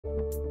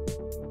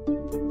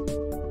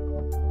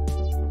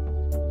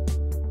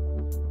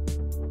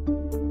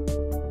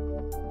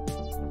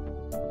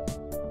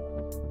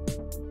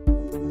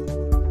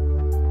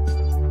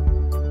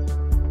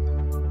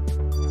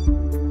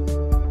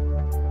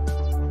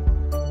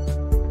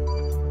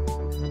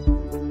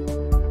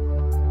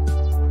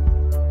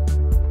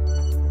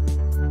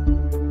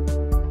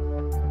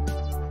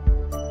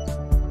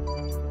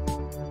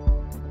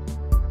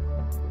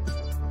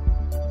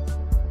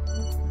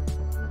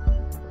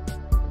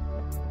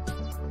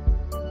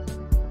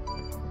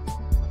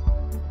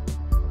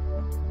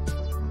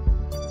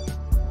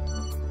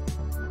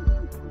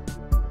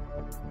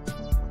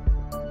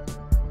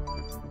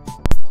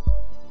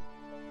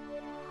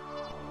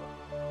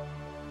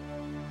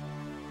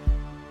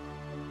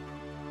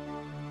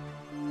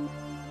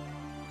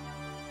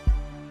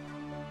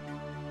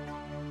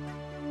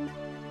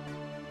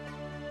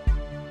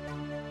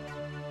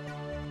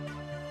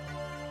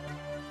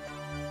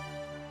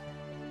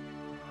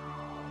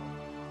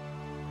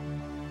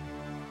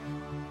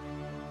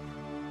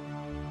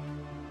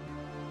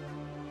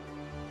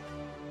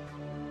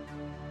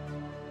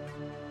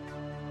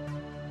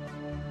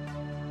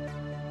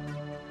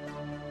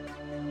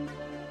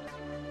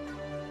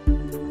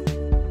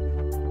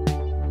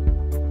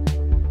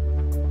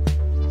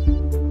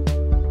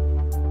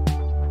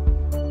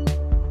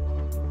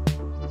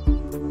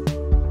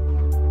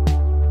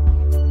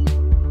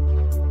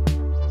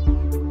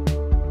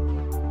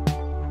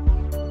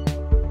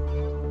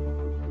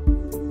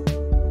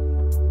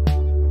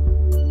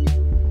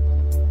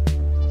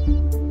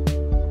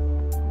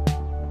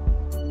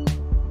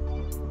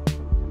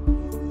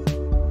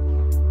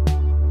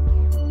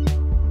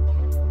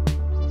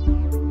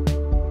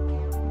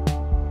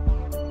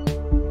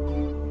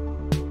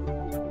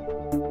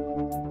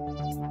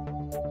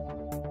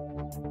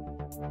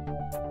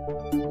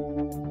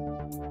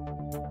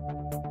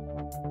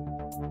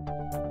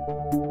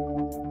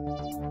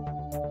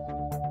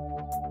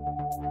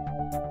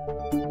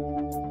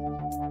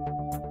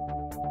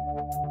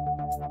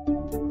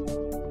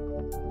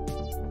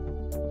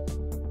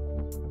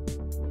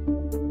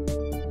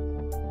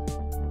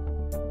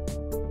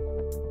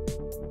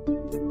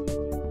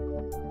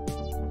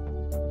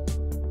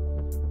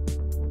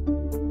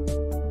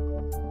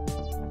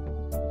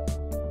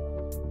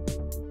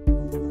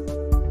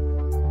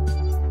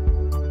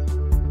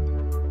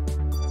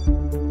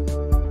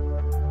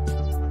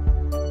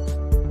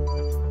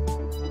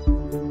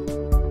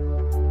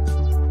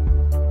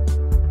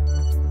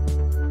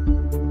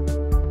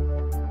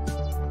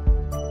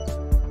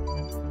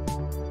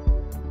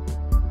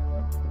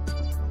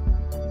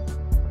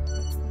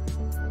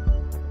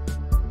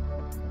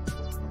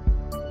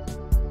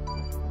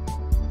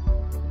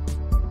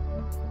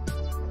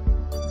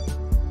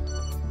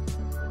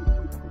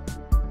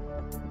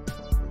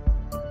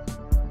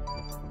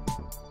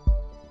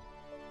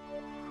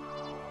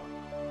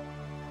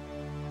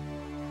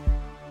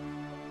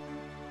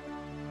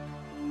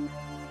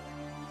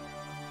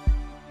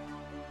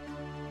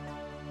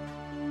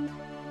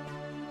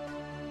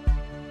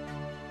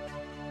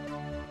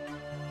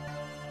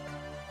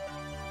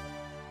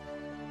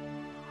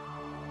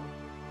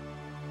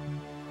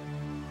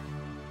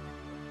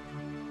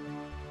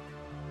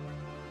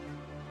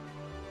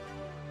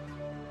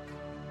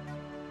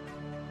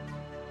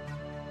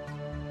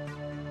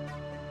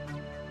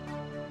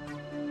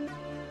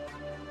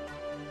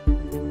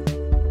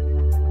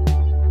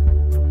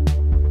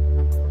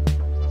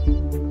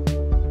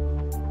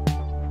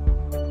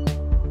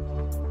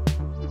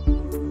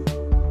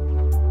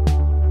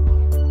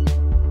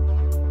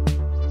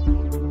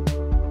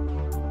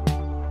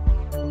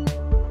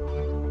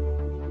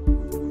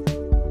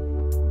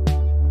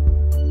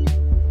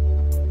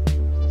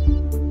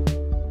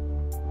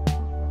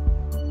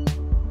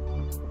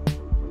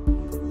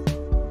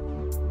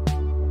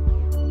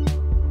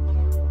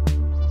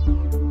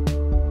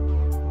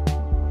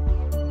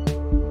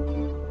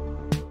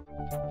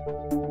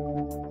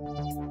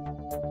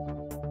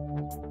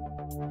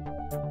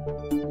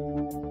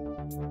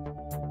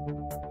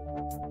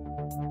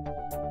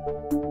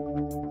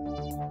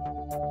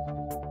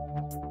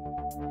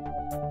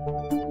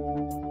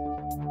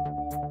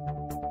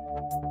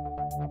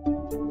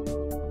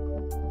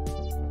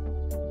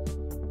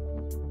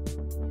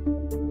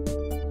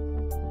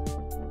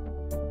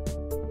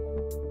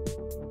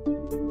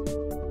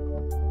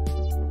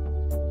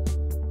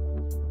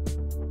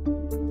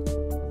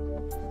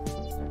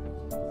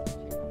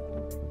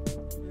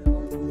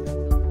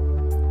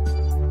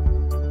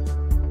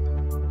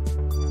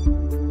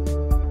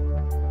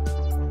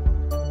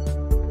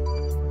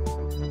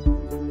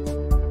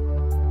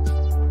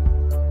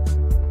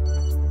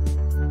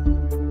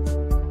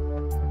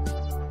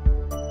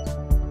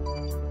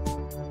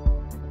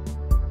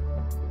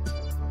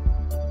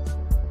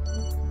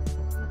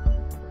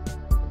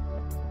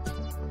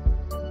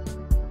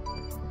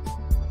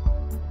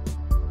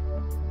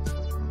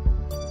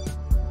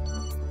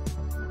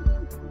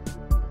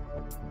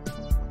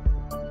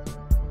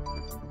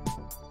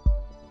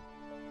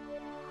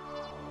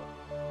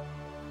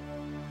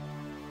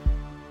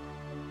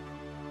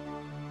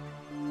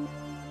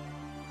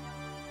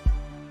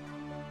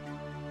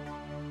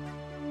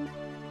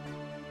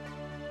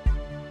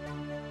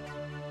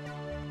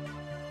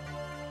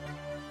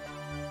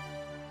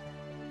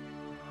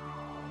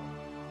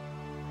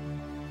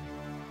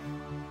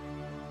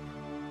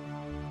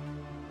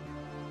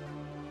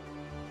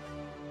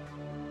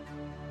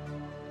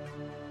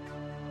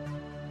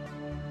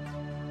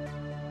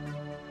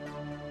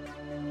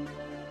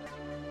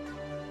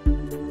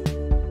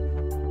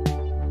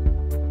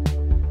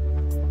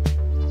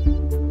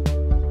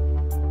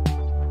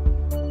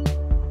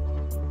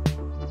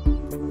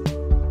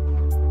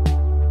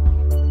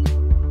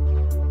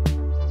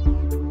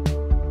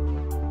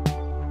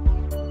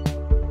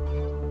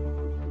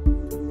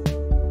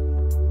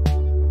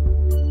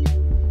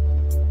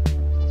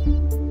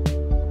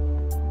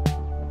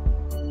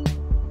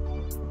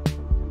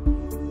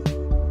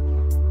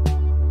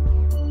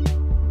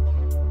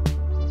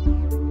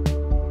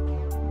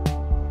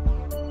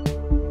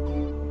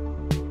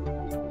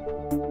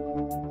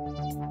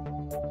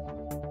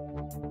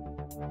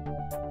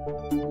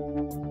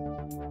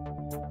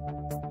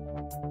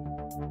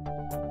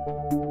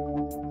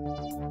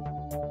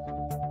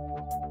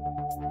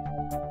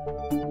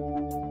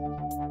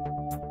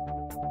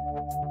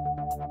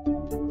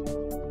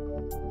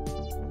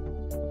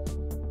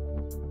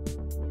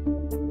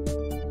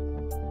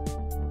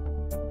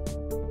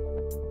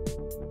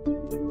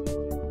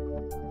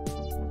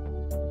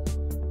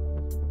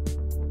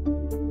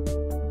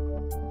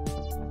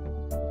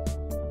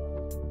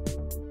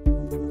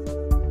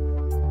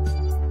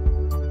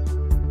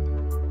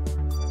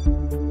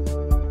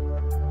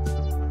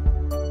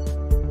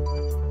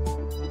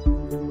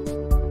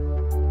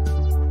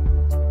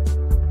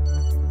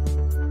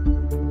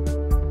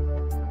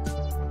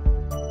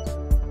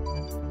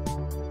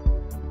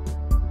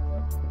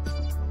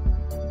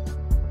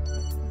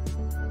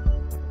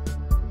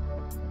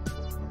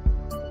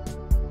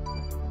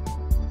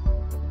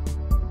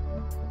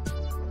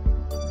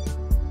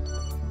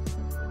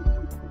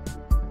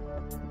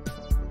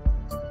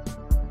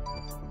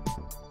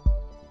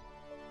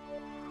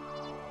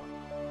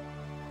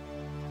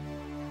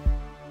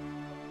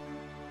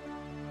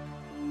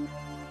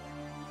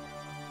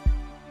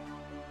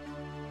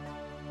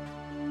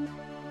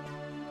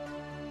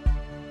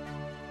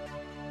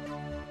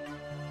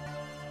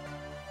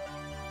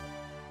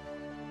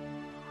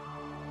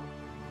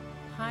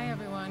Hi,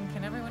 everyone.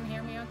 Can everyone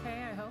hear me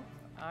okay, I hope?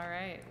 All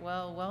right.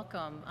 Well,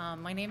 welcome.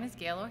 My name is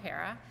Gail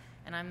O'Hara,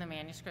 and I'm the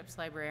Manuscripts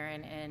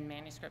Librarian in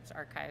Manuscripts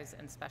Archives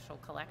and Special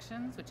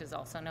Collections, which is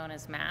also known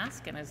as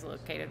MASC and is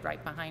located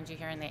right behind you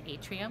here in the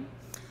atrium.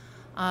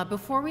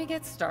 Before we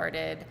get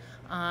started,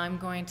 I'm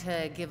going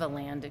to give a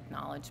land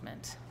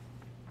acknowledgement.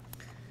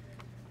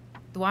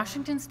 The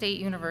Washington State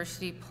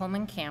University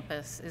Pullman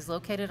campus is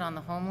located on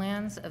the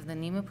homelands of the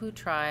Nimiipuu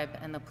tribe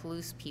and the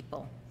Palouse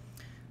people.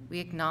 We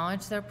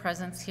acknowledge their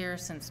presence here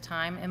since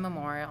time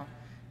immemorial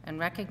and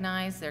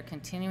recognize their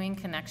continuing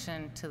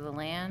connection to the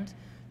land,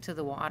 to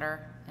the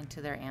water, and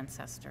to their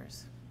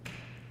ancestors.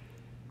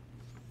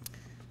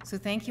 So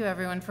thank you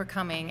everyone for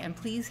coming, and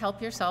please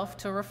help yourself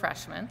to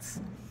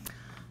refreshments.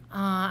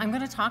 I'm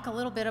going to talk a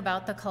little bit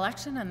about the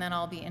collection, and then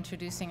I'll be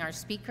introducing our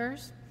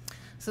speakers.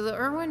 So the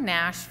Irwin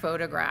Nash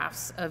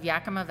photographs of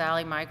Yakima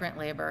Valley migrant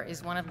labor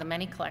is one of the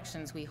many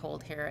collections we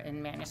hold here in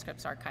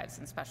Manuscripts Archives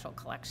and Special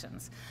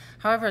Collections.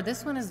 However,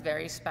 this one is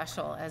very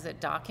special as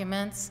it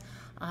documents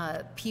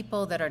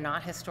people that are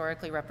not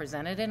historically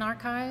represented in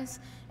archives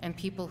and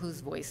people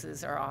whose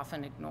voices are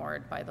often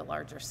ignored by the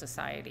larger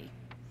society.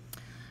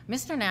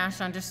 Mr.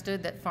 Nash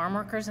understood that farm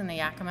workers in the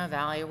Yakima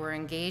Valley were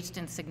engaged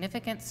in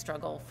significant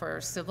struggle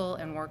for civil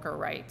and worker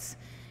rights,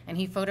 and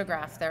he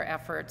photographed their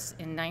efforts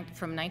from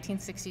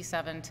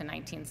 1967 to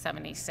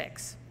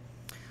 1976.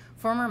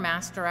 Former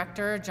MASC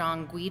director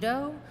John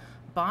Guido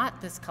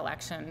bought this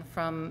collection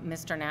from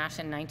Mr. Nash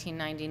in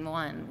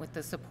 1991 with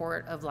the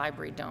support of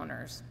library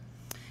donors.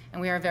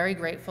 And we are very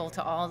grateful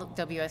to all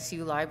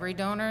WSU library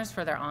donors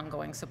for their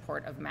ongoing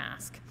support of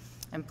MASC.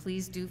 And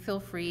please do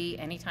feel free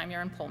anytime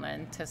you're in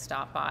Pullman to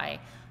stop by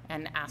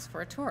and ask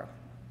for a tour.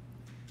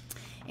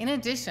 In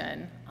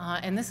addition,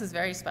 and this is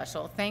very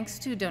special, thanks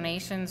to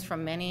donations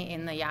from many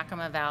in the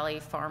Yakima Valley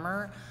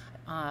farm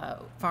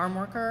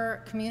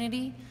worker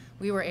community,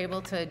 we were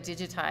able to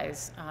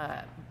digitize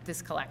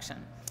this collection.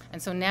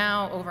 And so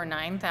now over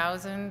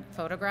 9,000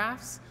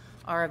 photographs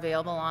are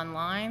available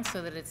online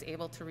so that it's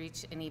able to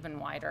reach an even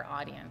wider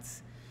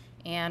audience.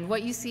 And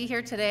what you see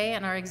here today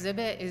in our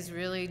exhibit is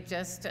really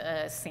just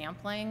a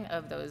sampling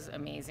of those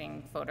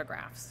amazing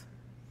photographs.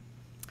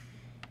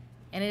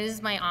 And it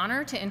is my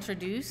honor to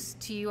introduce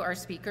to you our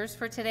speakers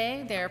for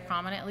today. They are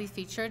prominently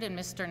featured in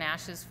Mr.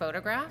 Nash's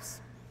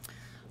photographs.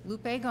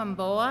 Lupe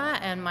Gamboa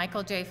and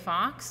Michael J.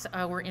 Fox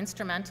were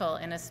instrumental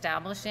in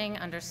establishing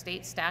under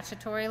state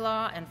statutory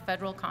law and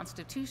federal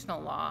constitutional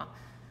law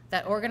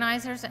that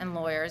organizers and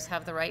lawyers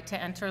have the right to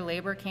enter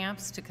labor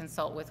camps to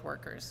consult with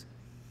workers.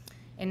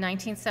 In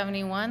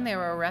 1971, they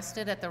were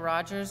arrested at the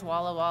Rogers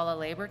Walla Walla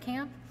labor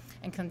camp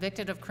and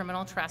convicted of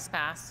criminal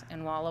trespass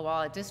in Walla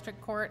Walla District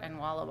Court and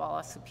Walla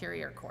Walla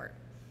Superior Court.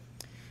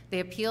 They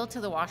appealed to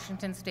the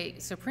Washington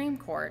State Supreme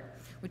Court,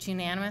 which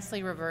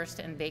unanimously reversed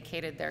and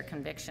vacated their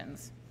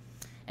convictions.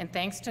 And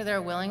thanks to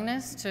their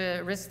willingness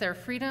to risk their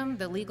freedom,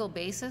 the legal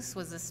basis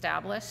was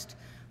established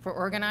for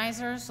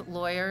organizers,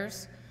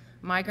 lawyers,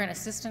 migrant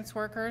assistance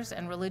workers,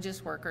 and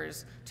religious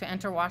workers to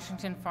enter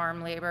Washington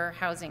farm labor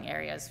housing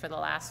areas for the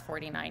last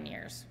 49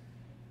 years.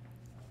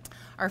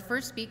 Our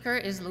first speaker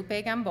is Lupe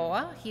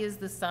Gamboa. He is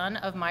the son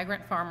of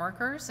migrant farm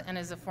workers and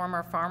is a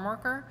former farm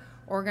worker,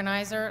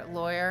 organizer,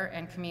 lawyer,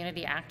 and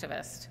community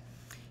activist.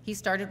 He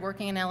started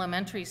working in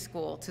elementary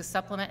school to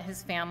supplement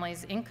his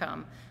family's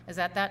income, as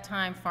at that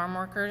time farm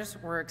workers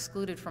were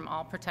excluded from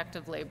all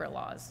protective labor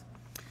laws.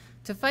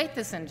 To fight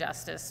this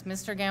injustice,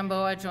 Mr.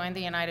 Gamboa joined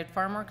the United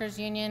Farm Workers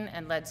Union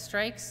and led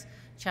strikes,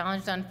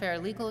 challenged unfair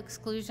legal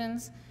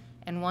exclusions,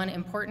 and won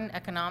important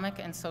economic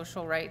and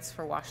social rights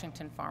for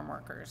Washington farm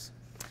workers.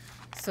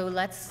 So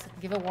let's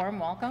give a warm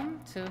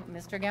welcome to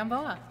Mr.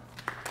 Gamboa.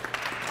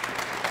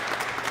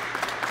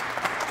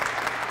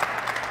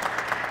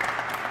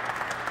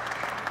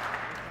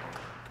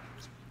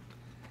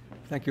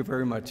 Thank you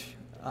very much.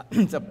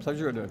 It's a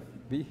pleasure to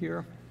be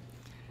here.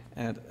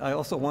 And I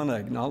also want to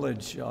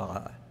acknowledge,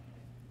 I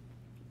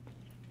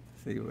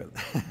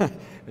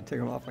take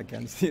them off, I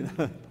can't see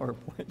the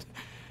PowerPoint.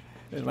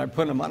 If I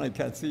put them on, I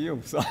can't see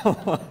you. So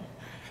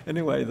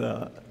anyway,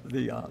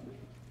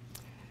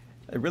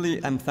 I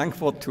really am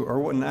thankful to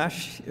Irwin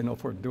Nash,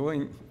 for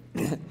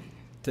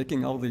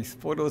taking all these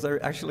photos. I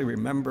actually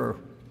remember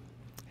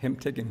him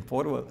taking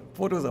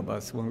photos of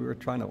us when we were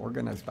trying to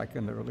organize back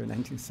in the early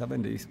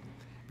 1970s,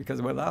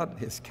 because without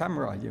his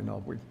camera,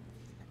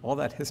 all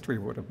that history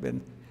would have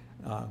been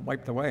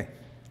wiped away.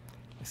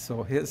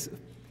 So his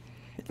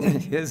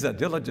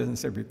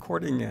diligence in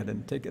recording it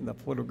and taking the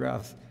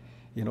photographs,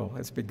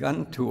 has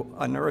begun to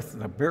unearth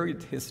the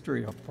buried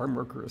history of farm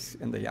workers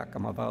in the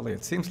Yakima Valley.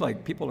 It seems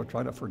like people are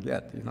trying to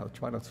forget,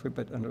 try to sweep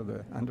it under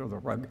the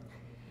rug.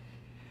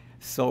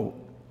 So,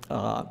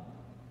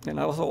 and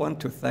I also want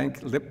to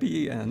thank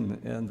Lippy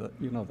and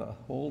the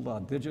whole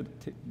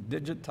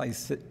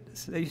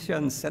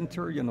digitization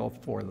center,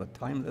 for the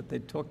time that they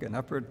took and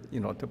effort,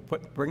 to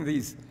bring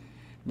these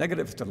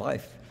negatives to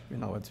life.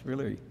 It's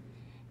really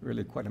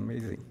quite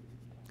amazing.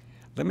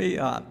 Let me.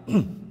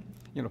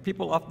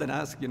 People often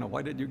ask,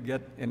 why did you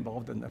get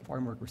involved in the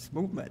farm workers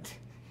movement?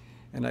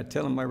 And I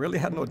tell them I really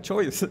had no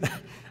choice.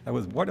 I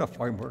was born a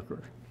farm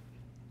worker.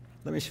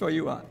 Let me show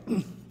you.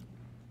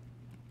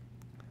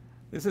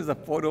 This is a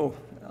photo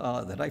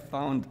that I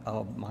found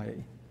of my,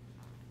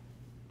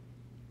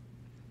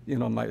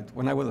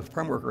 when I was a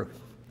farm worker.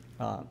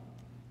 I'm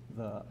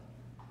the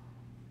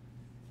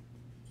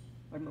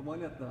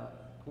one at the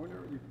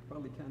corner, you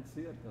probably can't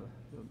see it, the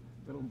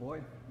little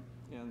boy.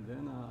 And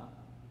then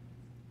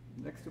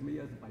next to me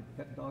is my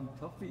pet dog,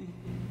 Tuffy.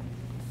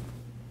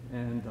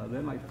 And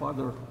then my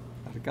father,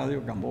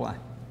 Arcadio Gamboa.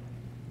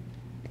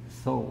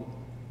 So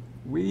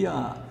we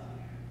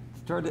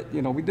started,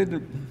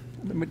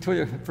 let me tell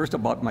you first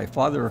about my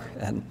father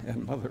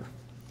and mother.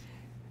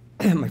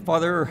 My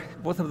father,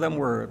 both of them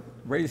were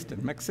raised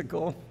in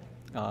Mexico.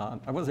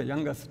 I was the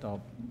youngest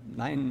of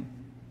 9,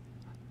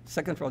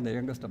 second from the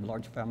youngest of a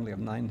large family of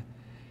 9.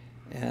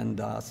 And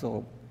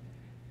so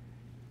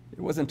it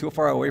wasn't too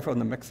far away from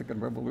the Mexican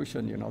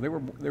Revolution.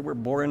 They were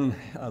born,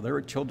 they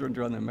were children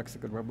during the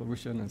Mexican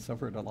Revolution and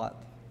suffered a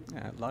lot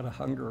of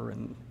hunger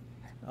and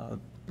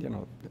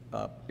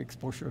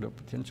exposure to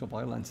potential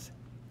violence.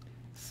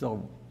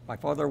 So my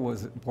father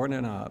was born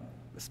in a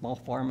small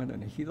farm in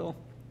an ejido,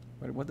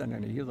 but it wasn't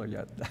an ejido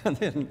yet.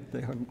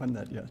 They hadn't won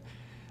that yet.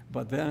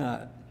 But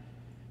then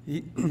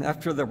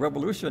after the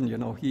revolution,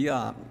 he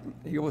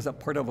was a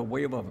part of a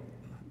wave of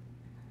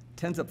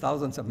tens of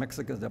thousands of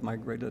Mexicans that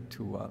migrated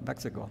to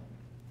Mexico,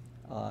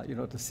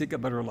 to seek a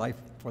better life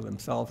for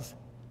themselves.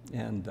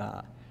 And,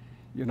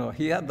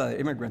 he had the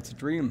immigrant's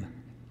dream,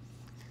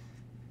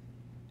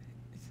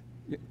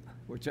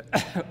 which,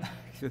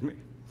 excuse me,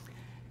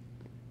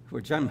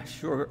 which I'm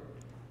sure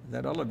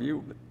that all of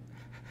you,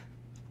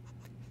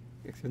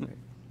 excuse me,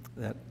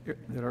 that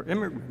are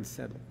immigrants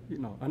have,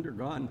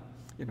 undergone,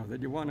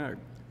 that you want to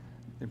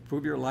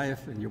improve your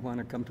life and you want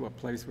to come to a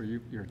place where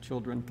your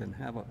children can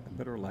have a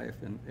better life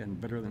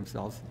and better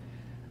themselves.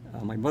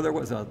 My mother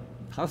was a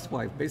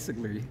housewife,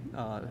 basically,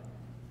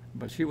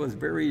 but she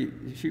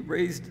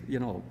raised,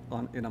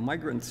 in a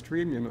migrant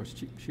stream,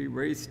 she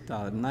raised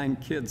 9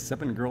 kids,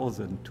 7 girls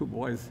and 2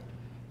 boys,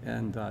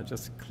 and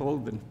just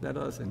clothed and fed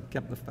us and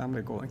kept the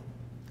family going.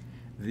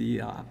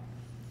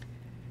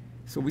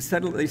 So we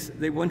settled,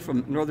 they went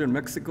from northern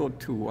Mexico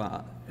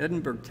to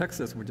Edinburgh,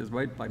 Texas, which is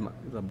right by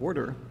the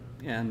border,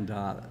 and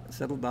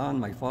settled down.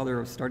 My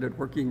father started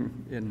working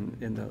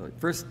in the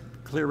first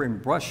clearing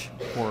brush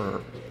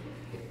for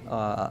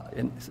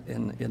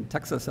in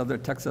Texas,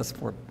 southern Texas,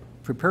 for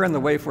preparing the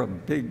way for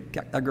big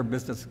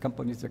agribusiness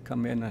companies to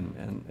come in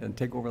and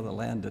take over the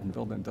land and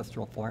build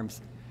industrial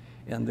farms.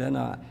 And then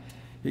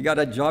he got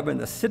a job in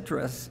the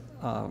citrus,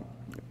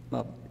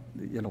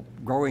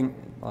 growing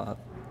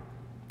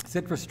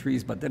citrus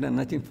trees. But then in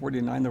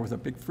 1949 there was a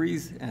big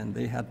freeze, and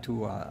they had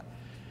to.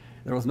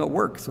 There was no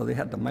work, so they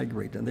had to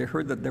migrate. And they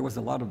heard that there was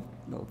a lot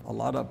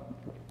of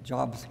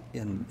jobs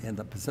in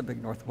the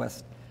Pacific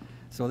Northwest.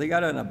 So they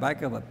got in the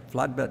back of a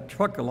flatbed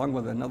truck along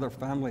with another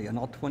family, and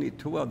all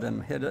 22 of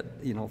them headed,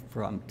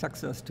 from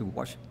Texas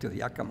to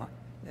Yakima,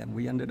 and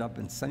we ended up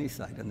in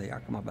Sunnyside in the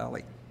Yakima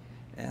Valley,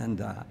 and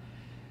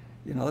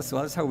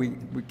so that's how we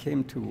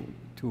came to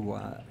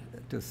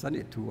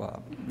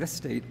this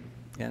state.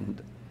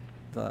 And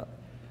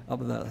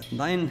of the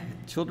 9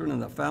 children in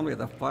the family,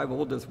 the 5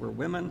 oldest were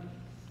women.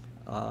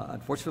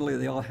 Unfortunately,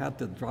 they all had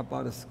to drop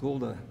out of school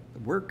to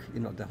work,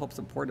 to help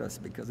support us,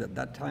 because at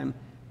that time,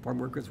 farm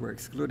workers were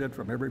excluded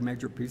from every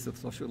major piece of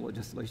social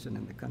legislation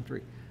in the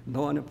country.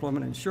 No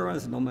unemployment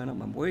insurance, no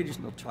minimum wage,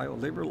 no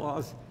child labor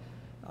laws,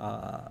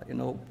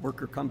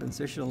 worker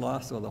compensation law.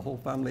 So the whole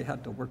family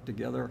had to work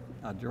together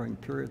during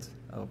periods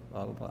of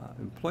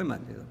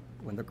employment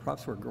when the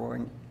crops were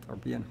growing or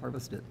being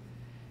harvested.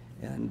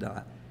 And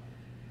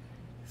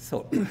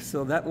so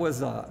that was,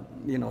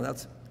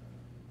 that's,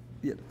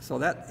 so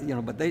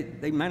that, but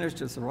they managed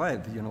to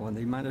survive, and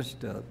they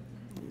managed to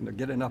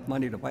get enough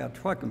money to buy a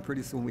truck, and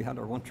pretty soon we had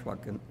our own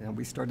truck, and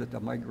we started to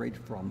migrate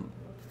from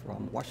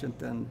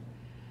Washington,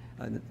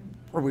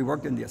 where we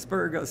worked in the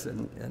asparagus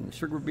and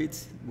sugar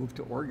beets, moved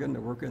to Oregon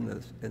to work in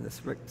the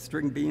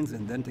string beans,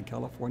 and then to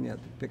California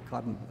to pick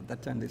cotton. At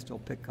that time they still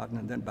pick cotton,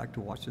 and then back to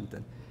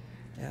Washington.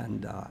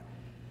 And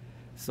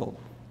so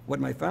what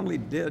my family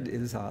did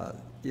is,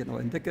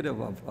 indicative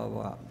of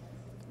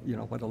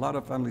what a lot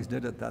of families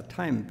did at that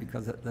time,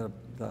 because the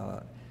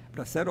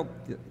bracero,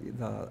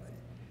 the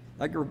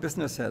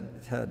agribusiness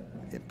had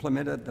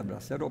implemented the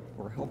bracero,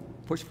 or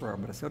helped push for a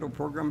bracero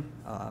program,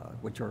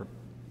 which are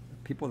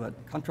people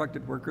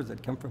contracted workers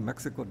that come from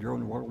Mexico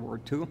during World War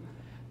II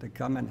to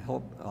come and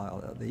help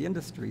the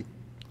industry.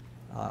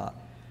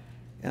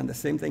 And the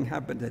same thing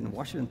happened in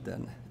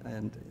Washington.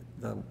 And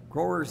the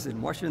growers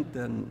in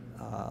Washington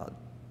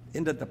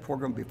ended the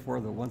program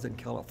before the ones in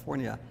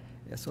California.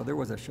 So there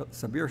was a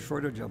severe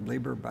shortage of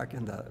labor back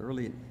in the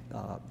early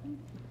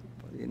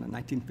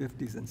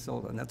 1950s, and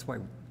that's why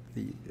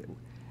the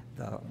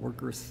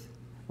workers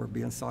were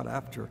being sought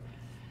after.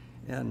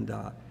 And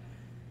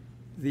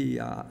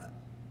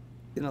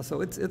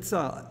so it's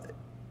I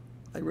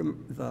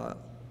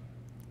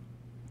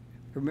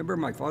remember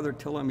my father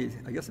telling me,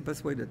 I guess the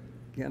best way to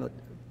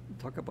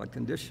talk about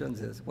conditions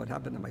is what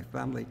happened to my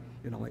family.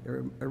 You know,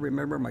 I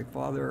remember my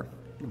father,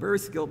 a very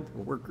skilled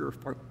worker,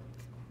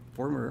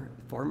 former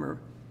farmer,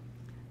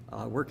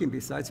 working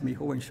besides me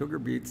hoeing sugar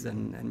beets,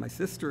 and my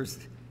sisters,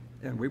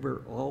 and we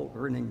were all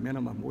earning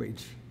minimum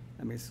wage.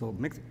 I mean, so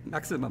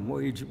maximum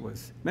wage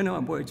was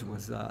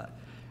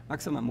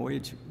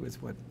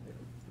what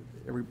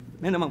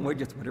minimum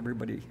wage is what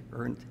everybody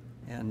earned.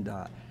 And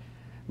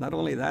not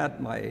only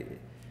that,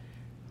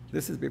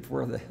 this is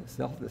before the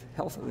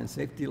health and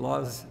safety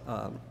laws.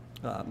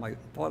 My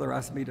father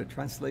asked me to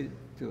translate,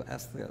 to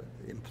ask the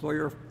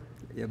employer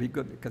if he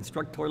could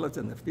construct toilets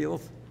in the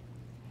fields,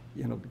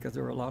 you know, because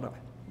there were a lot of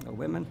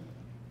women.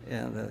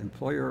 And the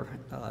employer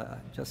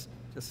just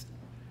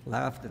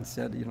laughed and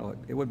said, you know,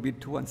 it would be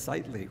too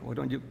unsightly. Why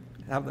don't you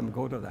have them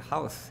go to the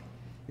house?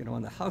 You know,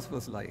 and the house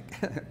was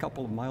like a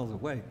couple of miles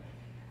away.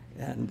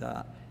 And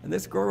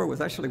this grower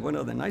was actually one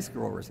of the nice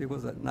growers. He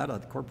was not a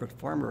corporate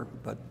farmer,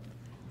 but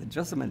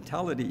just a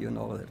mentality, you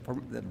know,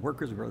 that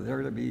workers were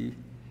there to be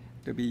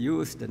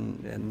used,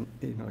 and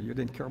you know, you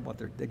didn't care about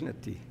their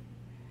dignity.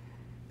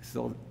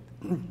 So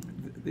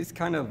these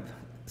kind of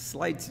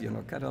slights, you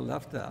know, kind of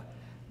left a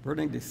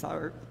burning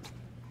desire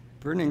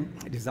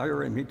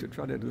in me to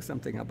try to do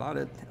something about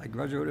it. I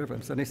graduated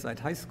from Sunnyside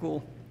High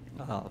School.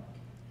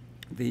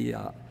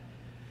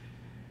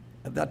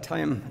 At that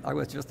time, I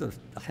was just a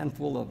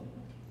handful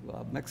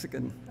of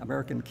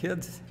Mexican-American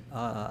kids.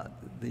 I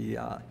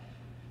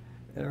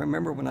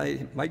remember when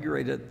I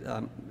migrated,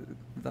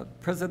 the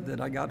present that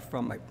I got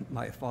from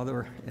my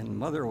father and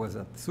mother was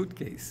a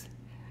suitcase,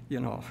 you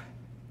know,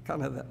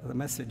 kind of the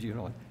message, you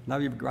know, now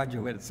you've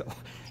graduated, so,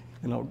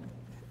 you know,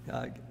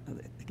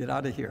 get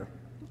out of here.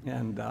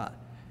 And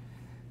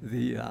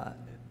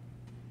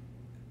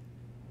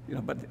you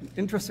know, but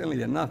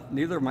interestingly enough,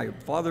 neither my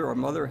father or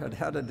mother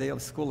had a day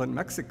of school in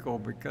Mexico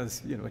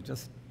because, you know, it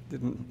just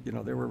didn't, you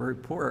know, they were very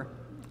poor,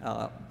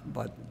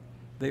 but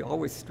they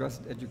always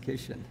stressed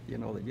education, you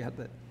know, that you have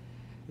to,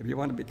 if you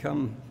want to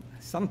become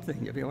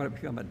something, if you want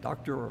to become a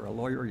doctor or a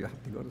lawyer, you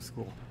have to go to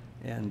school.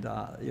 And,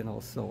 you know,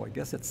 so I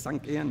guess it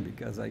sunk in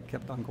because I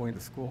kept on going to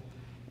school.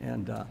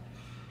 And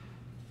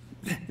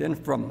then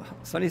from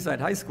Sunnyside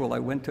High School, I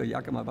went to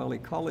Yakima Valley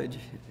College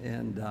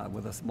and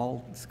with a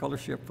small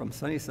scholarship from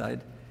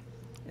Sunnyside.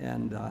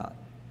 And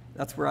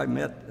that's where I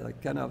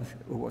met kind of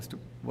who was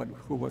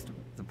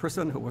the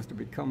person who was to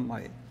become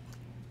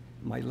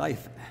my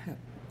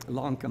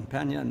lifelong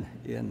companion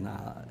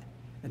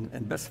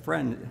and best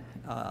friend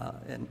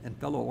and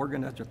fellow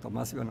organizer,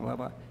 Tomas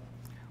Villanueva,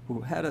 who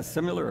had a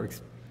similar,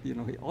 you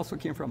know, he also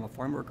came from a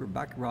farm worker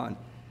background,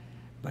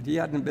 but he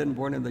hadn't been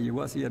born in the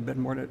U.S., he had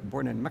been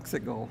born in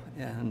Mexico,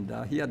 and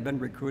he had been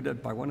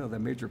recruited by one of the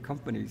major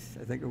companies,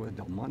 I think it was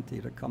Del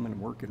Monte, to come and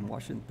work in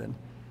Washington.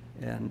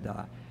 And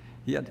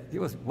he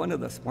was one of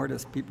the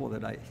smartest people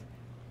that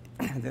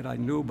I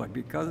knew, but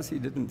because he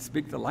didn't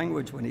speak the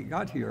language when he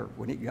got here,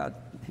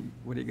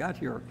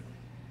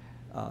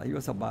 he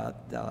was about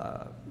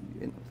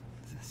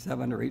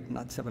 7 or 8,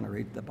 not 7 or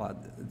 8,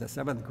 about the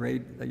 7th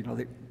grade. You know,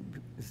 they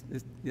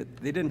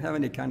didn't have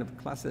any kind of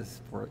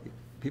classes for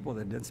people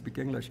that didn't speak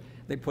English.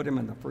 They put him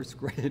in the 1st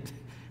grade,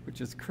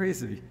 which is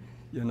crazy,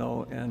 you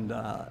know. And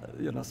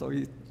you know, so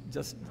he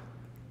just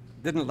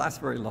didn't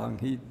last very long.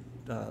 He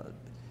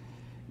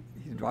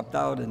dropped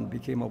out and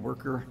became a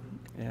worker,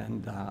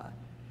 and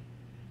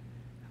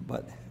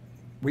but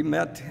we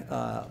met,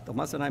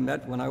 Tomas and I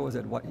met when I was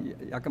at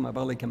Yakima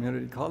Valley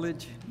Community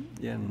College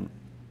in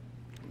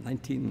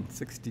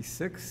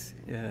 1966,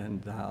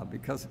 and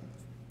because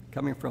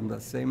coming from the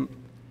same,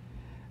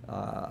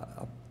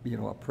 you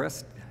know,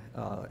 oppressed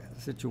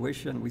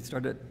situation, we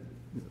started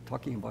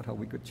talking about how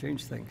we could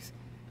change things.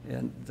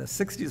 And the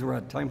 60s were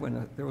a time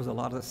when there was a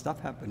lot of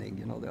stuff happening.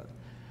 You know, the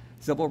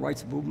civil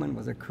rights movement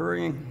was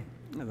occurring,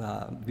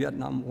 the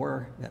Vietnam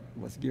War that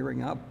was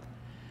gearing up.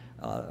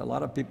 A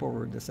lot of people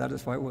were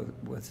dissatisfied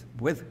with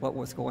what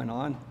was going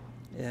on,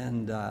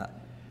 and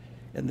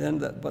then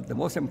but the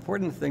most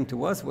important thing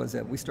to us was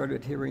that we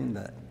started hearing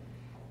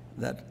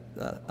that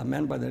a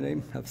man by the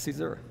name of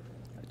Cesar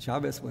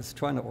Chavez was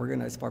trying to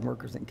organize farm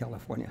workers in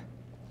California,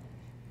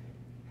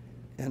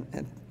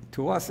 and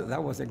to us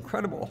that was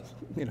incredible,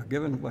 you know,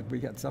 given what we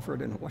had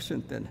suffered in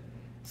Washington.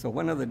 So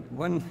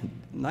one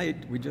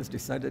night we just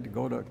decided to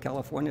go to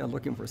California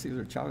looking for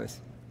Cesar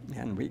Chavez,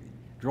 and we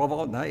drove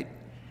all night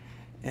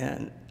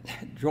and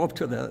drove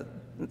to the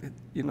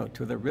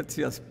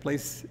ritziest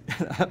place,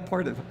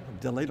 part of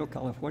Delano,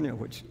 California,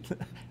 which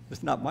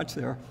there's not much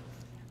there,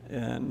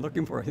 and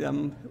looking for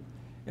him.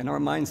 In our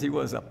minds, he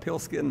was a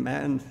pale-skinned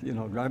man, you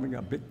know, driving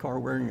a big car,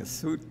 wearing a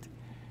suit,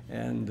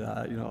 and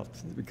you know,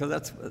 because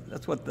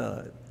that's what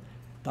the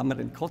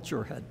dominant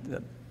culture had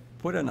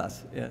put in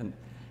us. And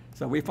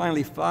so we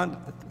finally found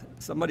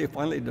somebody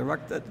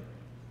directed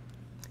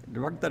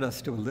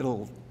us to a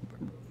little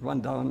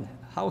rundown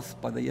house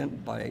by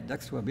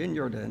next to a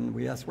vineyard, and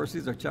we asked, "Where's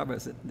Cesar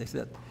Chavez?" They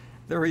said,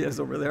 "There he is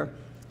over there."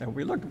 And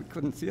we looked, we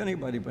couldn't see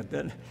anybody, but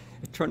then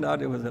it turned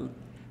out it was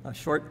a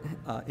short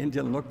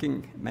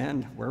Indian-looking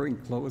man wearing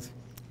clothes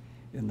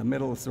in the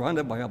middle,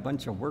 surrounded by a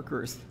bunch of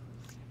workers.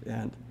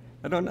 And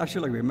I don't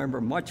actually remember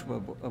much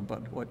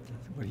about what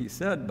he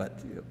said, but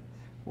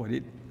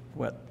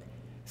what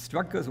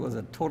struck us was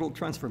a total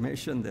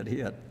transformation that he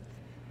had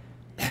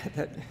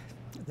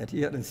that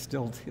he had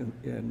instilled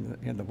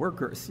in the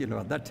workers. You know,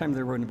 at that time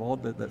they were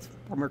involved. The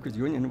Farm Workers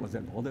Union was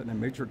involved in a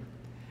major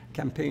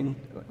campaign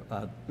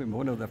in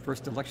one of the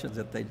first elections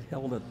that they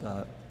held at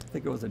I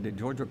think it was at the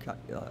Georgia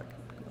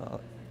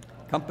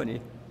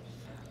company.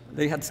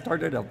 They had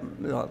started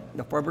the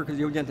Farm Workers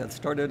Union had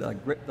started a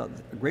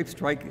grape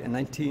strike in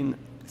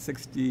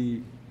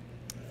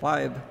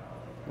 1965,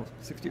 well,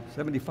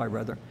 75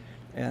 rather,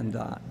 and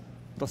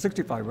well,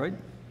 65, right?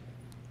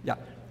 Yeah,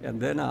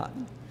 and then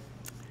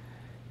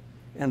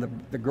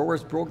and the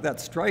growers broke that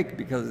strike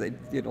because they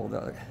had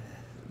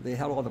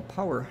all the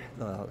power,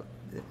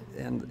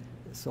 and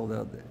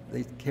so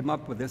they came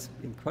up with this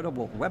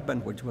incredible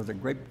weapon, which was a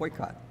grape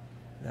boycott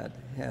that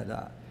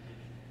had.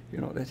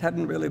 It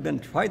hadn't really been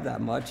tried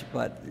that much,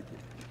 but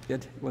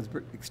it was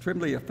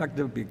extremely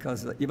effective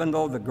because even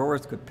though the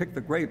growers could pick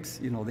the grapes,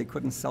 they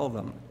couldn't sell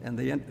them. And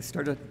they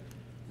started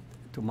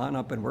to mount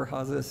up in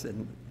warehouses,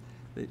 and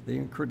they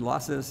incurred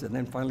losses. And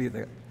then finally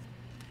the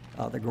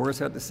growers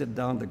had to sit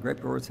down, the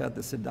grape growers had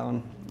to sit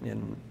down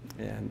and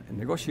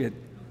negotiate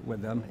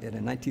with them. And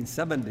in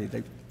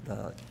 1970,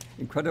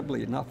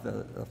 incredibly enough,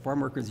 the Farm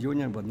Workers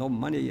Union, with no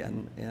money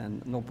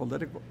and no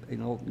political,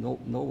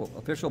 no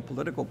official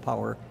political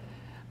power,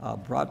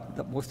 brought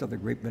most of the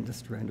grape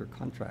industry under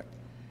contract.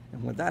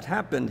 And when that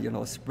happened, the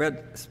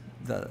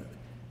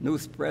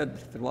news spread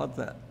throughout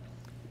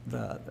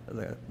the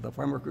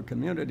farm worker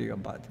community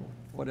about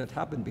what had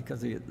happened, because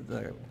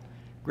the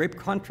grape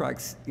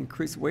contracts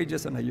increased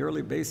wages on a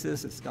yearly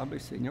basis,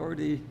 established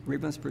seniority,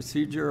 grievance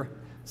procedure,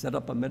 set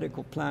up a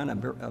medical plan,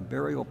 a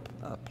burial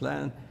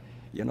plan,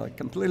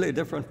 completely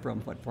different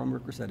from what farm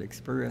workers had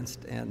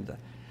experienced. And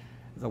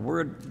the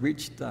word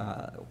reached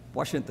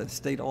Washington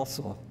State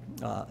also.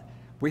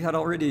 We had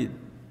already,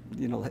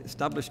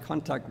 established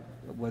contact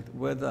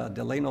with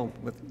Delano,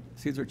 with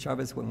Cesar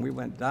Chavez when we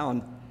went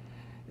down,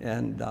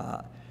 and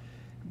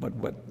but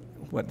what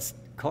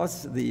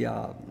caused the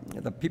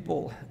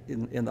people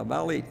in the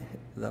valley,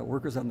 the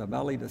workers in the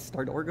valley, to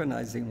start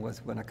organizing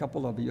was when a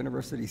couple of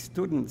university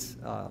students,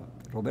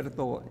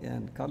 Roberto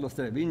and Carlos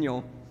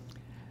Trevino,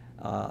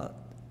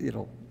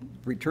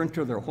 returned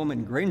to their home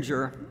in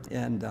Granger,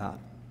 and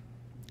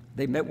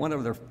they met one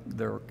of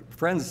their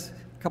friends,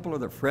 a couple of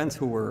their friends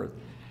who were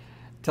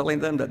telling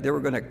them that they were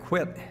going to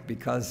quit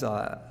because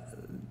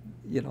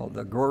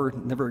the grower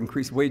never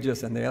increased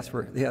wages, and they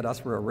had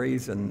asked for a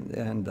raise,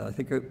 and I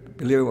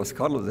believe it was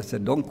Carlos that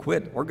said, "Don't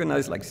quit,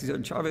 organize like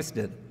Cesar Chavez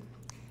did."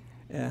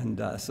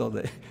 And so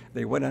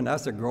they went and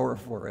asked the grower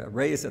for a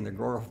raise, and the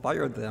grower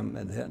fired them,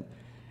 and then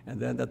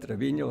the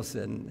Treviños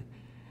and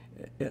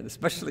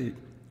especially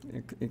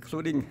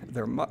including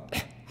their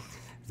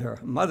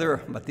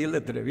mother,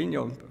 Matilde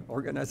Trevino,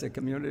 organized a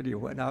community,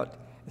 went out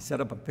and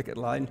set up a picket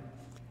line.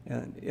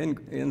 And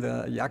in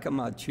the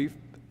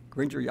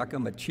Granger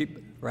Yakima Chief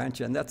Ranch,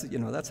 and that's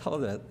how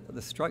the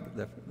strike,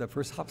 the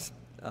first hops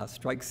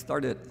strike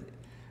started.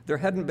 There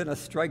hadn't been a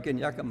strike in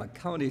Yakima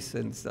County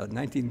since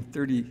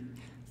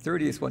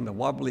 1930s, when the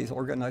Wobblies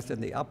organized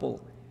in the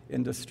apple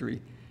industry,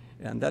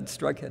 and that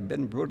strike had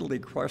been brutally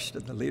crushed,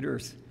 and the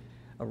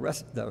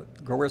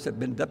growers had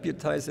been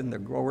deputized, and the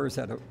growers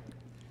had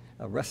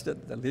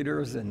arrested the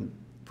leaders and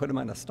put them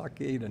on a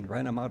stockade and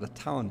ran them out of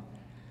town.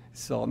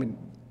 So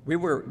we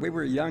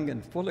were young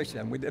and foolish,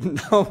 and we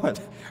didn't know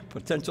what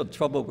potential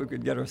trouble we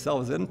could get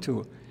ourselves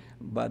into.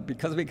 But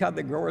because we caught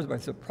the growers by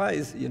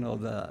surprise, we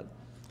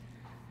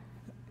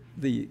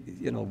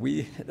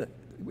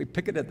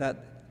picketed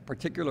that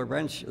particular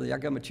ranch, the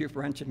Yakima Chief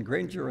Ranch in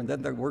Granger, and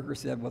then the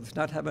workers said, "Well, it's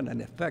not having an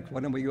effect.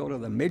 Why don't we go to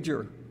the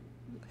major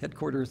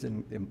headquarters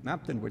in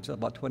Mampton, which is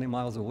about 20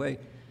 miles away?"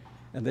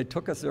 And they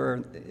took us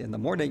there in the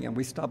morning, and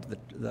we stopped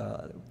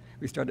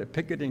we started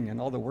picketing, and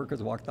all the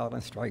workers walked out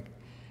on strike.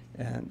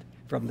 And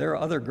from there,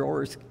 other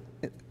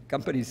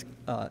companies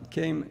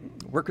came,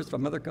 workers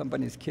from other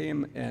companies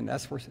came and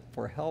asked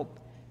for help.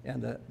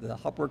 And the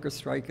hop workers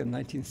strike in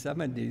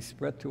 1970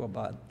 spread to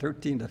about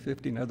 13 to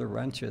 15 other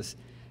ranches.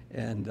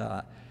 And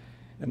I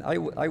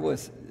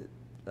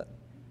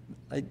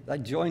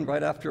joined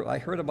right after I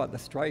heard about the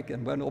strike,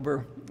 and went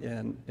over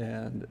and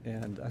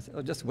I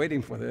was just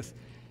waiting for this,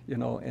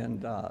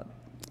 and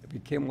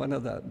became one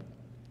of the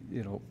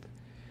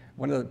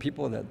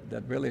people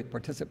that really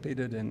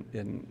participated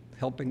in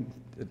helping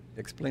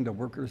explain to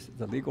workers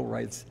the legal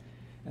rights.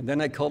 And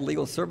then I called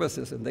Legal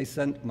Services, and they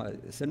sent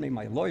me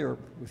my lawyer,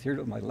 who's here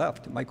to my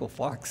left, Michael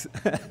Fox,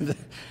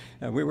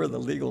 and we were the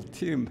legal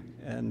team.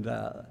 And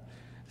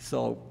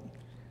so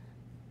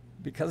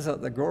because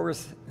the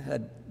growers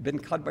had been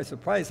caught by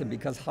surprise, and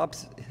because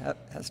hops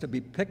has to be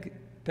picked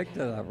at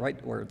a right,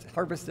 or it's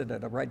harvested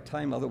at a right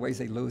time, otherwise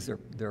they lose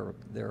their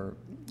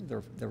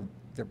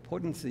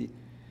potency.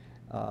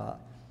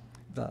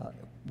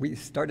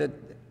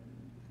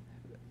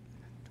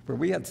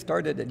 We had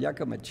started at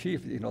Yakima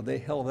Chief, they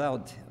held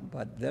out,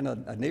 but then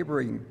a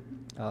neighboring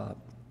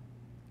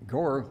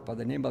grower by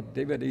the name of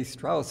David E.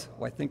 Strauss,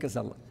 who I think is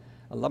an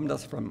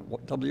alumnus from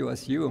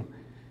WSU.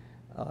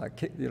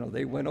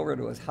 They went over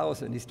to his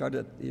house, and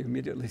he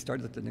immediately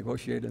started to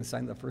negotiate and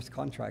sign the first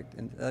contract,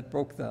 and that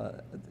broke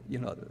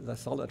the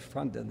solid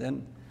front. And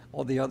then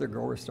all the other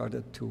growers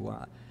started to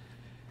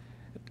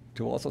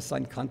also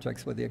sign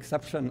contracts, with the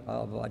exception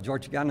of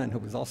George Gannon, who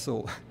was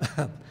also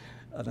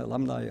an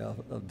alumni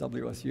of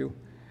WSU.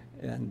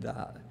 And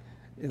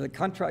in the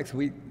contracts,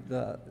 we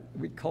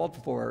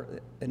called for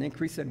an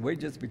increase in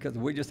wages because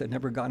wages had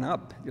never gone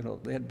up.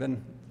 They had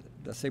been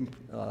the same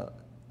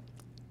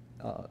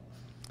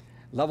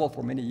level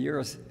for many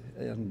years,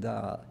 and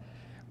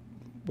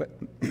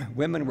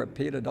women were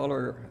paid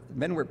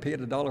men were paid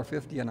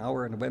 $1.50 an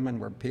hour, and women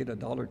were paid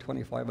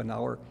 $1.25 an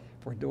hour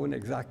for doing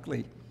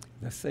exactly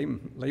the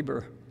same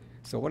labor.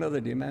 So one of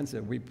the demands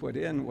that we put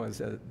in was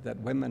that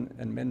women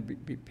and men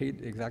be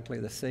paid exactly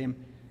the same,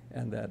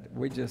 and that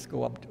wages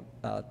go up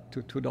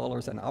to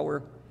 $2 an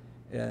hour.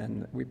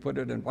 And we put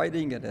it in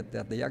writing, and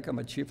at the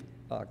Yakima Chief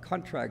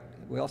contract,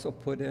 we also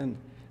put in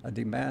a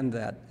demand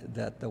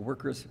that the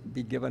workers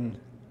be given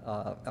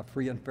a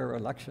free and fair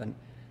election,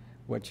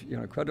 which,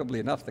 incredibly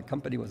enough, the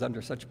company was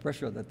under such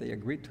pressure that they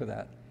agreed to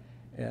that.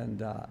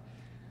 And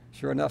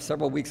sure enough,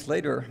 several weeks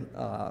later,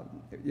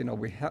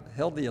 we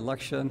held the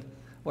election.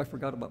 Oh, I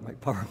forgot about my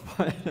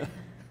PowerPoint,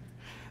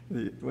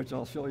 which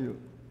I'll show you.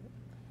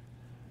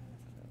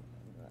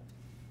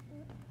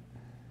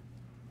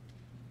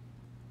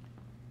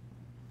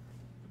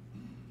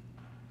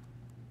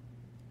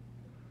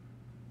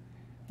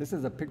 This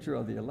is a picture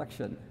of the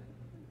election.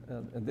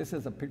 And this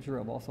is a picture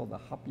of also the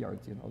hop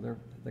yards.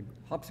 The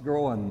hops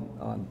grow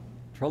on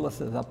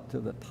trellises up to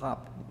the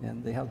top,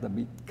 and they have to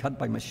be cut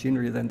by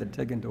machinery, then they're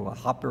taken to a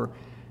hopper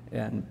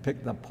and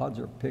picked. The pods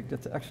are picked.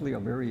 It's actually a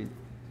very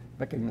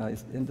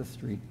recognized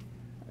industry.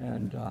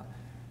 And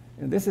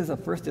this is the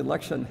first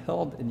election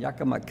held in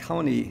Yakima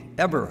County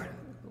ever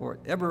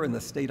in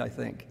the state, I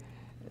think.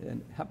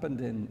 And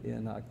happened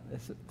in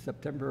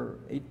September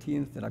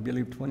 18th and I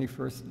believe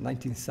 21st,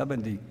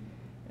 1970.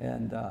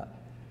 And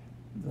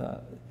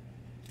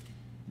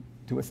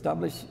to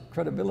establish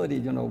credibility,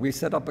 we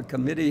set up a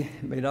committee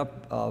made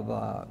up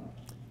of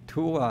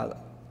two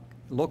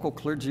local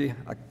clergy,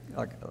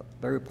 a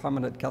very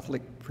prominent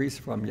Catholic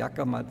priest from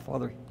Yakima,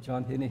 Father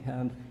John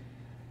Hinihan,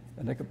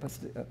 an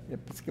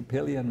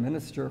Episcopalian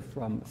minister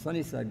from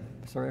Sunnyside.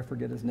 Sorry, I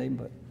forget his name,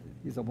 but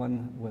he's the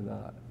one with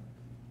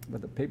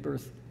the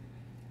papers,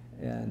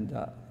 and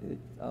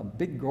a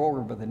big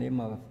grower by the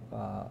name of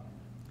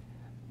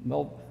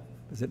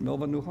is it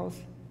Melvin Newhouse?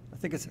 I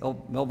think it's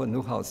Melvin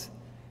Newhouse.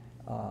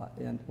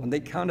 And when they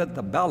counted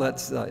the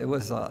ballots, it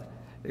was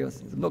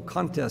no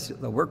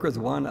contest. The workers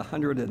won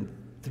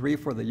 103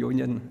 for the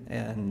union,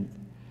 and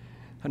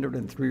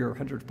 103 or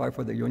 105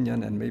 for the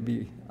union, and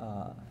maybe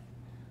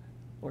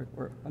or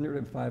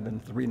 105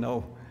 and 3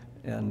 no.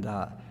 And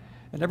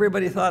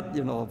everybody thought,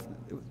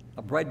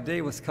 a bright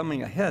day was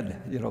coming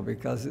ahead,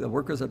 because the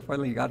workers had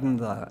finally gotten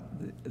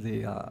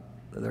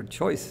their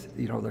choice,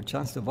 their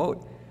chance to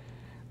vote.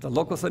 The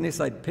local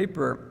Sunnyside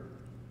paper,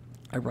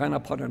 I ran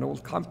up on an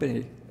old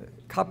company,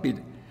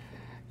 copied,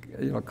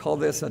 call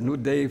this a new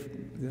day,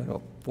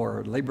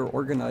 for labor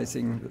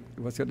organizing.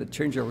 It was going to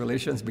change the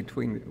relations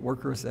between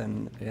workers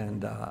and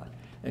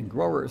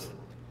growers,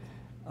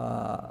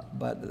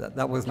 but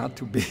that was not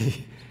to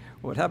be.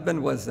 What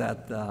happened was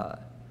that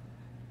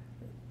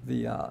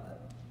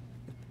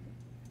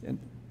and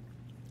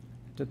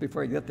just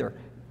before I get there,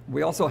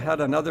 we also had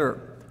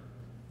another.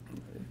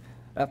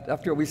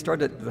 After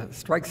the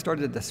strike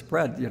started to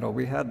spread,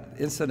 we had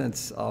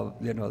incidents of,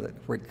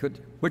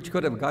 which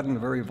could have gotten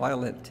very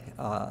violent.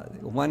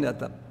 One at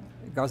the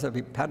Garza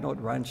V.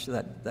 Padnote Ranch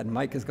that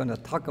Mike is going to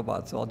talk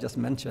about, so I'll just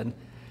mention,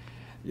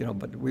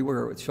 but we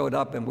showed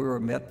up and we were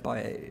met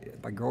by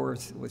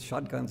growers with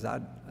shotguns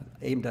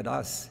aimed at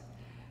us,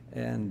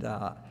 and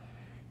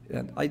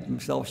I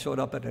myself showed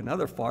up at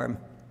another farm,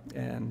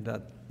 and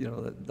the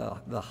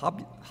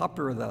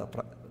hopper, the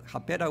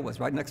Japera was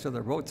right next to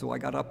the road, so I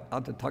got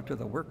out to talk to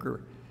the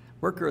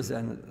workers,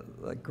 and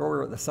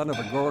the son of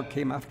a grower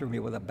came after me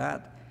with a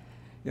bat,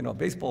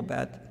 baseball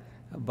bat.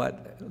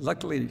 But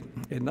luckily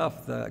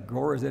enough, the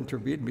growers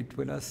intervened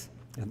between us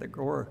and the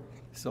grower,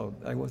 so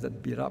I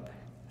wasn't beat up.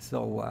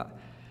 So,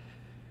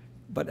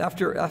 but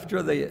after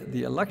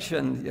the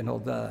election,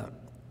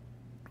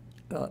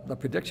 the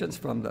predictions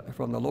from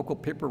the local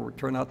paper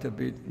turned out to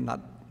be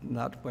not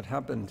what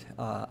happened.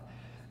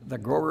 The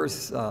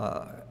growers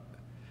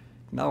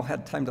now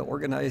had time to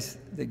organize.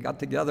 They got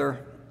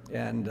together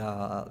and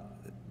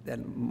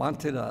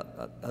mounted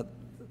a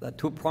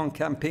two-pronged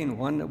campaign.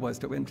 One was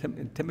to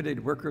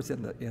intimidate workers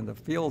in the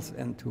fields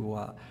and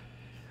to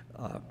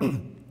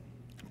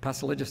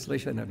pass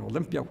legislation in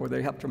Olympia, where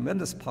they have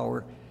tremendous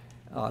power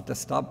to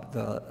stop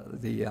the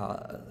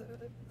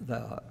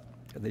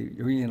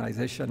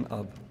unionization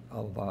of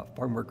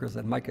farm workers.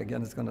 And Mike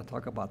again is going to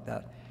talk about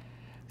that.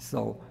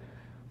 So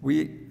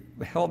we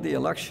held the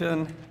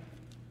election.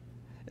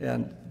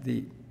 And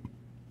the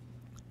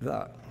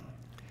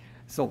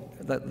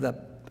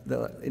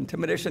the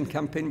intimidation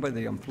campaign by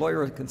the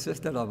employer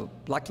consisted of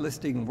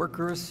blacklisting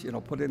workers,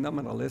 putting them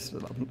on a list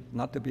of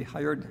not to be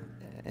hired,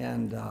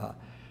 and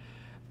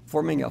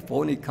forming a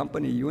phony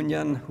company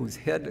union whose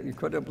head,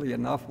 incredibly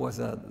enough, was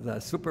the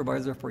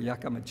supervisor for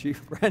Yakima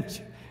Chief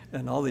Ranch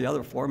and all the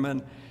other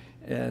foremen,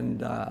 and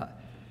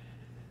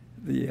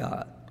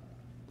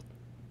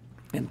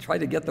try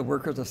to get the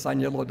workers to sign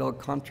yellow dog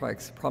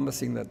contracts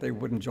promising that they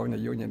wouldn't join a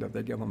union if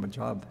they give them a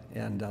job.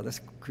 And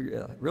this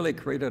really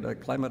created a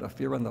climate of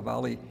fear in the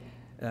valley.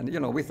 And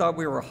we thought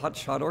we were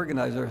hotshot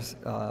organizers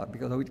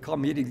because we'd call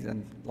meetings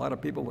and a lot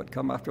of people would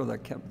come after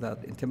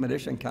that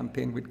intimidation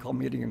campaign. We'd call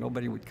meeting and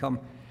nobody would come.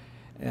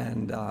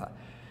 And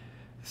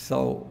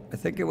so I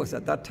think it was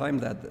at that time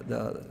that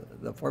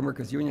the Farm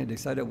Workers Union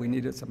decided we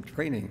needed some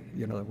training,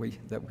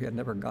 that we had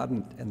never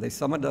gotten. And they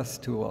summoned us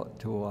to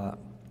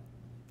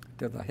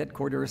the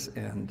headquarters,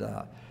 and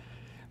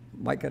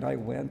Mike and I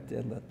went,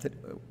 and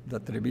the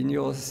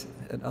Treviños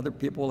and other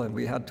people, and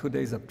we had 2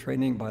 days of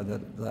training by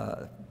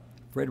the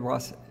Fred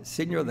Ross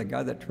Sr., the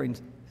guy that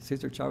trained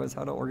Cesar Chavez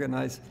how to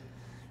organize.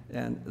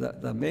 And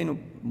the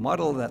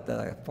model that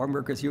the Farm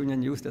Workers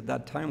Union used at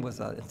that time was,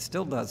 it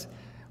still does,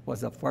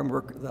 was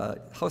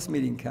the house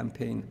meeting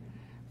campaign,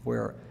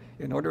 where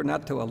in order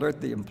not to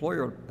alert the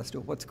employer as to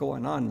what's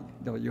going on,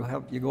 you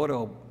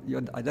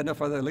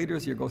identify the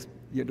leaders,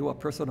 you do a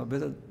personal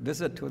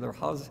visit to their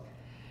house,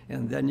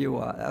 and then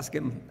you ask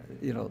them,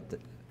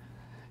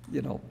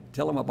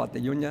 tell them about the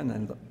union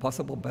and the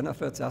possible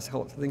benefits, ask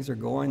how things are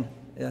going,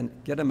 and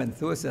get them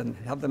enthused and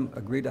have them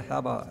agree to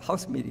have a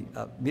house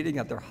meeting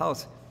at their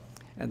house,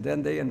 and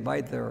then they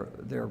invite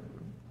their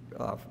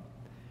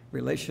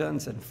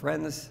relations and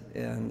friends,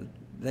 and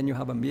then you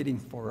have a meeting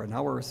for an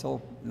hour or so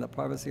in the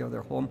privacy of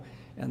their home.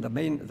 And the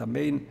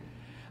main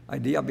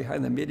idea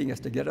behind the meeting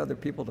is to get other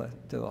people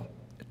to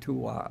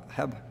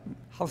have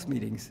house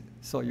meetings.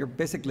 So you're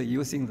basically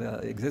using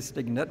the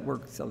existing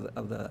networks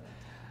of the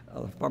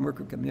farm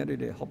worker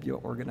community to help you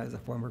organize a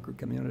farm worker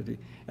community.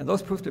 And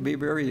those proved to be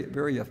very,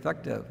 very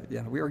effective.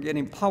 We were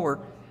getting power,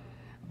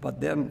 but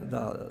then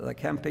the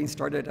campaign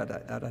started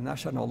at a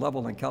national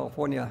level in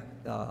California.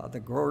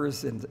 The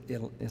growers in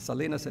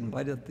Salinas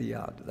invited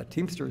the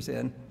Teamsters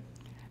in,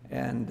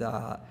 and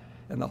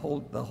the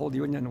whole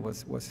union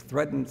was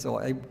threatened. So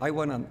I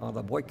went on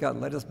the boycott,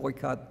 lettuce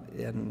boycott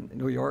in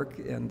New York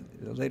and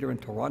later in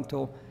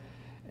Toronto,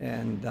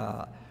 and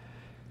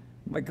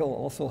Michael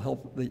also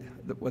helped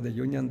with the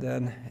union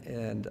then.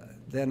 And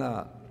then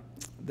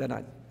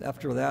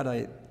after that,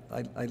 I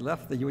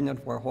left the union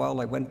for a while.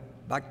 I went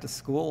back to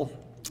school.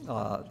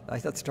 I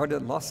had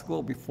started law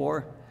school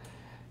before,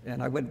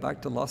 and I went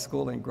back to law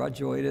school and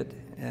graduated,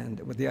 and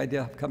with the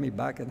idea of coming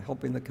back and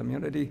helping the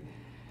community.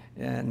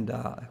 And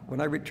when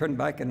I returned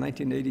back in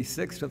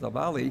 1986 to the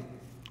Valley,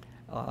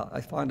 I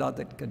found out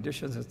that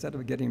conditions, instead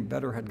of getting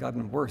better, had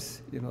gotten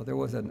worse. There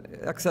was an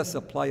excess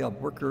supply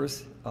of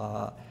workers.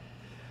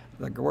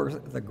 The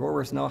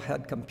growers now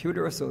had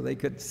computers, so they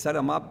could set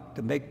them up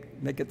to make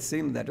it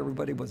seem that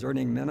everybody was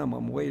earning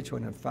minimum wage,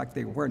 when in fact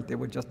they weren't. They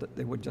would just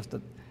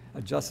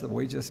adjust the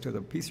wages to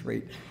the piece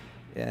rate.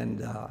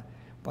 And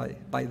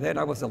by then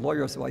I was a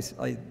lawyer, so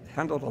I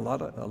handled a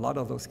lot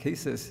of those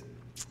cases.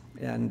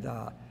 And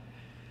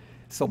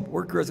so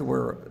workers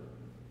were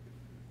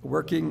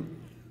working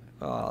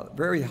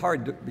very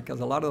hard,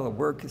 because a lot of the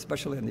work,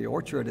 especially in the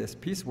orchard, is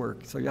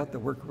piecework. So you have to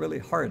work really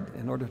hard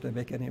in order to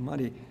make any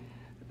money.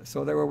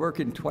 So they were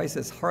working twice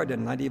as hard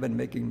and not even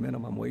making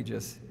minimum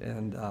wages.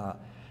 And but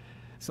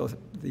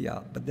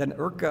then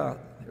IRCA,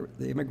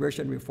 the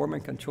Immigration Reform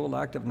and Control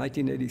Act of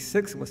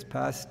 1986, was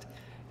passed,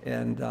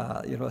 and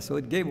so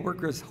it gave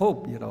workers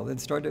hope. Then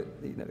started,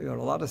 a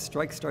lot of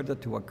strikes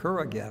started to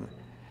occur again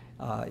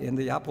in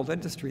the apple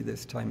industry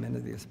this time, into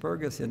the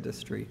asparagus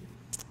industry.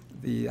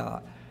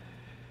 But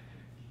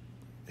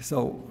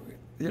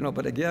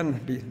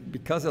again,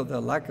 because of the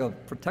lack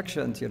of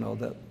protections,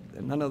 that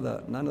none of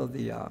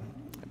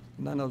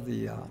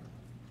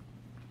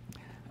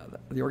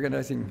the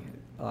organizing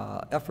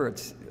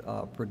efforts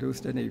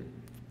produced any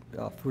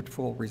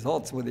fruitful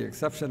results, with the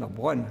exception of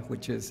one,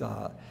 which is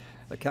the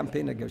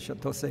campaign against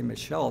Chateau Ste.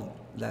 Michelle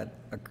that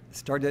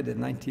started in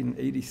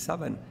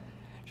 1987.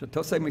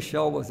 Chateau Ste.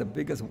 Michelle was the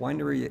biggest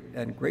winery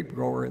and grape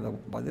grower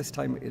by this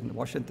time in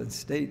Washington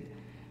State,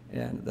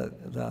 and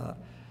the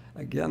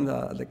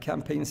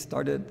campaign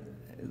started.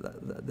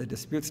 The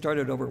dispute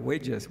started over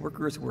wages.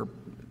 Workers were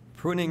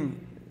pruning,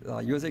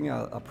 using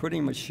a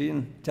pruning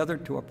machine,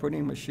 tethered to a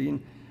pruning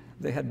machine.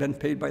 They had been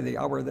paid by the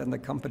hour. Then the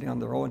company on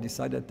their own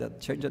decided to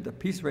change it to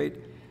piece rate,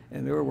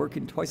 and they were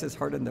working twice as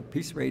hard on the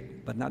piece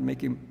rate, but not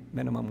making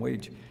minimum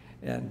wage,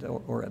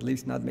 or at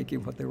least not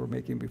making what they were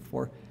making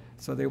before.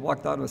 So they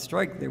walked out on a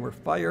strike. They were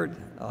fired.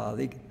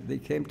 They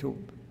came to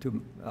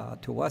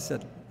us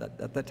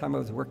at that time. I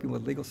was working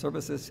with legal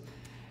services,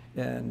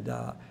 and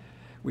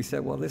we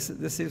said, well, this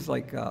seems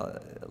like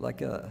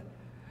a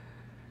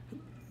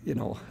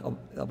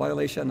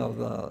violation of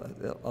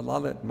a law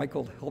that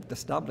Michael helped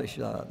establish,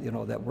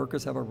 that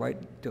workers have a right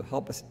to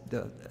help us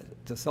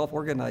to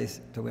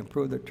self-organize to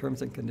improve their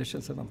terms and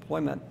conditions of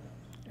employment.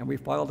 and we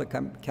filed a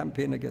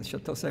campaign against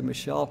Chateau Ste.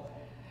 Michelle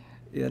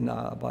in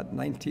about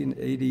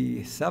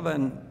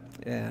 1987,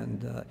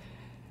 and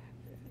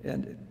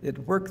it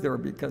worked there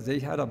because they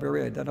had a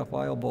very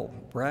identifiable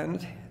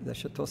brand, the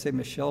Chateau Ste.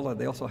 Michelle, and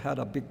they also had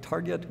a big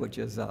target, which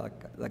is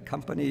the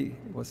company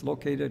was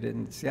located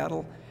in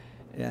Seattle,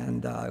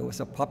 and it was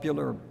a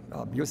popular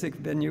music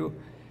venue.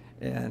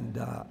 And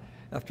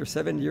after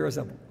 7 years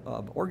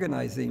of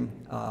organizing,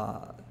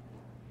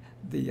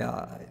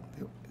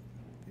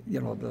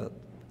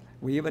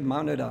 we even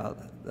mounted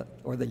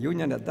the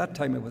union at that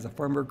time, it was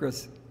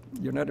the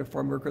United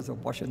Farm Workers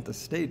of Washington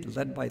State,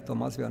 led by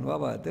Tomas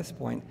Villanueva at this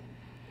point.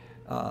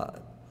 So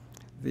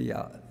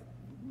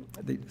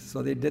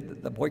they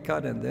did the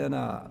boycott, and then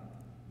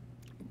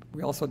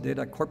we also did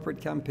a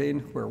corporate campaign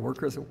where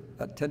workers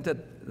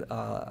attended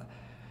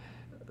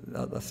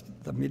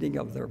the meeting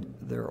of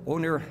their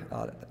owner,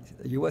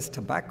 U.S.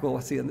 Tobacco.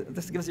 See, and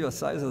this gives you a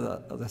size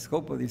of the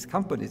scope of these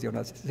companies. You know,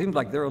 it seems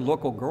like they're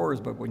local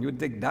growers, but when you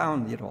dig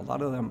down, you know, a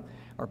lot of them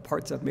are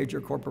parts of major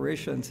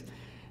corporations,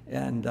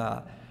 and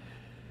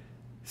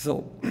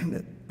so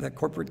the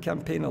corporate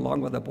campaign,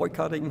 along with the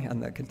boycotting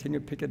and the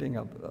continued picketing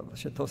of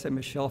Chateau Ste.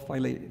 Michelle,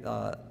 finally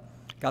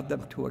got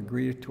them to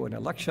agree to an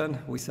election.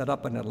 We set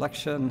up an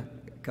election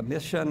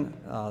commission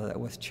that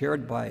was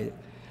chaired by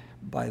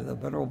the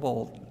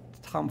Venerable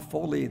Tom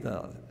Foley,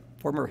 the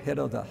former head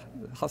of the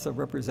House of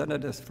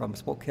Representatives from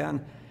Spokane,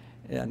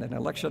 and an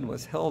election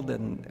was held,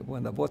 and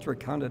when the votes were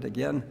counted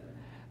again,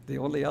 the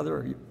only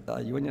other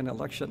union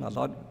election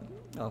allowed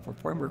for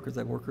farm workers,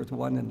 that workers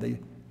won, and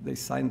they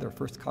signed their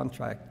first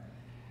contract,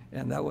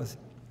 and that was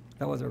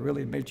a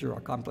really major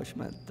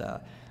accomplishment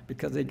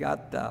because they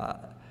got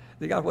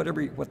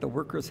what the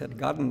workers had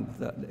gotten,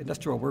 the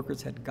industrial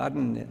workers had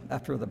gotten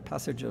after the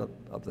passage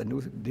of the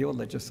New Deal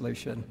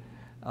legislation,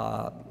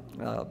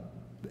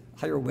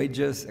 higher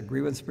wages, a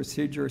grievance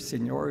procedure,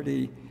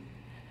 seniority,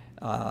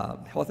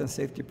 health and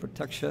safety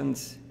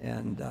protections,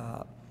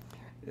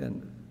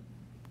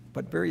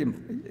 but very,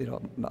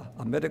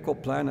 a medical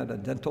plan and a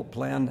dental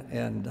plan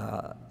and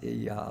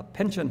a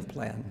pension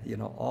plan,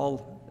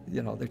 all,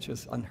 which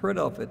is unheard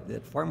of in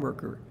farm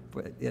worker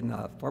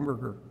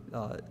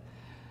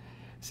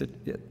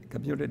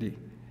community.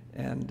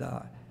 And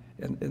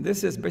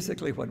this is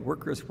basically what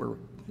workers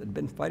had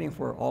been fighting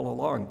for all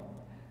along.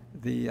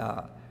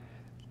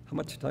 How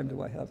much time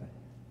do I have?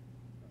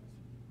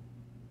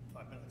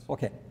 5 minutes.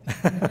 Okay.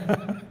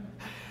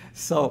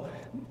 So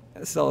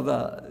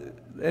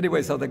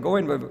the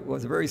going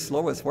was very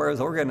slow as far as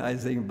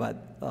organizing,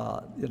 but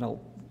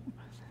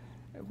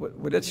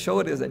what it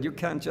showed is that you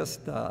can't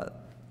just,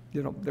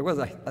 there was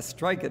a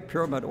strike at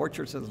Pyramid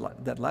Orchards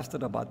that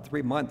lasted about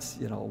 3 months,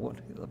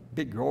 a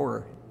big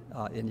grower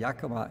in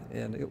Yakima,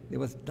 and it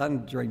was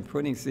done during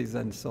pruning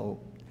season, so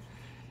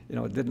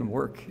it didn't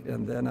work.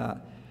 And then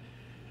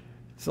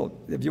so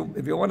if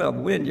you want to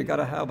win, you got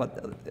to have a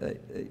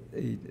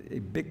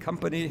big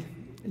company,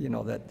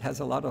 that has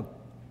a lot of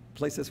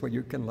places where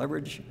you can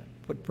leverage,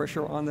 put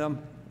pressure on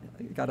them.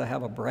 You got to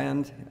have a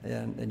brand,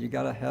 and you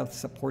got to have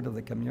support of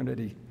the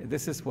community. And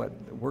this is what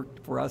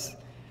worked for us,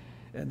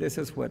 and this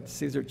is what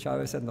Cesar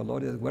Chavez and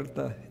Dolores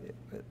Huerta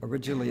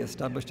originally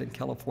established in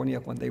California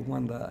when they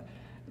won the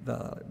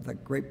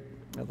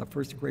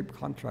first grape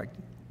contract.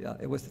 Yeah,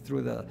 it was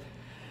through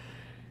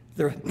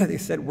they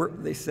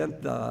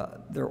sent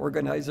their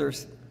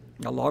organizers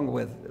along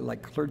with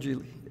like clergy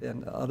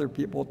and other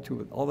people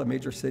to all the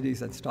major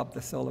cities and stopped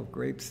the sale of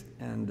grapes.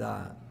 And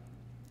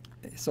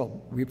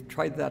so we've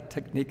tried that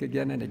technique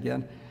again and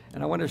again.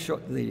 And I want to show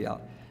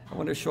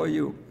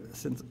you,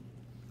 since it's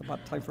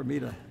about time for me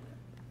to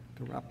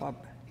wrap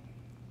up.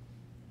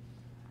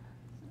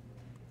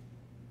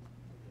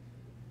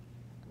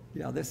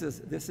 Yeah, this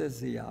is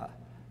the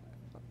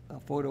a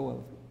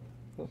photo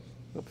of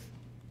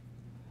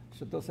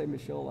Chateau Ste.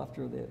 Michelle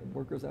after they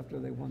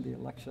won the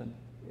election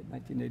in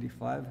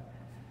 1985.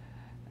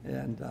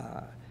 And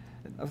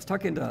I was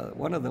talking to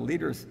one of the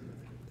leaders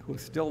who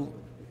still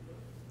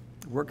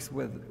works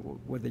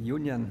with the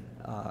union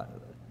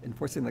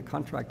enforcing the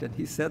contract, and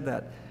he said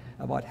that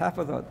about half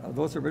of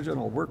those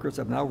original workers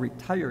have now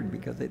retired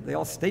because they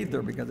all stayed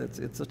there because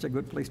it's such a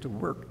good place to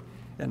work.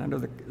 And under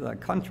the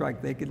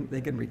contract, they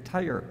can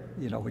retire,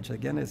 which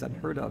again is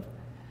unheard of.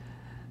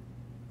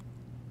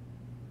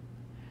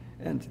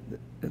 And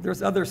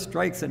there's other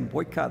strikes and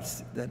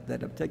boycotts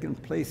that have taken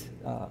place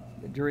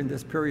during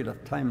this period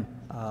of time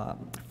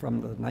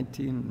from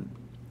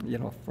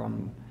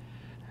from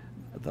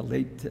the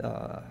late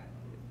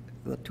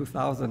the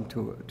 2000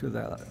 to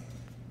the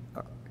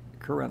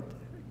current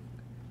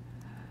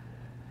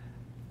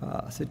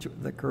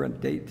the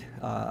current date.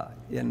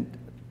 In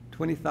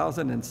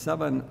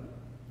 2007,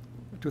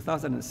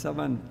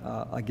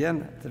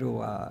 again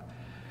through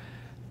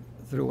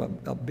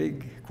a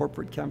big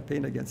corporate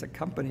campaign against a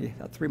company,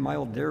 a 3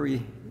 Mile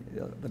Dairy,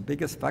 the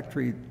biggest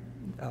factory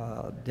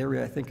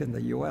dairy I think in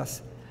the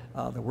U.S.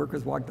 The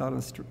workers walked out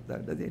on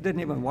they didn't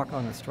even walk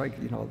on a strike.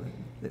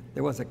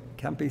 There was a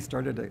campaign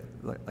started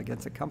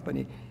against a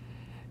company,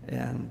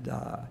 and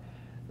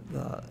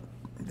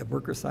the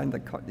workers signed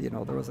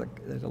there was an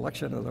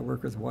election of the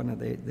workers won, and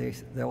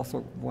they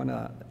also won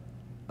a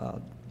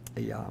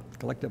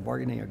collective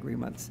bargaining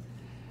agreements.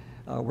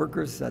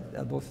 Workers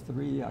at those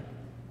three,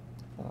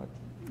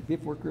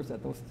 beef workers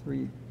at those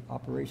three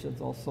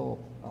operations also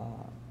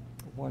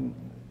won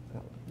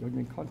a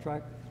union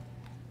contract.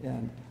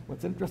 And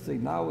what's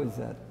interesting now is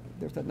that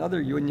there's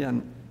another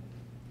union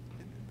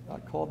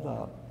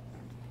called,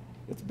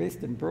 it's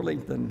based in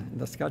Burlington, in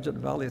the Skagit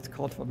Valley. It's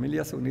called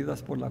Familias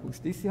Unidas por la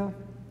Justicia.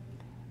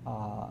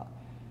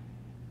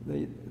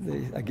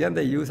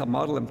 They use a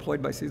model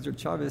employed by Cesar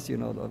Chavez, the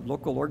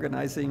local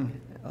organizing,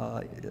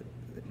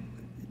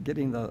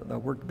 getting the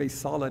work base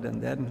solid,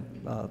 and then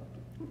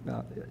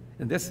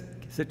in this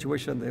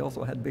situation, they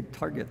also had big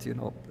targets.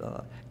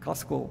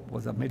 Costco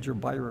was a major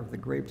buyer of the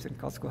grapes, and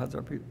Costco has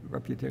a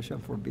reputation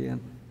for being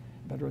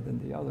better than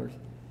the others.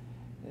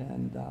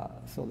 And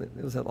so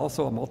it was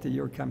also a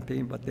multi-year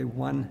campaign, but they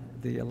won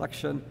the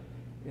election.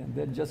 And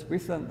then just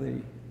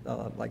recently,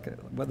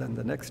 within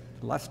the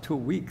last 2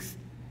 weeks,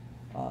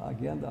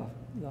 again,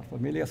 the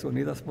Familias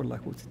Unidas por la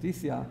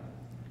Justicia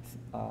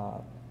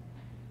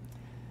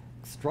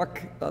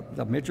struck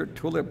the major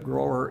tulip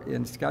grower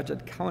in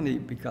Skagit County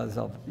because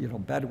of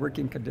bad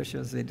working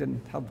conditions. They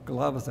didn't have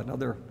gloves and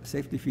other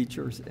safety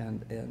features,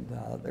 and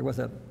there was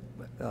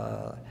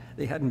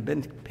they hadn't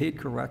been paid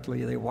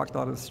correctly. They walked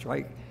out of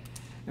strike.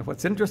 And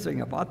what's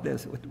interesting about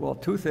this, well,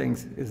 two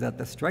things, is that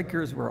the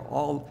strikers were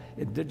all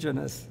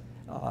indigenous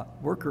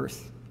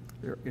workers,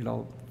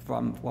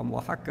 from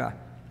Oaxaca,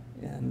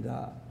 and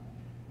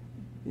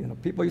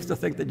people used to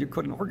think that you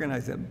couldn't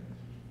organize them,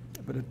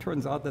 but it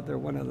turns out that they're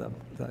one of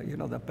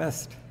the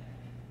best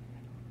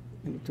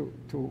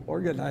to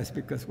organize,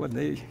 because when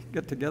they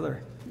get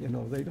together, they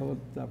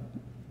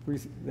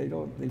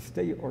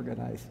stay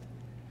organized.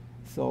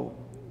 So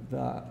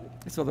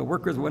the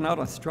workers went out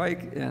on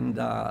strike, and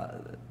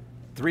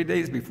 3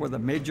 days before the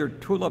major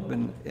tulip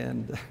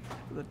and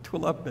the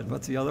tulip and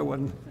what's the other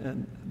one,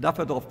 and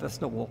daffodil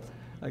festival,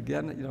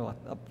 again,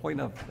 a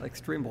point of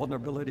extreme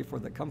vulnerability for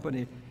the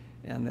company.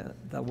 And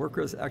the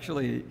workers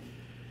actually,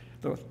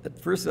 at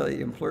first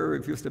the employer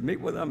refused to meet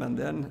with them, and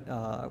then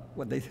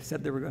when they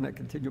said they were going to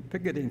continue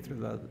picketing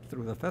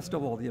through the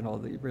festival, they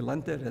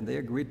relented, and they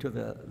agreed to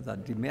the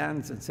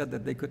demands and said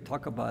that they could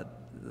talk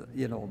about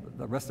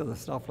the rest of the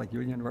stuff like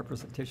union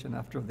representation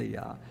after the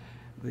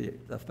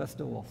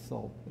festival.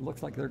 So it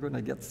looks like they're going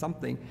to get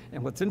something.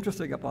 And what's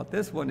interesting about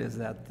this one is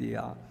that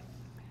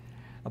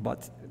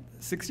about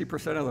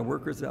 60% of the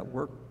workers that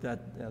worked at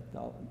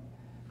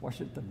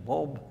Washington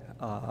Bulb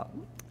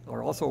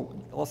are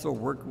also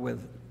work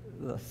with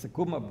the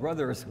Sakuma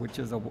Brothers, which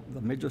is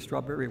the major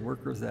strawberry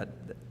worker that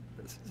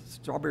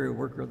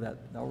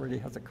already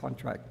has a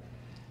contract.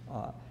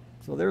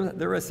 So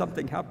there is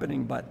something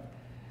happening, but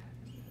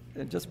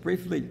just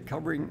briefly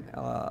covering,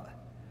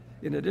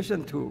 in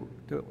addition to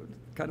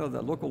kind of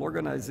the local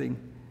organizing,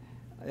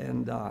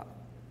 and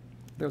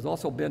there's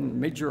also been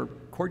major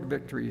court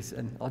victories,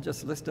 and I'll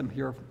just list them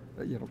here,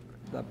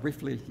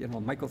 briefly.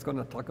 Michael's going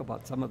to talk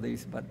about some of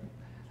these, but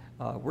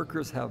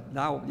workers have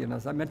now,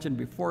 as I mentioned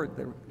before,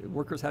 the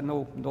workers had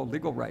no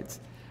legal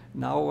rights.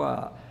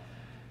 Now,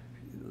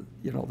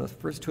 the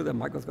first two that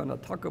Michael's going to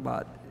talk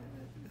about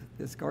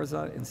is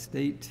Garza and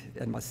State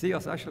and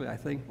Macias, actually, I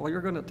think. Well,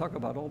 you're going to talk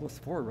about all those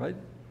four, right?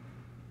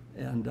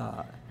 And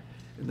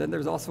then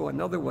there's also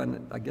another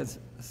one against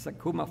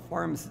Sakuma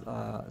Farms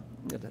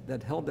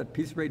that held that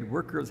piece rate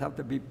workers have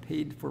to be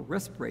paid for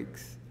rest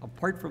breaks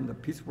apart from the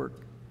piece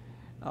work,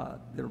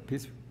 their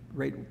piece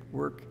rate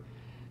work.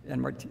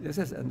 And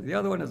the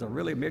other one is a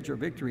really major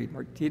victory.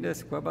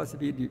 Martinez Cuevas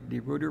v.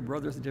 De Ruyter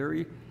Brothers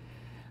Dairy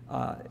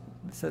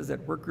says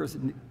that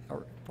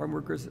farm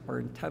workers are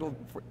entitled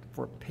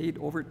for paid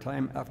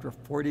overtime after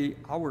 40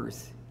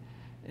 hours,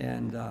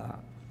 and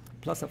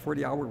plus a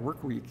 40-hour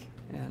work week,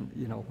 and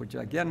which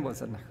again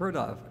was unheard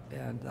of.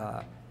 And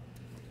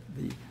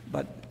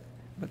but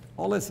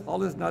all is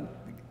not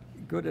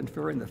good and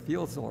fair in the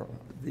fields. Or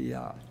the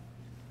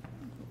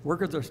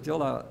workers are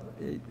still a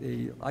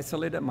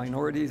isolated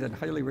minorities and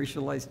highly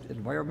racialized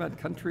environment,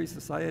 country,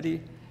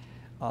 society.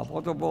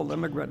 Multiple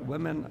immigrant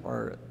women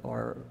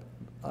are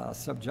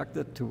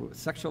subjected to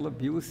sexual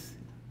abuse.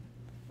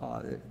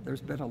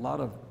 There's been a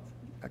lot of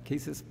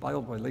cases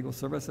filed by legal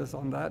services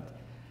on that.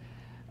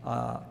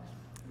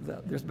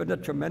 There's been a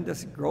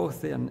tremendous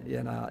growth in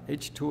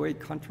H-2A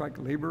contract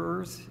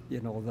laborers.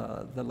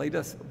 The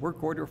latest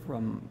work order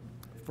from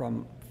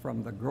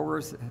the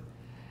growers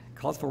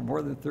calls for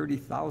more than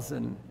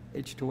 30,000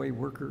 H-2A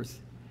workers.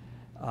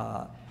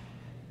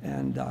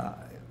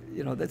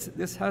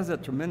 This has a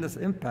tremendous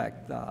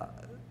impact.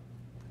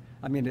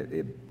 I mean,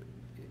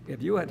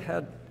 if you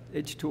had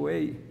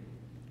H-2A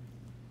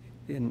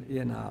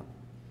in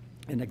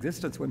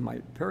existence when my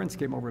parents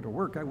came over to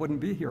work, I wouldn't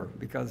be here,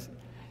 because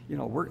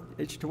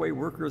H-2A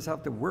workers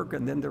have to work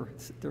and then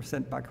they're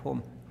sent back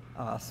home.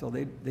 So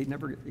they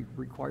never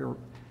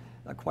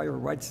acquire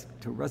rights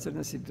to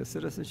residency, to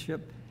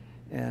citizenship,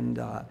 and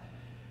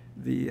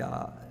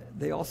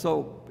they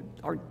also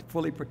aren't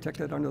fully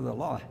protected under the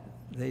law.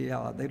 They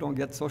don't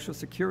get Social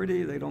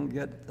Security, they don't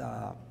get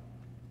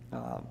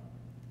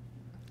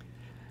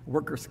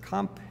workers'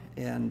 comp,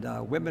 and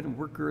women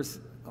workers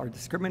are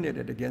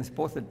discriminated against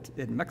both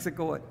in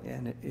Mexico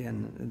and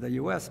in the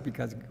U.S.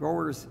 because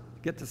growers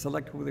get to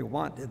select who they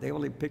want. They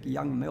only pick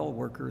young male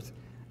workers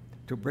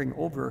to bring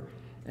over,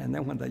 and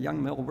then when the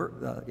young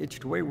male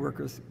H-2A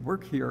workers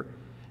work here,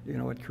 you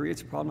know, it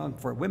creates a problem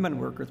for women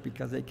workers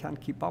because they can't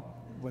keep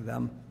up with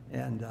them,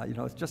 and you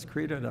know, it's just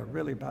created a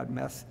really bad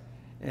mess.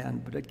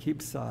 But it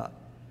keeps, you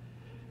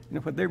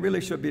know, what they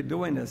really should be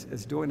doing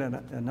is doing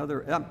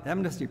another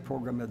amnesty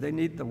program. If they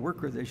need the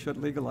workers, they should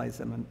legalize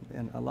them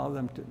and allow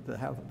them to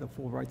have the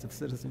full rights of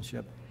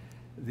citizenship.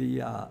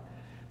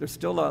 There's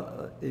still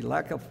a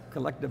lack of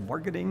collective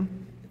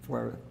bargaining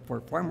for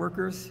farm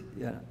workers.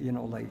 You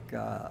know, like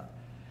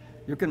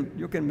you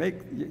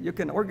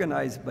can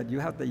organize, but you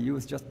have to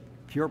use just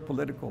pure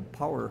political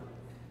power,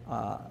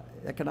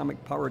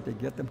 economic power to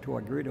get them to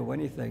agree to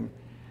anything.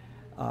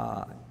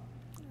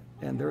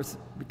 And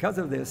because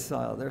of this,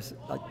 there's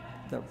a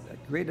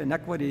great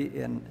inequity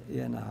in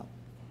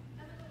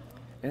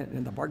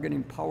the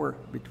bargaining power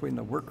between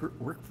the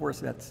workforce.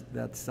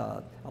 That's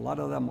a lot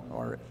of them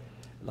are,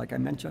 like I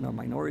mentioned, are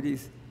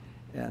minorities,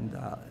 and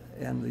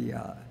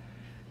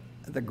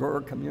the grower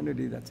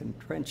community that's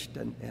entrenched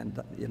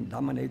and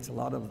dominates a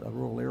lot of the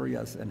rural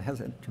areas and has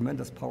a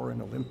tremendous power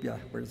in Olympia,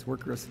 whereas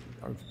workers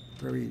are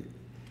very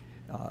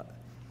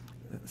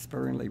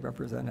sparingly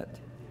represented.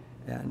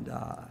 And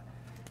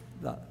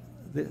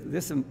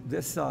this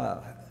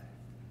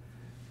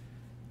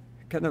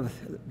kind of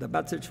the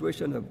bad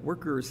situation of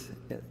workers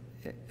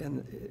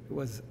and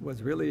was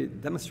really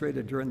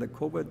demonstrated during the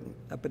COVID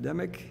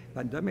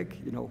pandemic,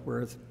 you know,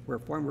 where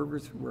farm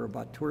workers were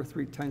about 2 or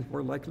 3 times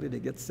more likely to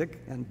get sick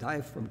and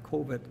die from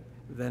COVID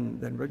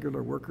than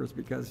regular workers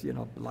because, you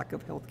know, lack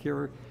of health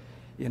care,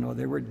 you know,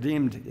 they were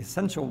deemed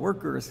essential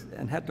workers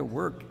and had to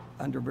work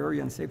under very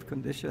unsafe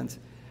conditions.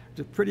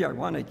 It's pretty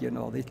ironic, you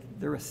know,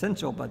 they're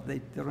essential, but they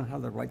don't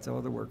have the rights of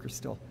other workers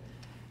still.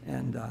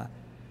 And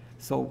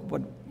so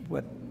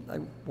what I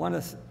want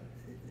to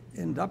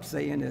end up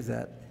saying is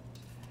that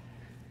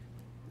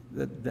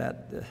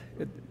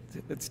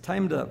it's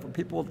time for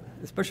people,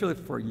 especially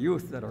for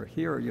youth that are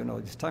here, you know,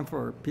 it's time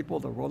for people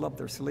to roll up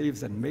their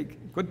sleeves and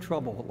make good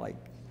trouble,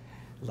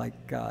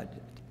 like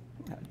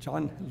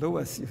John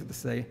Lewis used to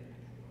say,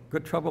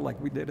 good trouble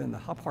like we did in the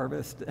hop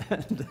harvest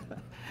and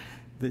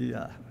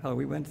how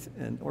we went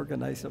and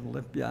organized at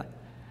Olympia.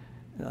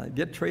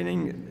 Get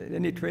training,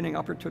 any training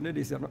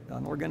opportunities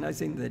on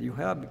organizing that you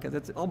have, because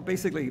it's all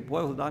basically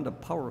boils down to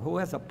power. Who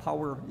has the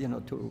power, you know,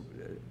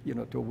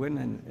 to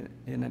win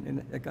in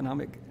an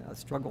economic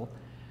struggle?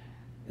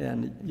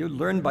 And you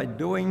learn by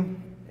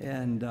doing.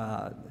 And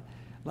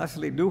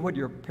lastly, do what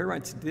your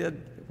parents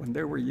did when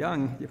they were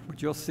young.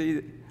 Which you'll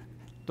see.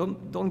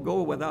 Don't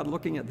go without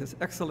looking at this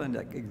excellent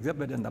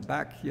exhibit in the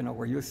back, you know,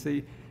 where you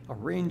see a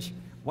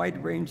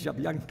wide range of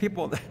young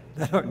people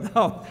that are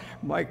now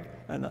my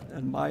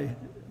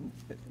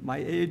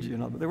age, you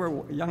know. They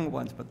were young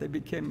ones, but they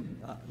became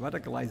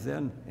radicalized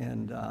then.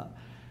 And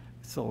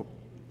so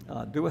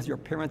do as your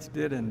parents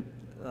did and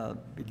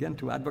begin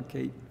to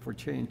advocate for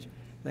change.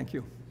 Thank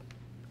you.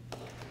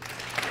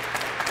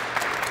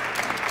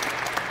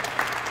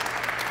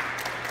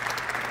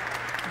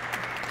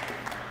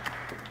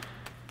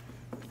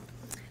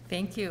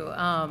 Thank you.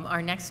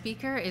 Our next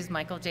speaker is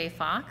Michael J.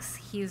 Fox.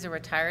 He's a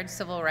retired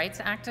civil rights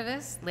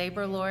activist,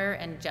 labor lawyer,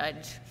 and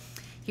judge.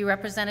 He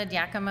represented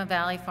Yakima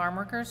Valley farm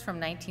workers from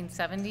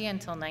 1970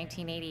 until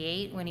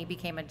 1988, when he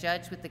became a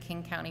judge with the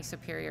King County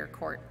Superior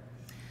Court.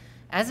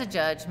 As a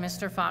judge,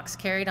 Mr. Fox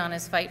carried on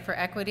his fight for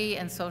equity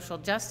and social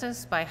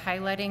justice by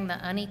highlighting the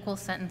unequal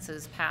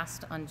sentences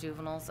passed on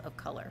juveniles of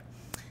color.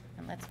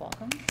 And let's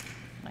welcome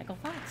Michael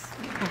Fox.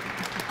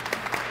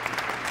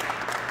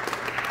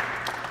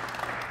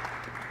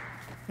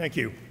 Thank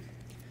you.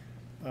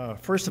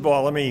 First of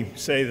all, let me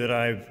say that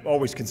I've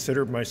always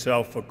considered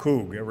myself a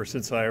Coug ever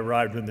since I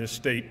arrived in this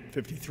state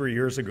 53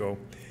 years ago.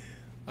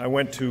 I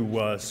went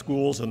to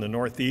schools in the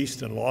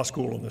Northeast and law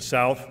school in the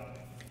South,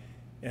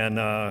 and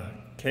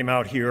came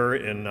out here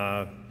in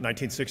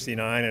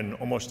 1969 and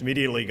almost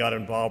immediately got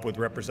involved with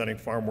representing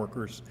farm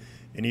workers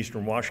in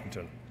Eastern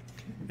Washington.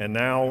 And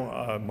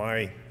now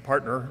my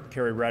partner,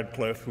 Carrie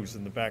Radcliffe, who's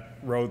in the back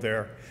row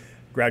there,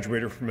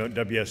 graduated from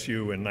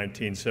WSU in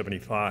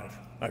 1975.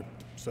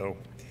 So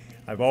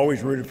I've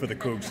always rooted for the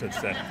Cougs since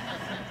then.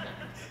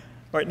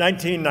 All right,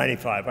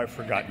 1995, I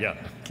forgot, yeah,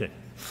 okay.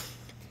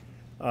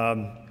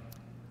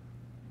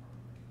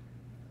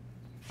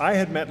 I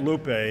had met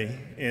Lupe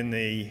in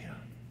the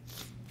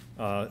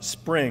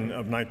spring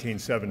of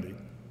 1970,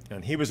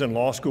 and he was in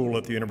law school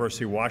at the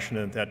University of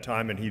Washington at that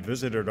time, and he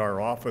visited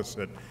our office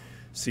at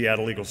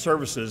Seattle Legal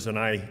Services, and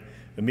I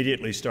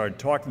immediately started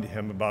talking to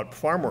him about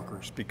farm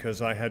workers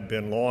because I had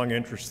been long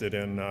interested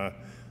in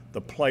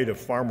the plight of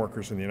farm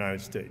workers in the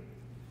United States.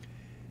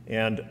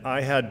 And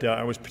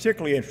I was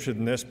particularly interested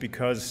in this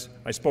because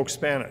I spoke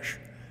Spanish.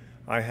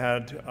 I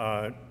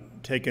had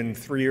taken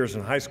 3 years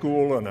in high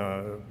school and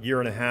a year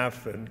and a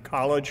half in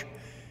college,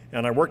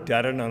 And I worked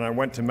at it, and I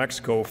went to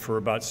Mexico for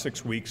about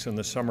 6 weeks in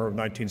the summer of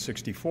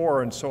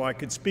 1964, and so I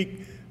could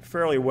speak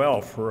fairly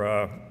well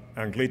for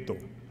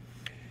Anglito.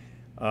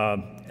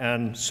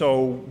 And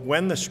so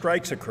when the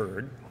strikes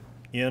occurred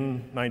in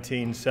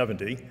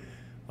 1970,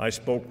 I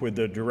spoke with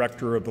the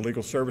director of the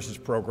Legal Services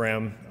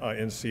Program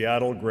in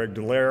Seattle, Greg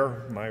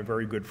Dallaire, my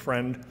very good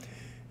friend,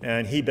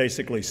 and he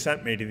basically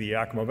sent me to the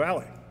Yakima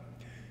Valley.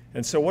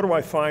 And so what do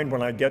I find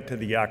when I get to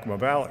the Yakima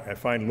Valley? I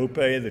find Lupe,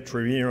 the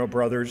Trevino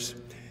brothers,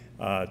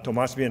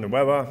 Tomas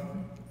Villanueva,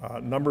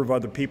 a number of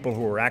other people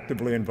who are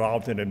actively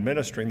involved in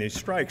administering these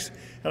strikes.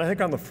 And I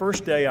think on the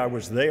first day I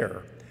was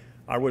there,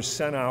 I was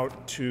sent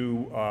out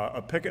to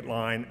a picket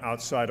line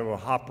outside of a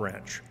hop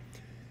ranch.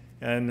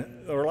 And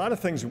there were a lot of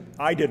things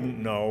I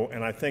didn't know,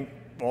 and I think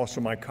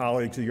also my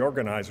colleagues, the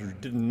organizers,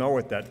 didn't know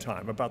at that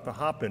time about the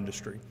hop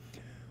industry.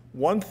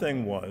 One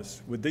thing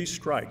was, with these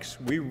strikes,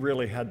 we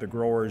really had the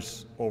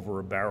growers over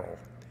a barrel.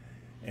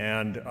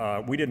 And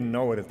we didn't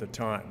know it at the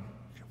time.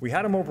 We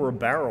had them over a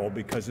barrel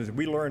because, as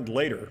we learned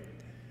later,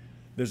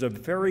 there's a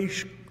very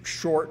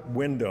short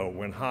window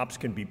when hops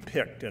can be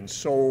picked and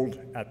sold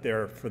at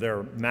for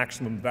their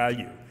maximum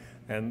value.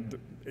 And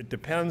it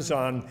depends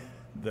on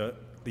the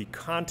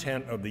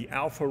content of the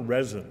alpha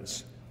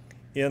resins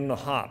in the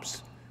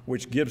hops,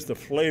 which gives the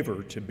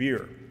flavor to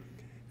beer.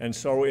 And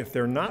so if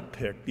they're not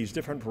picked, these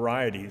different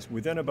varieties,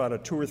 within about a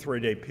 2 or 3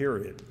 day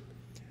period,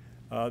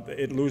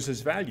 it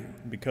loses value,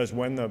 because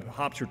when the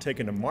hops are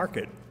taken to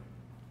market,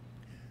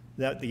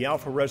 that the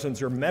alpha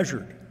resins are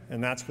measured,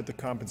 and that's what the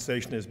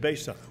compensation is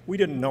based on. We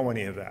didn't know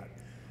any of that,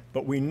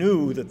 but we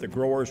knew that the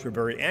growers were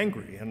very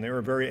angry, and they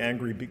were very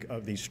angry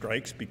of these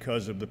strikes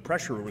because of the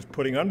pressure it was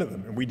putting under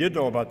them, and we did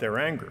know about their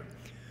anger.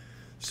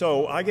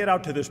 So I get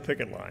out to this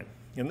picket line,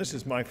 and this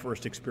is my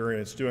first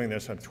experience doing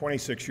this. I'm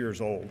 26 years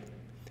old,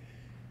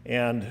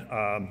 and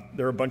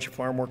there are a bunch of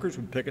farm workers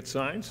with picket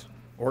signs,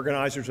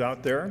 organizers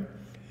out there,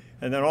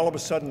 and then all of a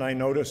sudden I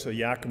notice a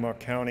Yakima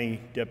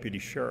County deputy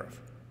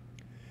sheriff.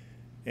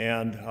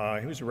 And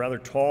he was a rather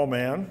tall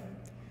man,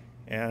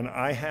 and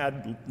I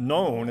had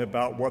known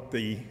about what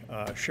the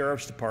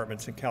sheriff's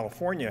departments in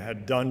California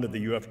had done to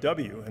the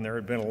UFW, and there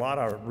had been a lot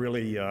of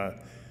really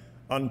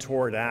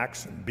untoward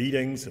acts and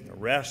beatings and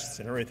arrests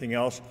and everything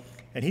else.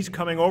 And he's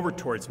coming over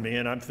towards me,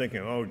 and I'm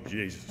thinking, oh,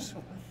 Jesus,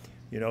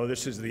 you know,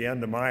 this is the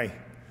end of my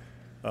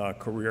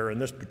career in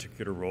this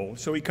particular role.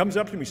 So he comes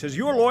up to me and says,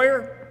 "You a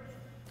lawyer?"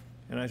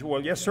 And I said,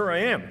 "Well, yes, sir, I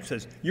am." He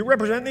says, "You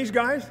represent these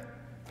guys?"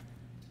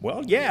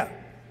 "Well, yeah."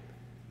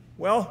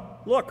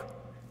 "Well, look,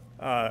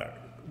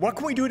 what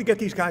can we do to get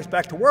these guys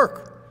back to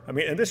work?" I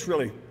mean, and this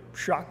really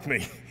shocked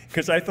me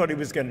because I thought he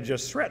was going to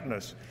just threaten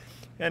us.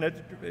 And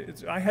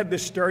I had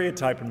this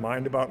stereotype in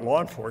mind about law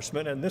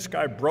enforcement, and this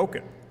guy broke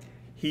it.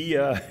 He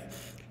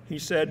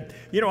said,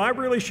 "You know, I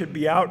really should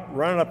be out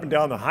running up and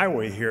down the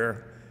highway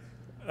here,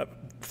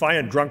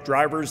 finding drunk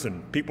drivers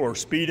and people who are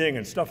speeding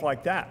and stuff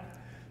like that.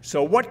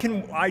 So what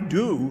can I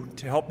do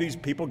to help these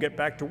people get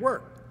back to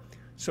work?"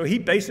 So he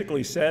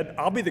basically said,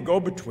 "I'll be the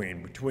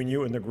go-between between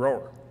you and the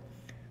grower."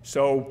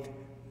 So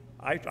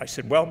I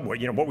said, "Well,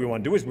 you know, what we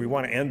want to do is we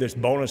want to end this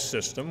bonus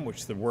system,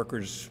 which the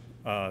workers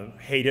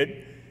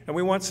hated, and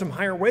we want some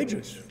higher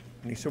wages."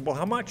 And he said, "Well,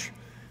 how much?"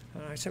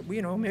 I said, "Well,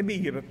 you know,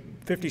 maybe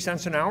 50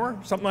 cents an hour,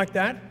 something like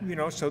that, you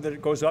know, so that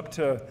it goes up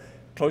to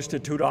close to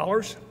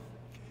 $2.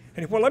 And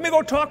he said, "Well, let me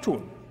go talk to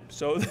him."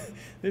 So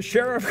the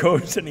sheriff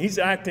goes, and he's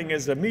acting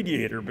as a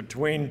mediator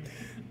between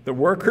the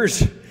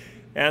workers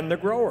and the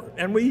grower.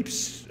 And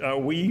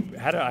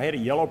I had a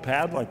yellow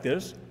pad like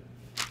this,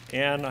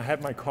 and I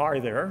had my car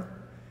there,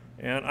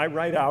 and I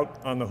write out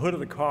on the hood of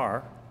the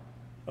car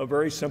a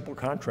very simple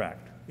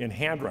contract in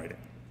handwriting.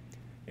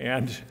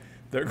 And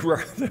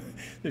the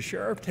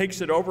sheriff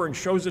takes it over and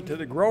shows it to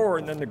the grower,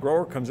 and then the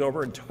grower comes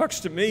over and talks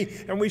to me,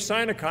 and we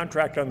sign a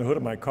contract on the hood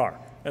of my car,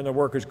 and the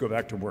workers go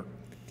back to work.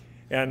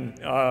 And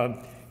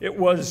it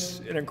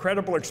was an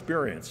incredible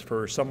experience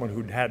for someone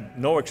who'd had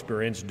no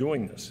experience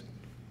doing this.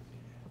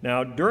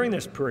 Now, during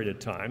this period of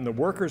time, the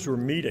workers were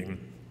meeting,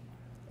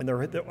 and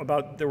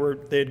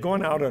they had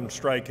gone out on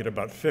strike at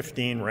about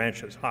 15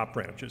 ranches, hop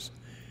ranches,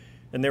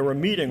 and they were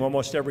meeting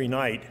almost every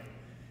night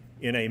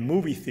in a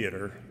movie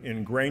theater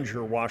in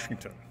Granger,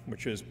 Washington,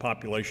 which is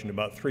population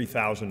about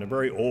 3,000, a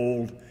very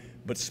old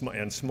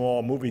and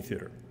small movie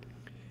theater.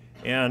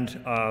 And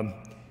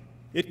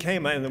it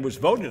came and it was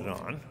voted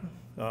on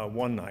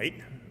one night,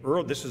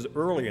 this is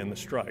early in the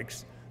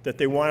strikes, that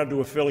they wanted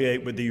to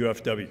affiliate with the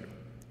UFW.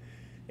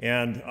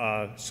 And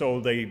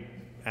so they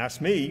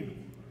asked me,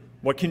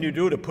 "What can you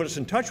do to put us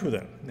in touch with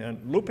them?"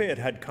 And Lupe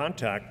had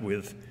contact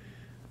with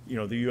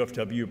the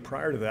UFW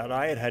prior to that.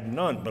 I had had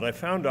none, but I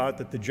found out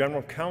that the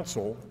general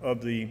counsel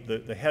of the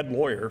head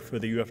lawyer for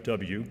the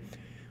UFW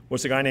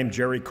was a guy named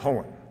Jerry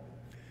Cohen.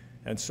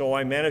 And so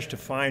I managed to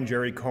find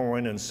Jerry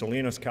Cohen in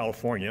Salinas,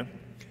 California.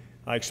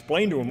 I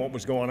explained to him what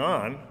was going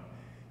on,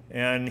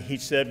 and he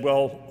said,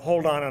 "Well,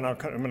 hold on, and I'm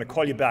going to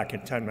call you back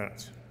in 10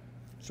 minutes.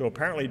 So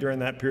apparently during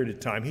that period of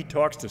time, he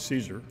talks to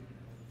Caesar,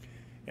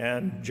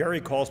 and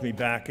Jerry calls me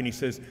back, and he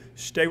says,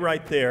 "Stay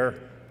right there.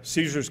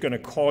 Caesar's going to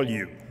call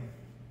you."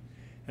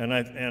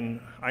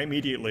 And I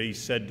immediately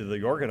said to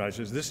the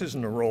organizers, this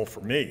isn't a role for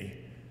me.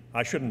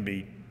 I shouldn't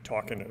be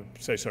talking to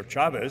Cesar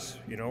Chavez,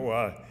 you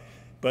know.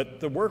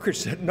 But the workers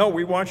said, no,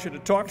 we want you to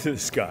talk to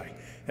this guy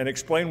and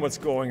explain what's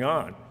going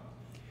on.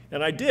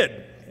 And I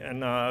did.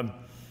 And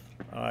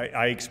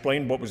I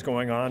explained what was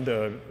going on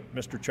to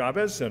Mr.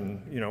 Chavez,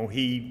 and you know,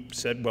 he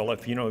said, well,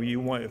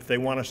 if they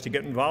want us to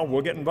get involved,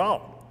 we'll get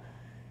involved.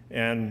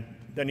 And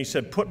then he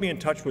said, put me in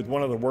touch with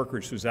one of the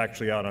workers who's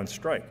actually out on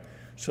strike.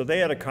 So they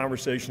had a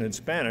conversation in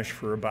Spanish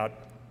for about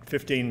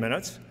 15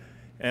 minutes,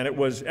 and it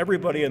was,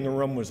 everybody in the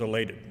room was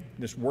elated.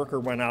 This worker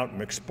went out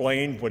and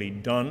explained what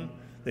he'd done.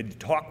 They'd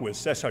talked with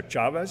Cesar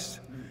Chavez,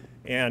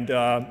 and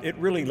it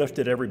really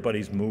lifted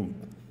everybody's mood.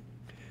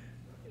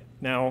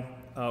 Now,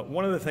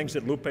 one of the things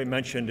that Lupe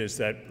mentioned is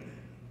that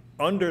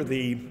under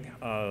the,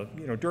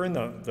 during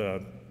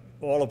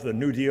all of the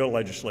New Deal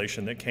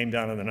legislation that came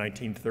down in the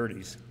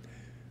 1930s,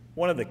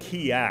 one of the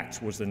key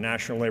acts was the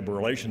National Labor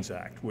Relations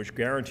Act, which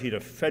guaranteed a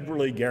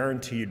federally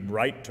guaranteed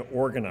right to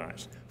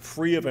organize,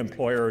 free of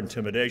employer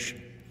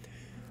intimidation.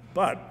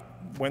 But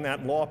when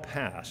that law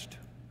passed,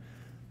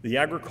 the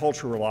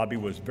agricultural lobby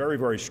was very,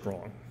 very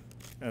strong,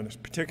 and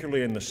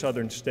particularly in the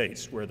southern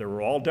states, where they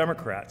were all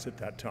Democrats at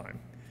that time,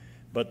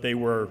 but they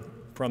were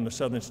from the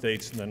southern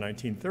states in the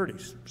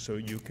 1930s, so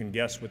you can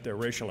guess what their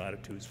racial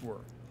attitudes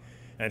were.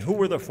 And who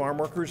were the farm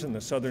workers in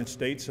the southern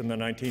states in the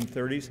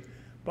 1930s?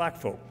 Black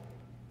folk.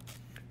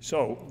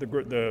 So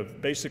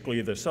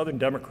basically the Southern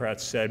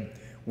Democrats said,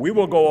 we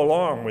will go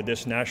along with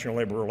this National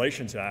Labor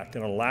Relations Act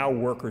and allow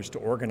workers to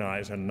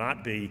organize and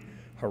not be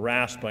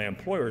harassed by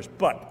employers,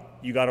 but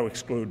you got to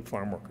exclude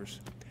farm workers.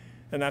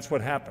 And that's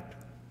what happened.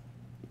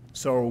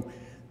 So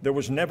there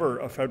was never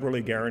a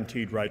federally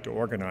guaranteed right to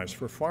organize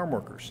for farm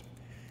workers.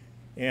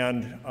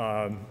 And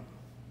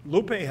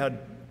Lupe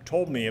had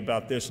told me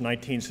about this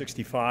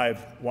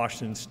 1965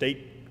 Washington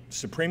State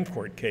Supreme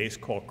Court case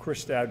called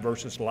Kristad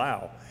versus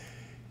Lau.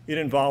 It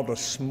involved a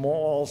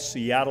small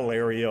Seattle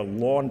area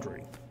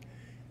laundry.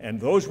 And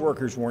those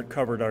workers weren't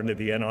covered under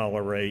the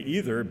NLRA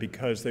either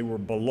because they were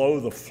below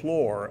the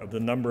floor of the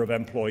number of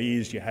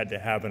employees you had to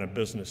have in a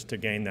business to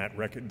gain that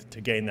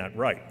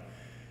right.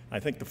 I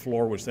think the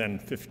floor was then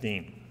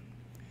 15.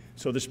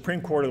 So the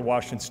Supreme Court of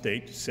Washington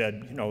State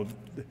said, you know,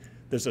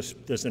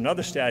 there's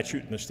another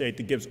statute in the state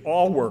that gives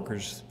all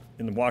workers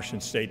in the Washington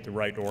State the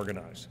right to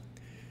organize.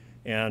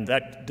 And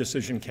that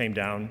decision came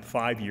down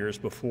 5 years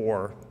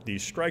before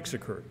these strikes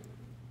occurred.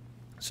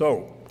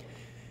 So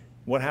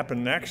what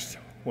happened next?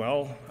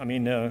 Well, I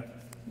mean,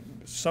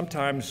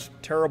 sometimes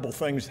terrible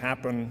things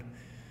happen,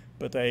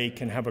 but they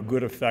can have a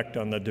good effect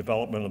on the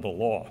development of the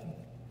law.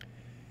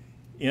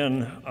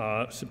 In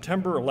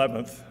September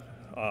 11th,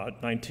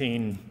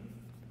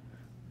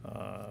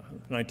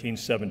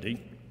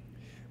 1970,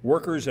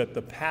 workers at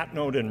the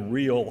Patnode and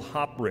Reel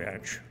Hop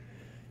Ranch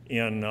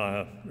in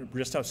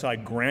just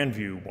outside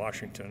Grandview,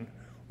 Washington,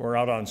 were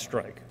out on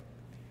strike.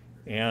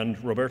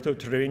 And Roberto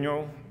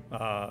Trevino,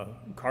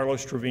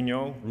 Carlos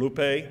Trevino,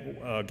 Lupe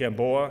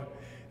Gamboa,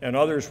 and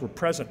others were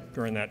present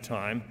during that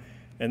time,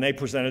 and they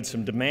presented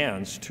some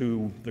demands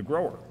to the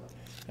grower.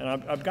 And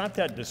I've got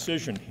that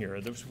decision here.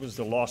 This was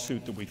the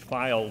lawsuit that we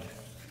filed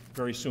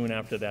very soon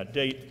after that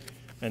date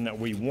and that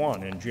we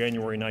won in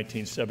January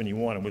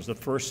 1971. It was the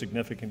first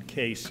significant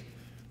case,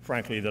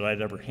 frankly, that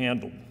I'd ever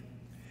handled.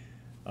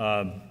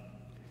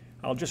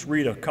 I'll just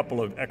read a couple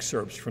of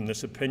excerpts from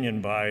this opinion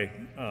by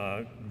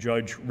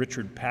Judge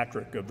Richard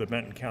Patrick of the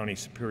Benton County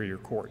Superior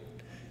Court.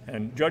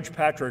 And Judge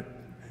Patrick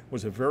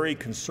was a very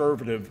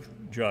conservative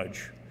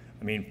judge,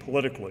 I mean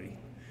politically,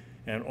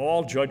 and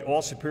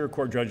all Superior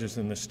Court judges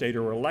in the state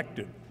are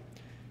elected.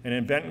 And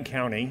in Benton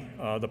County,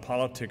 the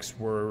politics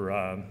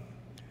were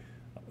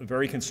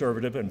very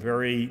conservative and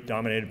very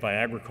dominated by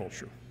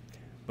agriculture.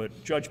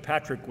 But Judge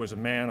Patrick was a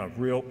man of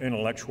real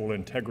intellectual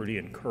integrity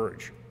and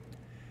courage.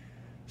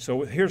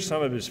 So here's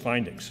some of his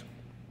findings.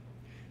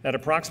 At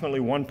approximately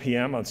 1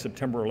 p.m. on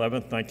September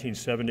 11th,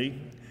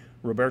 1970,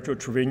 Roberto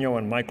Trevino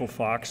and Michael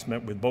Fox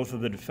met with both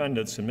of the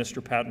defendants in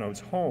Mr.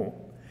 Patnode's home,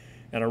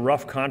 and a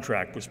rough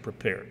contract was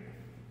prepared.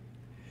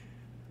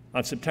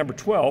 On September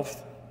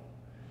 12th,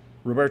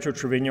 Roberto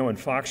Trevino and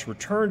Fox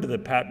returned to the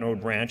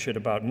Patnode ranch at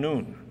about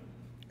noon.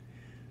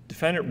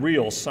 Defendant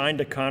Reel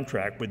signed a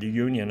contract with the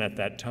union at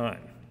that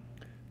time.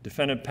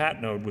 Defendant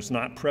Patnode was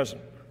not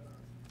present.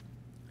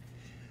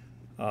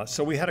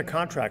 So we had a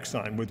contract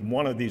signed with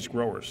one of these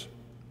growers.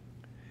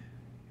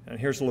 And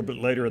here's a little bit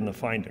later in the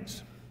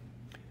findings.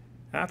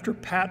 After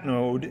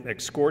Patnode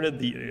escorted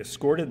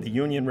the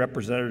union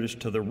representatives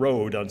to the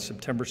road on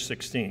September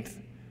 16th,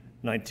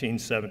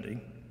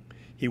 1970,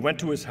 he went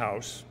to his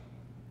house,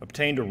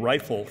 obtained a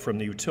rifle from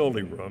the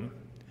utility room,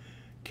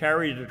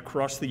 carried it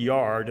across the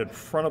yard in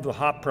front of the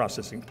hop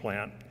processing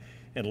plant,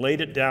 and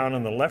laid it down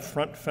on the left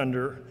front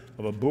fender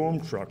of a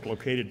boom truck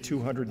located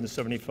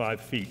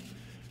 275 feet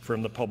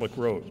from the public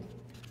road.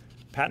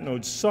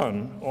 Patnode's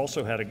son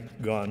also had a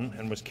gun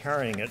and was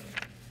carrying it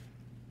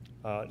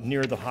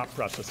near the hop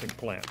processing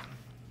plant.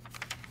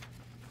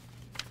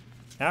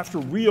 After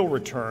Reel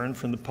returned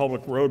from the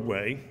public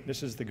roadway,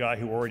 this is the guy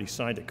who already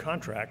signed a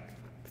contract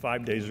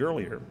 5 days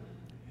earlier,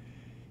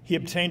 he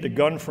obtained a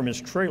gun from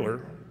his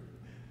trailer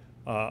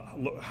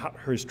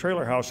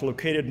house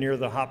located near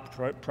the hop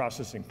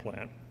processing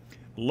plant,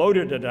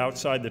 loaded it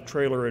outside the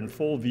trailer in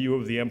full view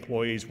of the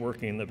employees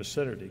working in the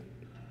vicinity.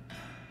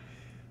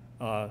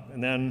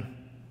 And then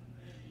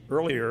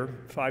earlier,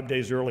 5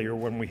 days earlier,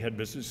 when we had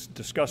been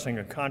discussing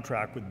a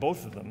contract with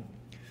both of them,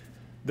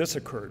 this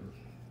occurred.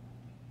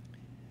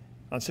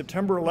 On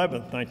September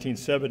 11,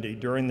 1970,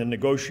 during the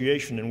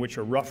negotiation in which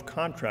a rough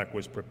contract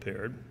was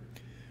prepared,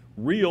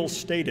 Reel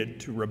stated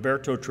to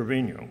Roberto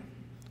Trevino,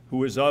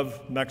 who is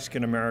of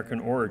Mexican-American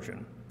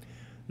origin,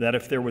 that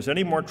if there was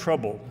any more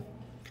trouble,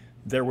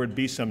 there would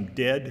be some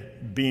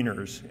dead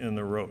beaners in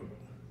the road.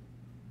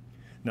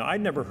 Now,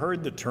 I'd never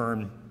heard the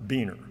term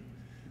beaner.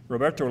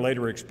 Roberto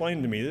later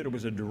explained to me that it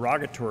was a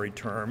derogatory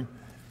term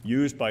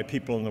used by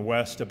people in the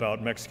West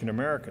about Mexican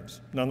Americans.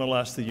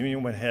 Nonetheless, the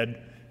union went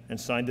ahead and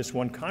signed this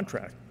one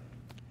contract.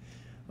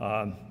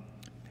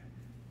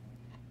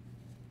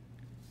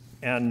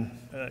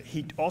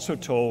 He also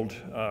told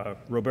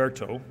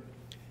Roberto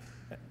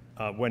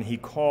when he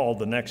called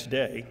the next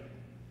day,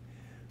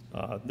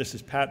 this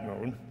is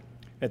Patnode,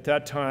 at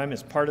that time,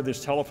 as part of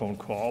this telephone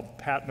call,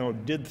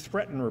 Patnode did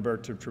threaten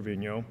Roberto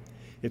Trevino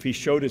if he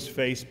showed his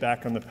face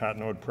back on the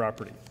Patnode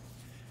property.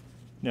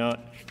 Now,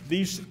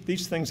 these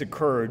things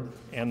occurred,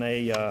 and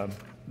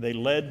they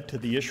led to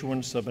the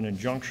issuance of an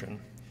injunction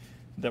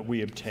that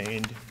we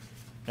obtained,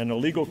 and a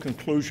legal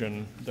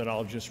conclusion that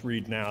I'll just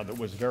read now that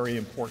was very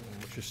important,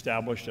 which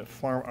established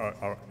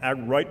a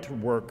right to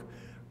work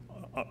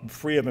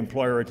free of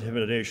employer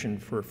intimidation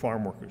for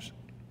farm workers.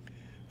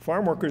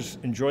 Farm workers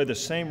enjoy the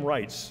same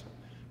rights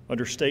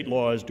under state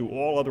law as do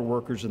all other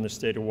workers in the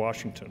state of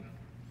Washington.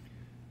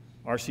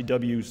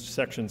 RCW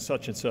section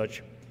such and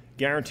such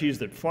guarantees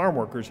that farm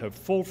workers have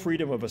full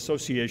freedom of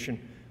association,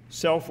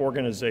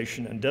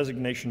 self-organization, and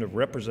designation of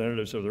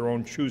representatives of their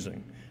own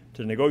choosing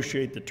to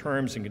negotiate the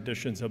terms and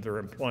conditions of their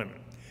employment.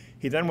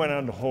 He then went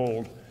on to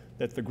hold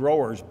that the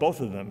growers,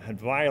 both of them, had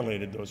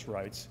violated those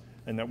rights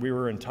and that we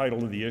were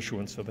entitled to the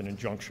issuance of an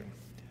injunction.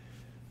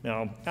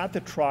 Now, at the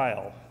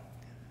trial,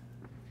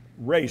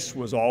 race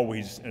was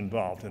always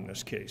involved in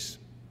this case.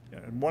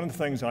 And one of the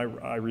things I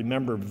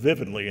remember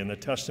vividly in the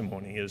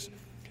testimony is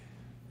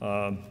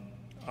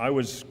I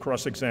was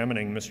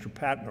cross-examining Mr.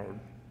 Patnode,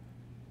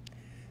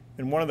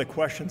 and one of the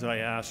questions I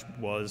asked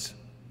was,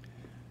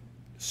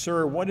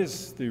 "Sir, what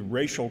is the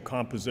racial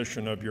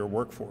composition of your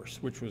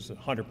workforce?" which was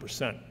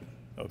 100%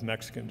 of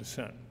Mexican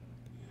descent.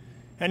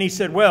 And he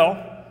said,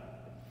 "Well,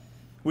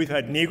 we've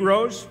had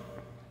Negroes,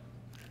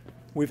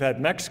 we've had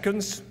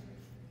Mexicans,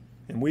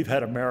 and we've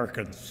had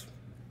Americans."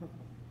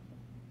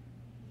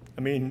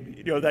 I mean,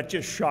 you know, that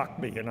just shocked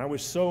me, and I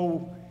was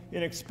so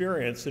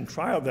inexperienced in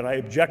trial that I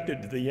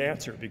objected to the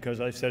answer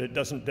because I said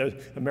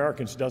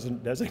Americans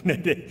doesn't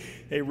designate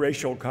a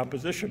racial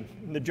composition.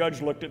 And the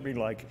judge looked at me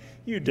like,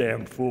 "You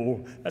damn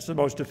fool, that's the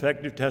most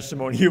effective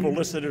testimony you've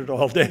elicited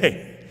all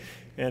day,"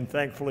 and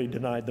thankfully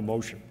denied the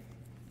motion.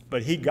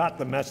 But he got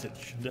the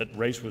message that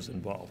race was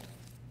involved.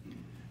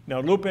 Now,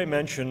 Lupe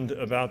mentioned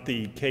about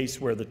the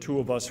case where the two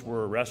of us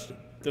were arrested.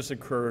 This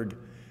occurred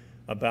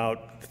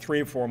about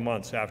 3 or 4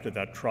 months after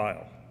that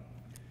trial.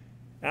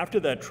 After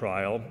that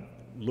trial,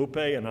 Lupe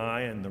and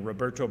I and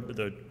Roberto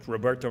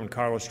and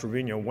Carlos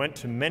Trevino went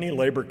to many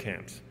labor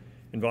camps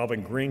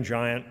involving Green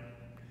Giant,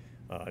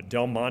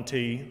 Del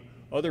Monte,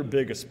 other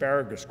big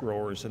asparagus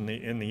growers in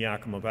the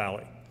Yakima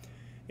Valley.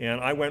 And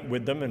I went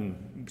with them,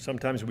 and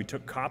sometimes we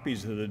took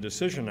copies of the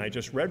decision I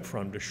just read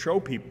from to show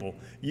people,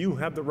 you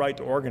have the right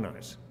to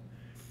organize.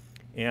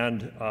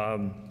 And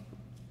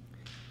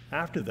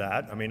after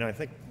that, I mean, I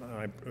think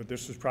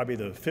this was probably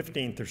the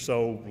 15th or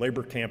so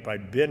labor camp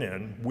I'd been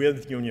in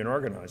with union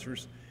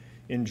organizers.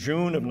 In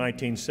June of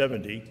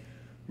 1970,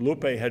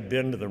 Lupe had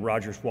been to the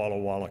Rogers Walla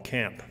Walla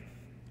camp,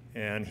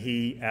 and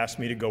he asked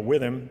me to go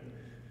with him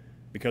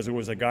because there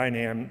was a guy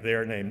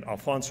there named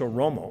Alfonso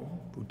Romo,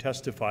 who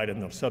testified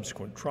in the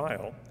subsequent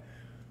trial,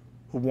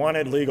 who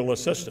wanted legal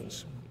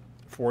assistance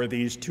for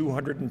these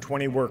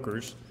 220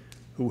 workers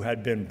who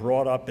had been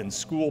brought up in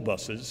school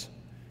buses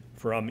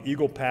from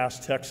Eagle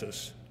Pass,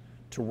 Texas,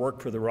 to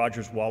work for the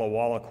Rogers Walla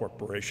Walla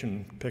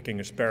Corporation picking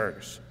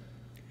asparagus.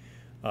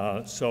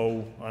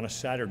 So on a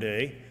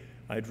Saturday,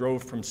 I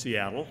drove from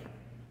Seattle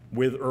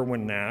with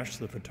Erwin Nash,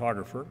 the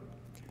photographer,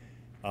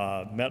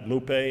 met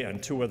Lupe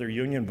and 2 other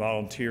union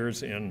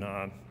volunteers in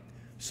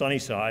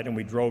Sunnyside, and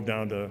we drove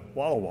down to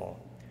Walla Walla.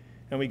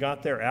 And we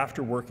got there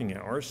after working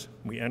hours.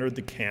 We entered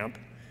the camp,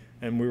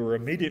 and we were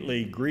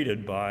immediately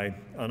greeted by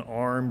an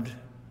armed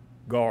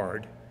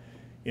guard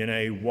in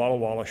a Walla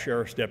Walla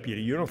Sheriff's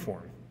deputy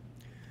uniform.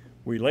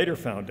 We later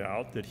found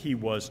out that he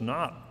was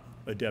not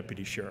a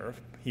deputy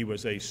sheriff. He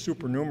was a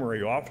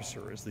supernumerary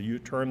officer, is the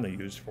term they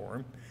used for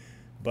him,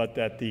 but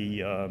that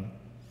the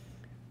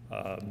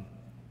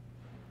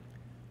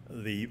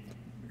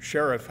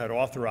sheriff had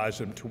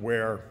authorized him to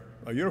wear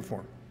a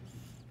uniform.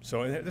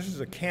 So this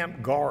is a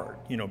camp guard.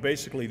 You know,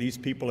 basically these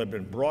people had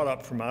been brought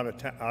up from out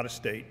of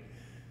state,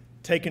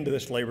 taken to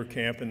this labor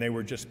camp, and they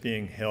were just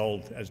being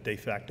held as de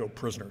facto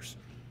prisoners.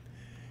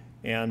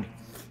 And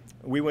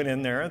we went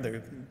in there. The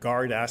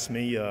guard asked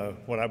me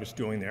what I was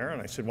doing there,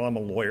 and I said, well, I'm a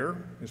lawyer.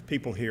 There's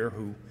people here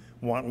who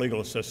want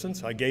legal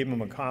assistance. I gave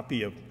him a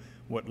copy of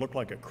what looked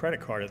like a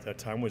credit card at that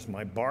time, was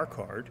my bar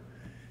card,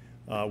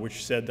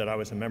 which said that I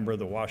was a member of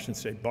the Washington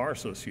State Bar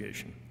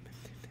Association.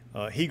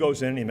 He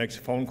goes in and he makes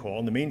a phone call.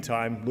 In the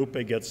meantime,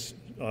 Lupe gets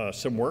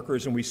some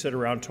workers, and we sit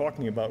around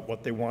talking about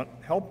what they want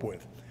help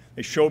with.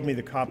 They showed me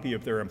the copy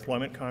of their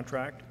employment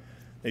contract.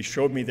 They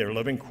showed me their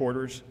living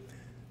quarters.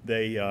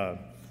 They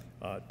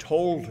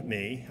told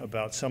me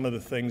about some of the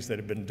things that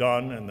had been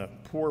done and the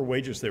poor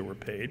wages they were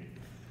paid.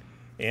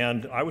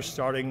 And I was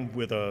starting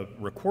with a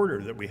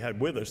recorder that we had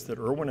with us that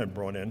Irwin had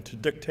brought in to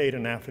dictate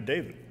an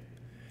affidavit.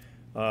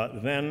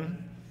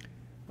 Then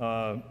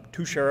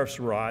two sheriffs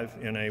arrive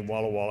in a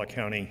Walla Walla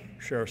County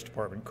Sheriff's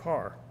Department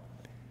car.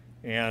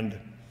 And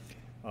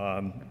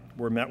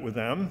we're met with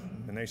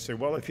them, and they say,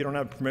 well, if you don't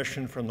have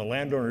permission from the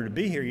landowner to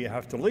be here, you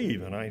have to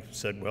leave. And I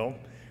said, well,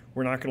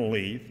 we're not going to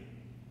leave.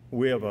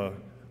 We have a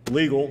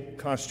legal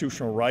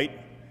constitutional right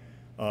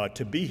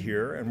to be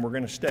here, and we're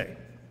going to stay.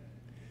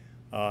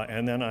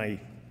 And then I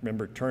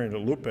remember turning to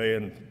Lupe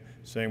and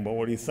saying, well,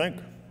 what do you think?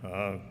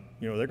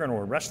 You know, they're going to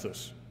arrest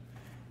us.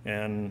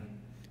 And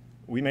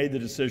we made the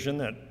decision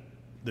that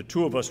the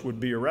two of us would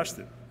be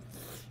arrested.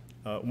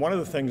 One of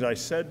the things I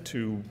said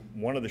to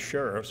one of the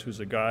sheriffs, who's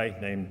a guy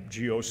named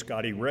G.O.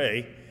 Scotty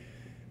Ray,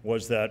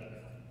 was that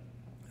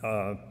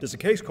there's a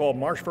case called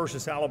Marsh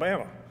versus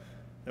Alabama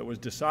that was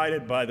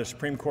decided by the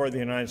Supreme Court of the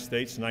United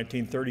States in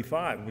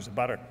 1935. It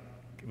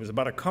was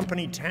about a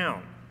company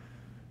town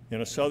in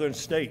a southern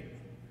state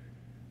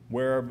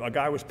where a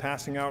guy was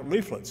passing out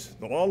leaflets.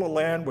 All the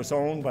land was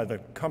owned by the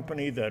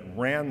company that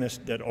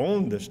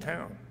owned this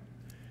town.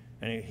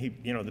 And he,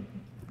 you know, the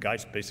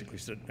guys basically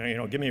said, you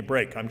know, give me a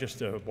break. I'm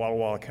just a Walla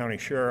Walla County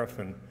sheriff,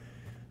 and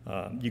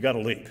you got to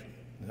leave.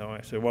 So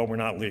I said, well, we're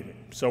not leaving.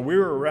 So we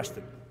were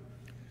arrested,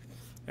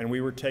 and we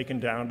were taken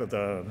down to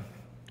the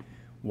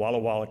Walla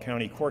Walla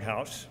County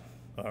Courthouse.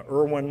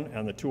 Irwin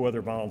and the two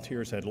other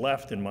volunteers had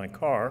left in my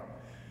car,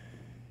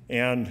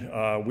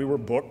 and we were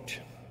booked,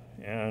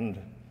 and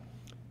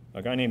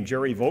a guy named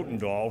Jerry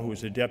Votendahl, who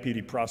was a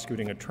deputy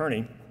prosecuting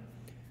attorney,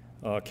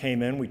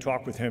 came in. We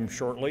talked with him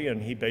shortly,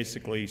 and he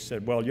basically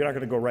said, well, you're not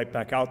going to go right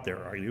back out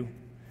there, are you?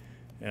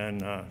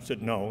 And I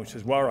said, no. He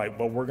says, well, all right,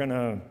 well, we're going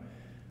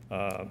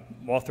to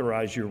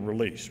authorize your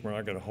release. We're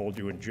not going to hold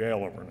you in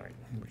jail overnight,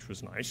 which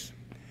was nice.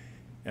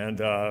 And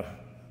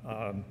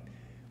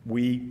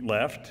we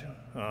left,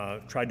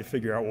 tried to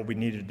figure out what we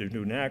needed to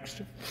do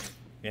next,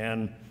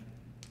 and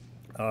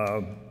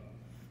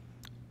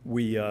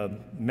we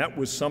met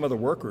with some of the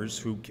workers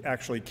who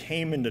actually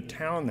came into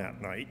town that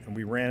night, and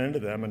we ran into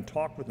them and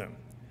talked with them.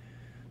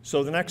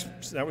 So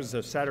that was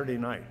a Saturday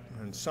night.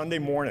 And Sunday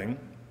morning,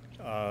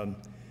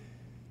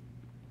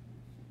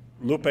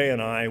 Lupe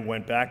and I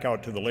went back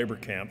out to the labor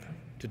camp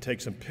to take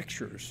some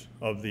pictures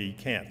of the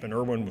camp, and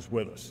Irwin was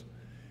with us.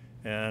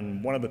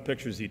 And one of the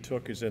pictures he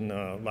took is in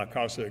the La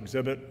Casa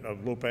exhibit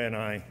of Lupe and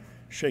I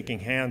shaking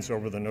hands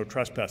over the no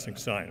trespassing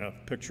sign, a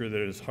picture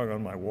that is hung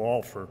on my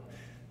wall for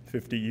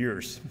 50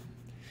 years.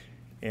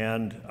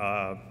 And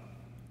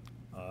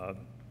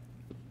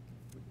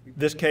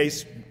this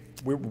case,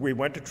 we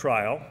went to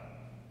trial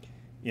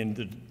in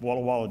the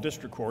Walla Walla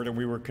District Court, and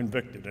we were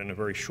convicted in a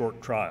very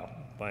short trial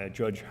by a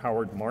Judge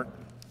Howard Martin.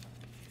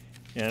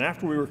 And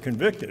after we were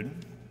convicted,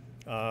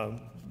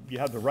 you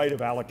have the right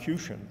of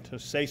allocution to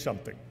say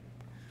something.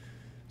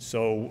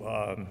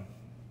 So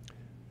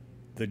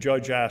the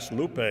judge asked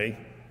Lupe,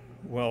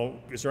 well,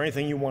 is there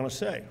anything you want to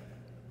say?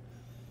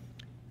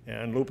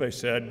 And Lupe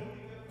said,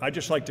 I'd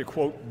just like to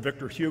quote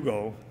Victor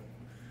Hugo,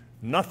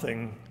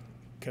 nothing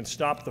can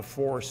stop the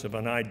force of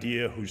an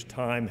idea whose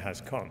time has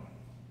come.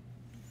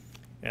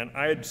 And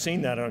I had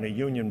seen that on a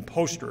union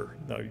poster,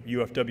 the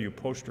UFW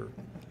poster.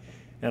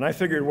 And I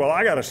figured, well,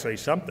 I got to say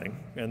something.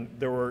 And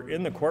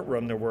in the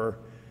courtroom, there were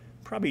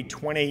probably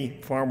 20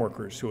 farm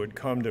workers who had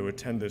come to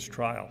attend this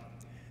trial.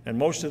 And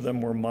most of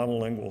them were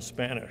monolingual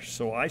Spanish.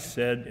 So I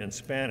said in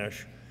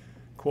Spanish,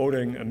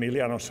 quoting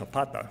Emiliano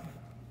Zapata,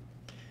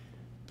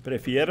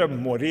 prefiero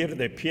morir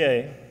de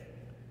pie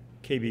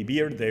que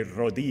vivir de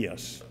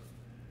rodillas.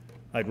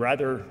 I'd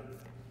rather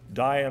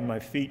die on my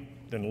feet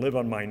than live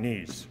on my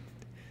knees.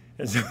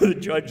 And so the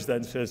judge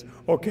then says,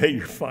 okay,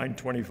 you're fined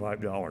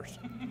 $25.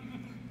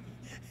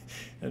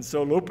 And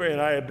so Lupe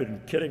and I have been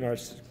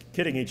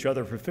kidding each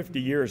other for 50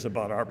 years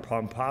about our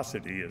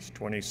pomposity as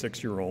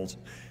 26-year-olds,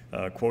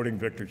 quoting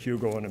Victor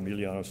Hugo and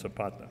Emiliano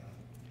Zapata. All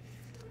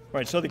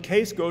right, so the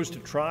case goes to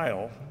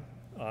trial,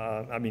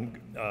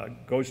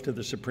 goes to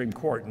the Supreme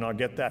Court, and I'll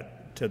get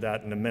to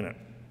that in a minute.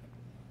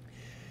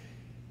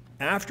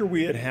 After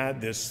we had had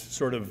this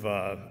sort of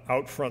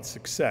out-front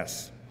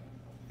success,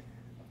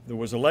 there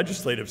was a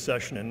legislative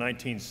session in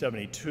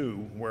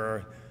 1972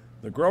 where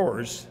the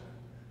growers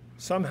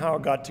somehow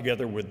got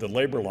together with the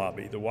labor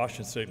lobby, the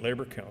Washington State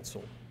Labor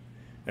Council,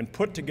 and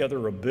put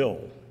together a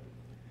bill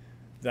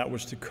that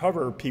was to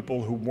cover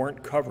people who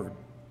weren't covered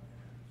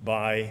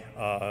by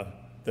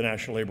the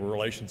National Labor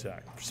Relations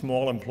Act,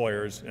 small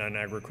employers and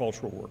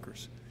agricultural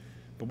workers.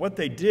 But what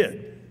they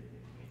did,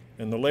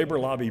 and the labor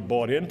lobby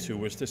bought into,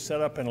 was to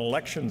set up an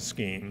election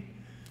scheme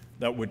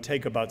that would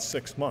take about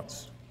 6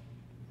 months.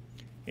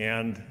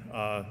 And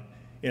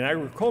in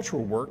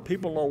agricultural work,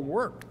 people don't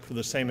work for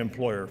the same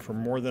employer for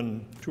more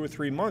than 2 or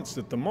 3 months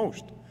at the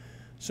most.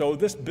 So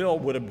this bill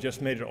would have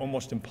just made it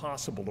almost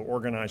impossible to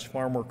organize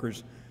farm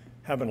workers,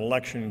 have an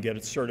election, get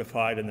it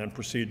certified, and then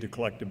proceed to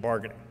collective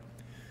bargaining.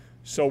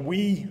 So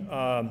we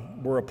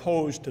were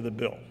opposed to the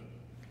bill.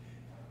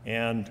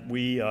 And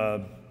we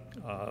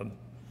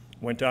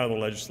went down to the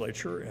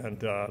legislature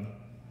and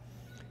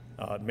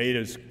made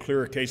as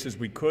clear a case as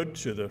we could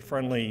to the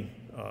friendly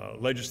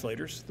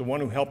legislators. The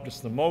one who helped us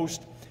the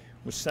most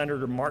was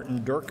Senator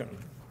Martin Durkin.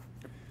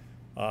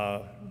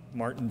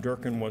 Martin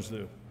Durkin was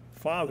the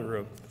father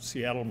of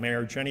Seattle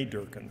Mayor Jenny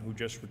Durkin, who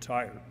just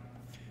retired.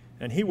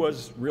 And he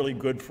was really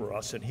good for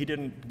us, and he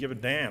didn't give a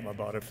damn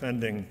about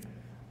offending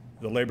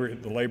the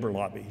labor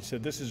lobby. He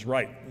said, this is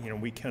right, you know,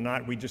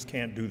 we just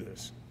can't do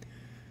this.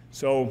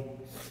 So,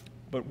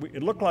 but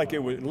it looked like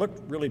it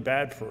looked really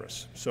bad for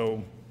us.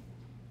 So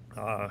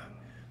I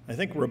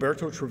think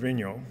Roberto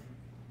Trevino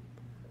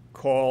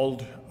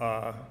called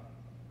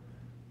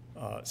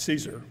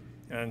Cesar,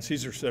 and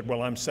Cesar said,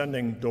 well, I'm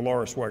sending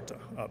Dolores Huerta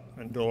up.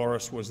 And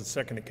Dolores was the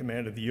second in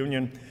command of the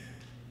union.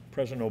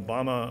 President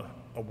Obama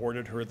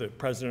awarded her the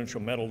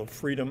Presidential Medal of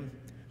Freedom.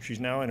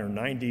 She's now in her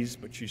 90s,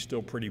 but she's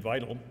still pretty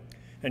vital.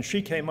 And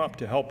she came up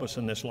to help us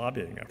in this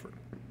lobbying effort.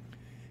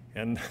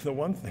 And the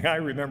one thing I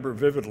remember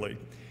vividly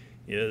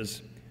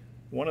is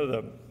one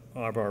of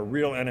our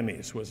real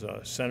enemies was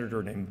a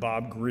senator named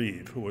Bob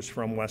Grieve, who was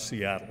from West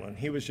Seattle, and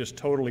he was just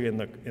totally in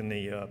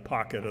the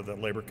pocket of the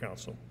Labor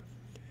Council.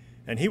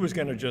 And he was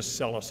going to just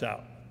sell us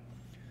out.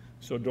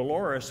 So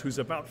Dolores, who's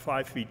about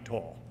 5 feet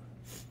tall,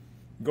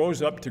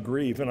 goes up to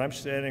Grieve, and I'm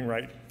standing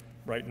right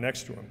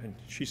next to him, and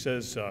she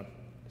says,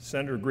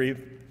 Senator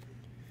Grieve,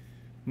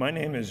 my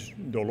name is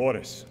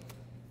Dolores,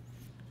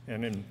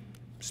 and in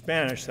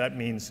Spanish that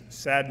means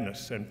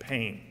sadness and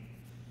pain.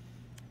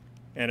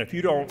 And if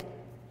you don't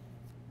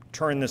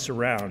turn this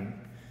around,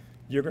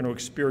 you're going to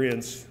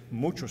experience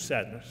mucho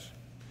sadness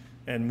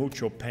and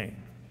mucho pain.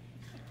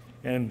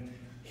 And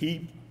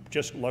he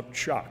just looked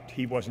shocked.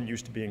 He wasn't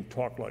used to being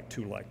talked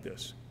to like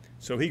this.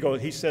 So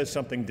he says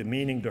something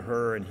demeaning to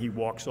her, and he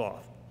walks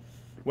off.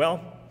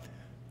 Well,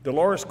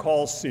 Dolores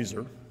calls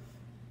Cesar.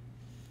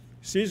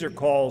 Cesar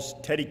calls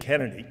Teddy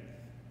Kennedy,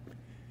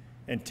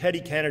 and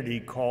Teddy Kennedy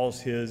calls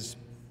his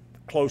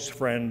close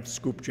friend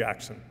Scoop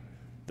Jackson,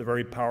 the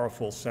very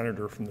powerful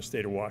senator from the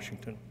state of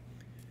Washington.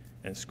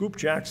 And Scoop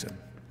Jackson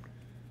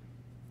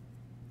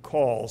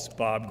calls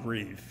Bob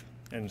Grieve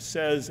and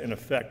says, in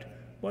effect,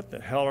 what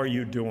the hell are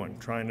you doing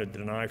trying to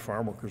deny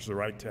farm workers the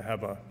right to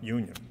have a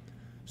union?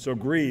 So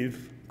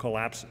Grieve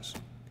collapses.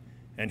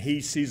 And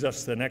he sees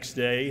us the next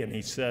day, and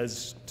he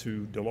says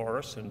to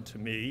Dolores and to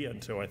me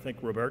and to, I think,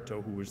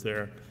 Roberto, who was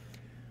there,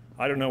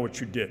 I don't know what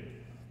you did,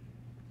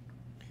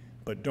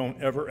 but don't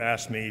ever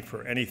ask me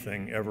for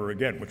anything ever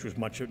again, which was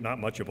not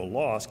much of a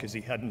loss because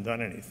he hadn't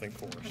done anything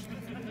for us.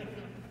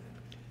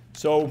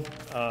 So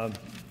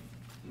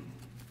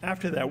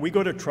after that, we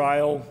go to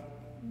trial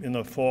in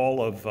the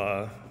fall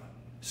of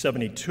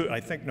 72, I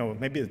think, no,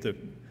 maybe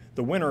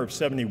the winter of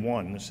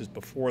 71, this is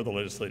before the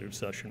legislative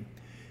session,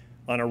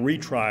 on a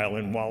retrial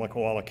in Walla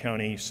Walla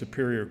County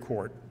Superior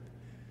Court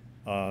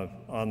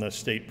on the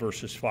State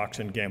versus Fox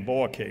and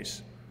Gamboa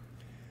case.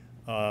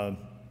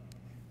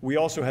 We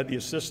also had the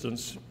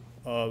assistance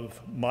of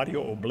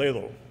Mario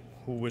Obledo,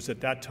 who was at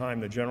that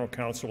time the general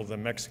counsel of the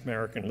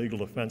Mexican-American Legal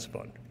Defense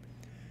Fund,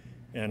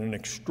 and an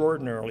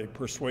extraordinarily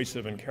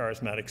persuasive and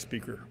charismatic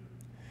speaker.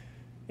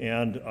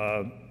 And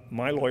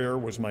my lawyer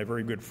was my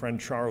very good friend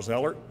Charles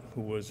Ellert,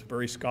 who was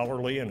very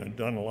scholarly and had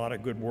done a lot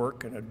of good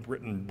work and had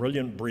written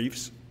brilliant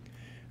briefs.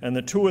 And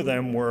the two of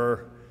them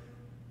were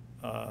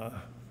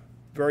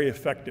very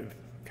effective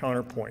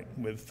counterpoint,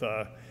 with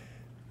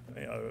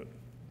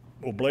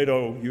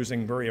Obledo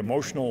using very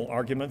emotional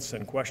arguments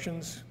and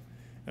questions,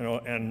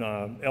 and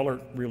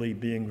Ellert really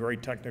being very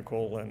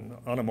technical and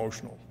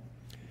unemotional.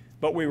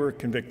 But we were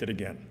convicted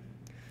again.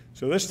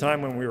 So this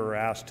time when we were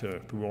asked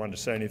if we wanted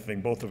to say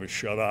anything, both of us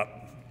shut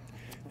up.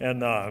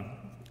 And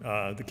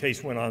the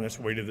case went on its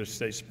way to the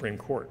state Supreme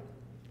Court.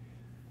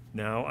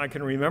 Now, I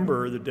can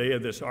remember the day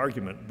of this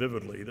argument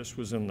vividly. This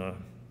was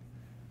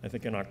I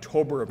think in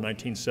October of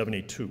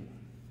 1972,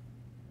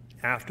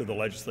 after the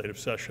legislative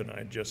session I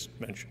had just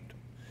mentioned.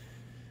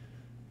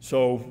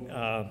 So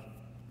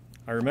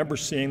I remember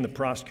seeing the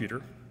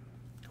prosecutor,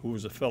 who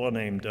was a fellow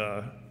named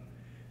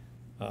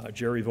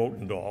Jerry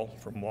Votendahl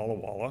from Walla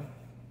Walla,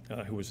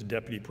 who was a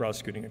deputy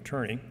prosecuting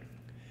attorney.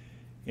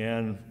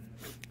 And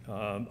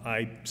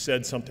I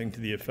said something to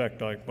the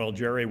effect like, well,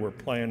 Jerry, we're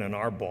playing in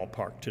our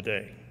ballpark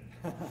today.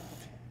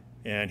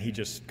 And he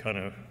just kind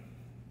of,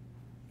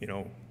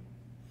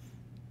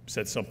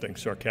 said something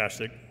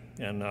sarcastic.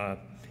 And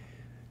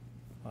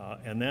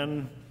And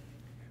then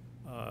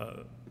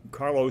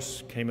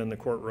Carlos came in the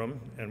courtroom,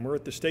 and we're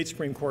at the State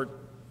Supreme Court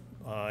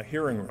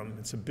hearing room.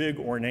 It's a big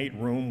ornate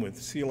room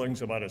with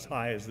ceilings about as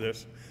high as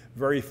this,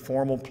 very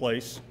formal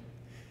place.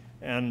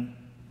 And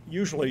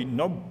usually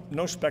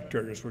no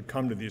spectators would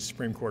come to these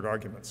Supreme Court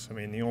arguments. I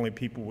mean, the only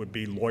people would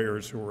be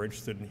lawyers who were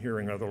interested in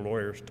hearing other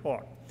lawyers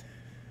talk.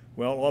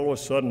 Well, all of a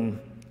sudden,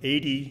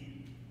 80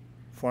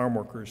 farm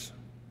workers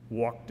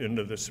walked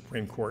into the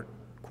Supreme Court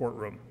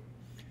courtroom.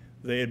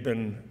 They had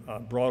been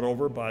brought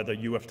over by the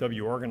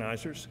UFW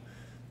organizers.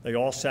 They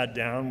all sat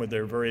down with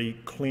their very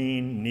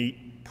clean,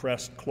 neat,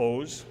 pressed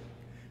clothes.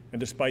 And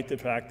despite the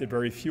fact that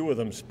very few of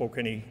them spoke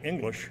any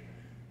English,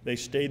 they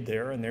stayed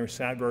there and they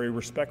sat very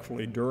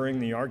respectfully during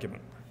the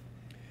argument.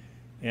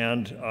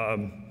 And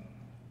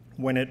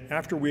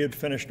after we had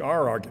finished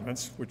our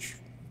arguments, which,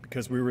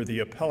 because we were the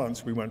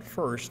appellants, we went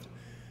first,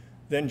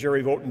 then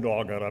Jerry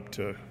Votendahl got up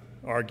to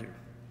argue.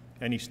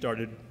 And he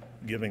started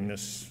giving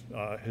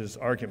his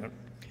argument.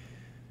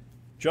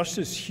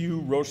 Justice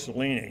Hugh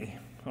Rossellini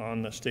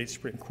on the State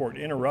Supreme Court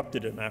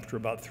interrupted him after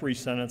about 3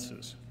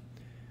 sentences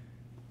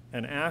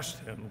and asked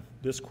him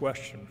this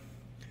question: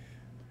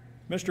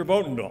 Mr.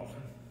 Votendahl,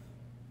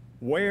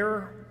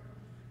 where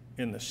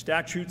in the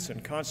statutes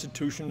and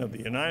Constitution of the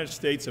United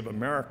States of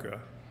America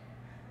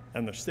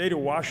and the state of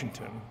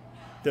Washington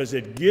does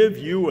it give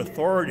you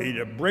authority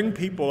to bring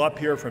people up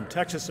here from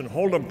Texas and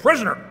hold them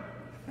prisoner?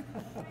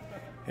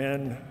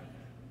 And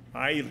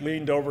I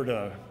leaned over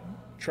to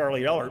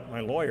Charlie Ellert, my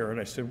lawyer, and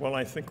I said, well,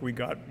 I think we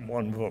got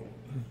 1 vote.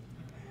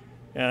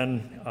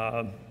 And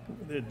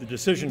the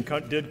decision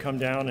did come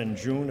down in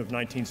June of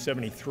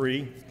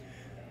 1973.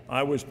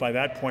 I was, by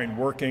that point,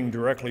 working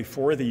directly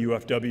for the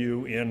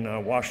UFW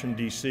in Washington,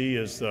 D.C.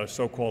 as the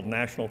so-called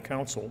National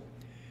Counsel.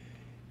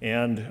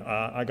 And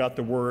I got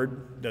the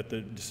word that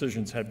the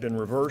decisions had been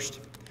reversed,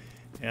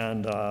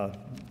 and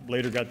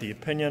later got the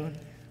opinion.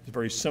 It's a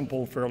very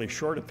simple, fairly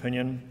short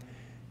opinion,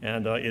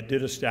 and it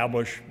did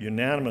establish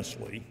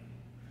unanimously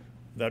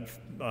that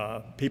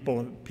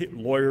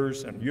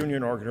lawyers and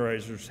union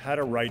organizers had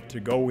a right to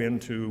go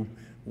into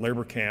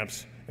labor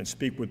camps and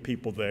speak with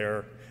people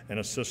there and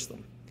assist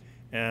them.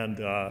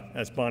 And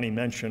as Bonnie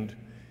mentioned,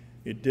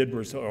 it did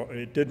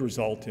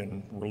result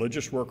in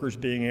religious workers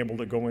being able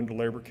to go into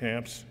labor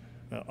camps,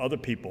 other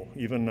people,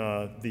 even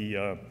I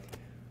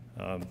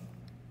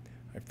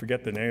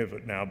forget the name of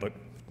it now, but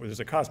there's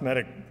a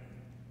cosmetic,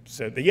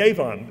 said the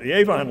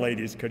Avon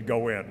ladies could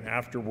go in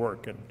after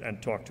work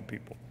and talk to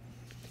people.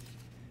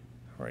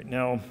 All right,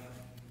 now,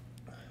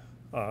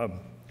 I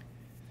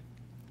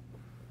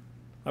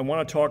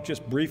want to talk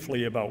just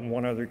briefly about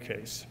one other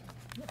case.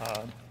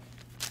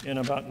 In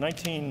about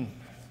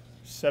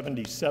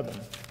 1977,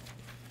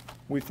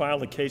 we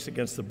filed a case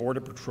against the Border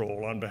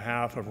Patrol on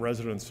behalf of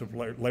residents of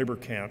labor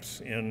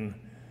camps in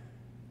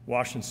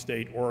Washington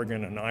State,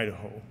 Oregon, and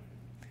Idaho,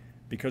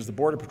 because the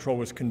Border Patrol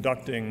was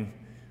conducting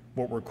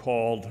what were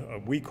called,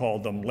 we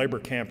called them labor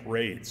camp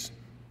raids.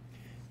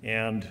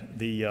 And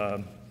they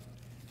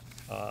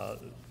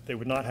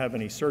would not have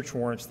any search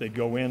warrants. They'd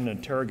go in and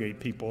interrogate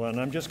people. And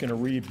I'm just going to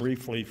read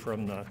briefly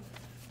from the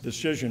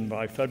decision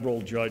by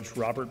federal judge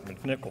Robert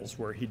McNichols,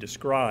 where he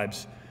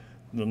describes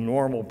the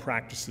normal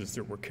practices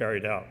that were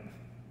carried out.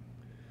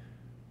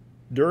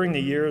 During the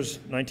years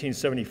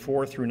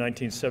 1974 through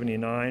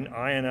 1979,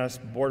 INS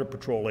Border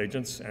Patrol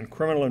agents and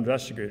criminal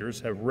investigators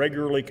have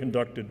regularly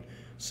conducted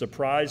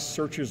surprise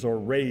searches or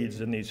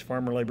raids in these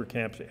farmer labor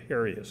camp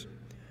areas.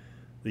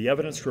 The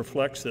evidence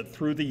reflects that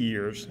through the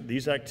years,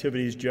 these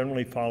activities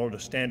generally followed a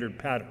standard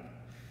pattern.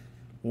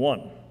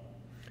 1,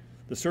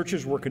 the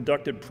searches were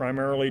conducted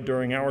primarily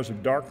during hours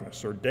of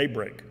darkness or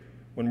daybreak,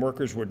 when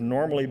workers would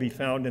normally be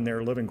found in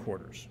their living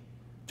quarters.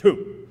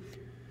 2,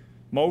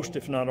 most,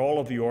 if not all,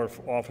 of the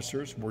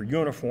officers were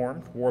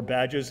uniformed, wore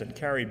badges, and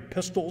carried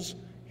pistols,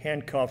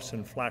 handcuffs,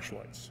 and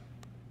flashlights.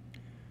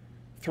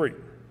 3,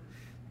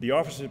 the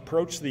officers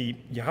approached the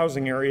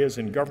housing areas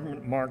in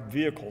government-marked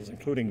vehicles,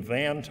 including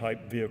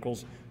van-type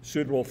vehicles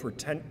suitable for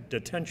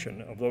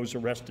detention of those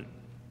arrested.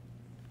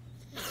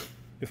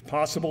 If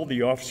possible,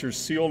 the officers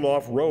sealed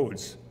off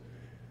roads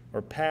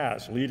or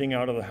paths leading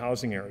out of the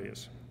housing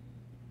areas.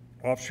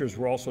 Officers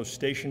were also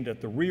stationed at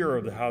the rear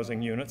of the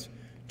housing units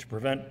to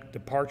prevent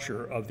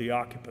departure of the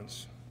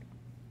occupants.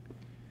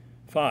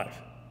 5,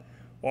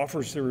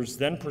 officers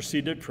then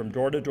proceeded from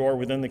door to door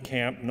within the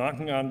camp,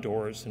 knocking on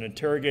doors and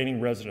interrogating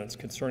residents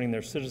concerning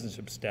their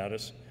citizenship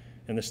status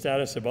and the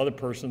status of other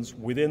persons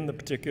within the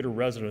particular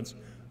residence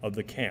of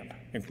the camp,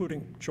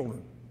 including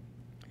children.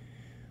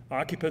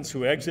 Occupants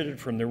who exited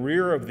from the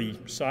rear of the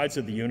sides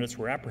of the units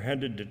were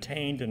apprehended,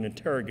 detained, and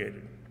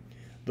interrogated.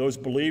 Those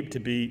believed to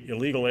be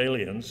illegal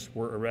aliens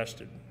were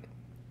arrested.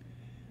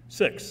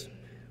 6,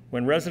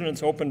 when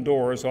residents opened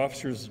doors,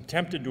 officers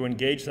attempted to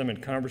engage them in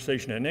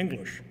conversation in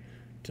English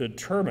to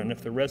determine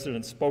if the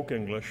residents spoke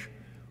English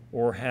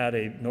or had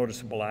a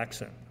noticeable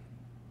accent.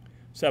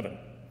 7,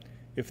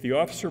 if the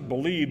officer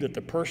believed that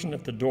the person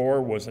at the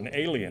door was an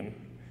alien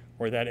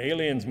or that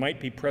aliens might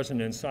be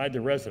present inside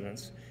the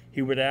residence,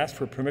 he would ask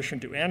for permission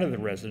to enter the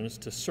residence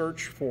to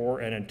search for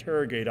and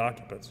interrogate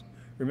occupants.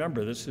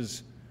 Remember, this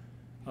is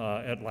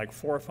at like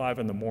 4 or 5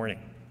 in the morning.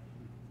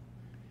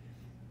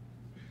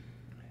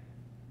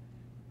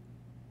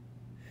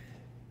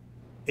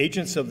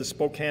 Agents of the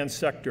Spokane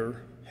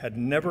sector had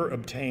never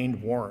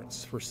obtained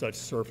warrants for such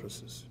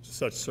searches,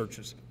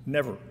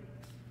 never.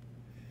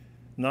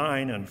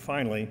 9, and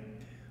finally,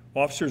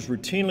 officers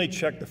routinely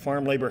checked the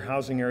farm labor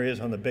housing areas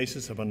on the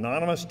basis of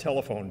anonymous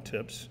telephone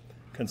tips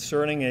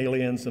concerning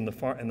aliens in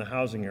the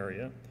housing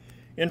area,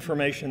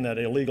 information that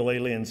illegal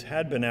aliens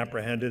had been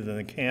apprehended in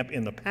the camp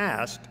in the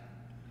past,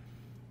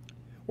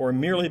 or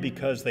merely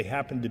because they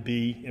happened to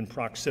be in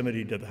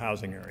proximity to the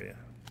housing area.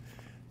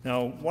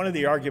 Now, one of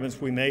the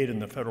arguments we made in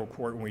the federal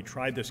court when we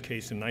tried this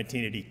case in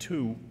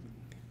 1982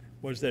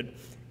 was that,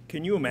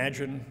 can you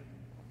imagine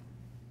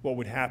what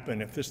would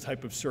happen if this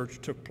type of search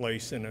took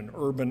place in an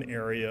urban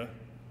area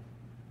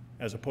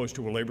as opposed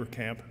to a labor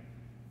camp?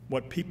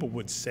 What people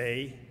would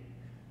say.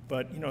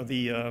 But, you know,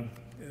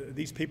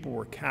 these people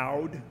were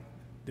cowed.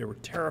 They were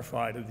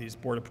terrified of these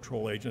Border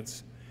Patrol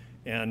agents,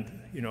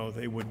 and, you know,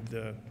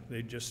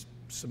 they'd just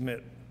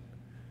submit.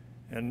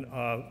 And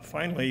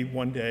finally,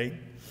 one day,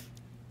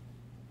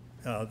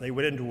 they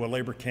went into a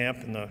labor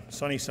camp in the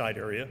Sunnyside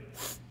area,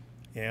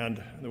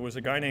 and there was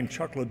a guy named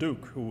Chuck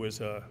LeDuc, who was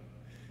a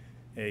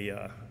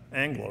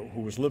Anglo,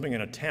 who was living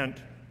in a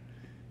tent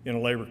in a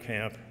labor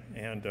camp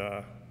and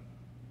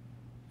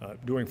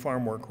doing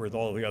farm work with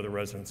all the other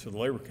residents of the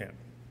labor camp.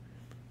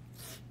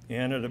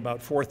 And at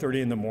about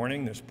 4:30 in the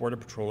morning, this Border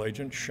Patrol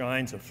agent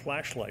shines a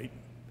flashlight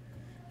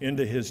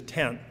into his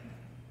tent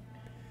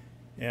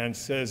and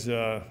says,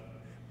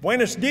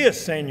 "Buenos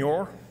dias,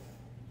 senor."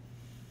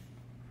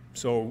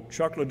 So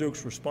Chuck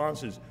LeDuc's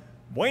response is,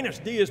 "Buenos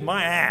dias,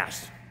 my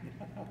ass,"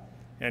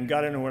 and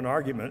got into an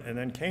argument, and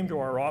then came to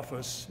our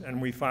office,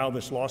 and we filed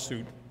this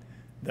lawsuit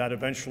that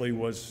eventually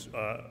was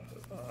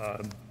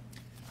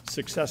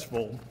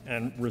successful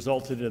and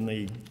resulted in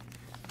the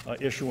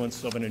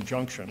issuance of an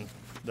injunction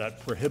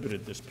that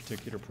prohibited this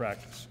particular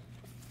practice.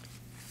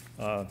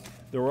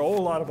 There were a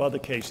whole lot of other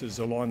cases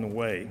along the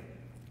way,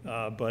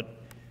 but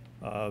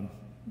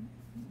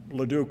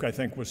LeDuc, I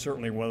think, was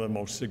certainly one of the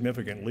most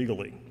significant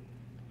legally.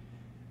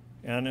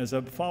 And as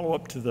a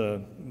follow-up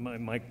to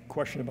my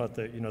question about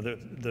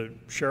the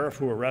sheriff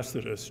who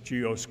arrested us,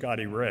 G.O.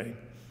 Scotty Ray,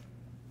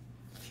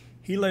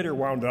 he later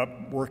wound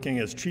up working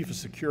as chief of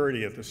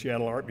security at the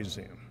Seattle Art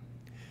Museum.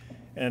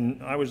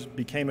 And I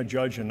became a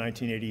judge in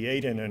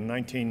 1988, and in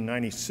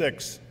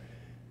 1996,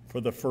 for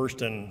the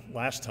first and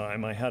last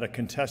time, I had a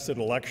contested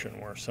election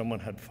where someone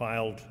had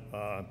filed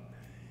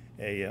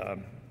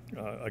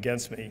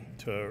against me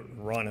to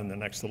run in the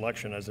next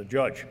election as a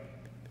judge.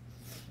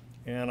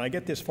 And I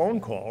get this phone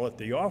call at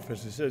the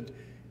office. It said,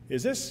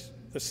 "Is this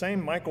the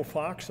same Michael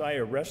Fox I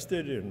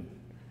arrested in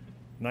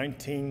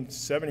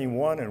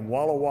 1971 in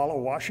Walla Walla,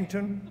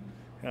 Washington?"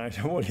 And I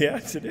said, "Well,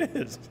 yes, it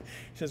is."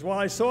 He says, "Well,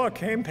 I saw a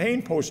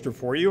campaign poster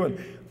for you, and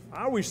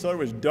I always thought it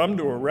was dumb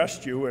to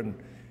arrest you, and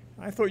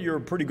I thought you were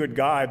a pretty good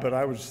guy, but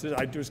I was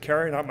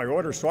carrying out my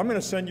orders, so I'm going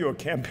to send you a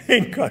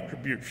campaign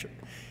contribution."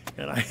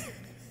 And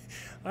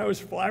I was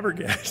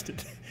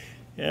flabbergasted.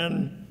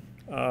 And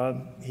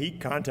he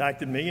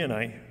contacted me,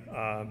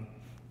 and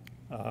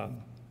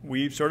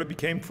we sort of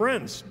became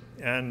friends.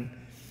 And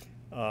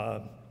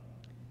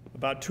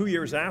about 2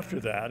 years after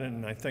that,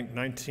 in I think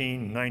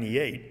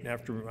 1998,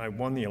 after I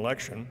won the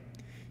election,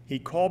 he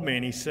called me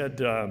and he said,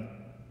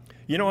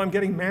 "You know, I'm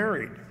getting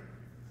married,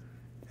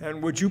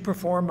 and would you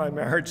perform my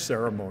marriage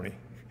ceremony?"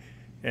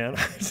 And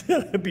I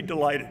said, "I'd be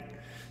delighted."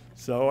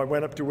 So I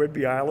went up to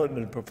Whidbey Island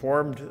and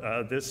performed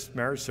this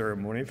marriage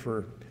ceremony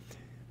for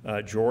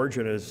George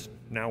and his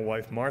now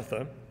wife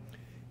Martha.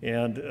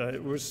 And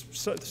it was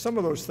some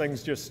of those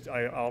things just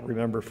I'll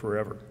remember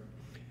forever.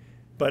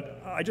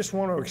 But I just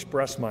want to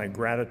express my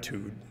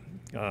gratitude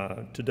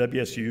to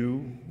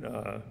WSU,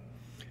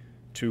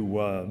 to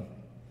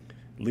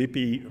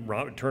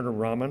Lipi Turner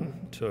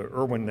Raman, to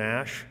Erwin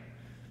Nash,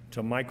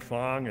 to Mike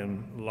Fong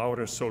and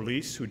Laura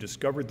Solis, who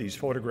discovered these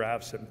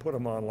photographs and put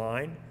them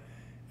online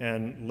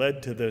and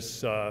led to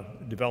this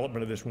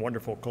development of this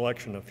wonderful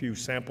collection, a few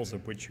samples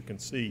of which you can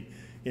see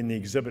in the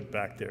exhibit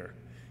back there.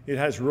 It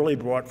has really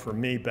brought for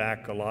me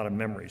back a lot of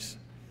memories,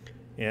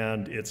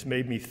 and it's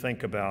made me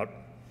think about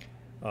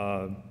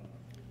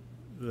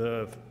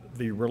the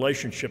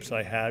relationships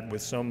I had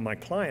with some of my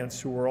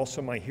clients who were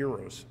also my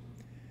heroes.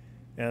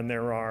 And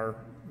there are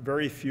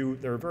very few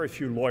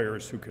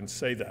lawyers who can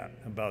say that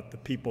about the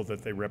people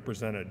that they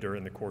represented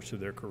during the course of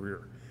their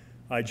career.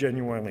 I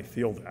genuinely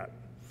feel that.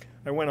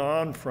 I went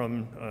on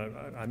from,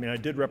 I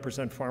did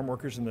represent farm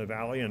workers in the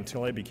Valley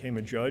until I became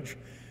a judge,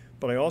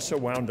 but I also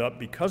wound up,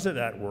 because of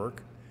that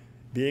work,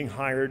 being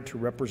hired to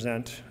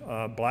represent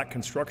black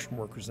construction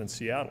workers in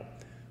Seattle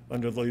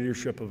under the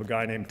leadership of a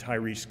guy named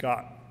Tyree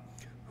Scott,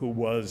 who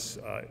was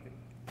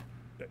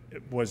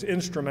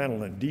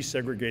instrumental in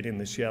desegregating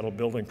the Seattle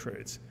building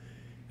trades.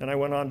 And I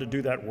went on to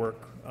do that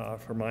work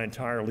for my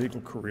entire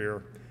legal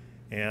career.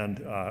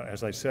 And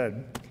as I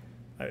said,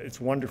 it's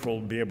wonderful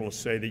to be able to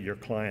say that your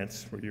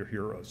clients were your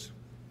heroes.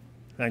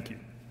 Thank you.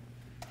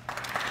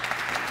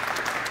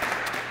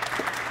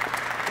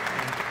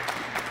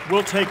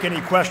 We'll take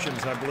any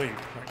questions, I believe.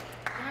 Yeah,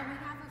 we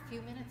have a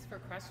few minutes for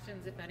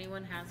questions if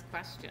anyone has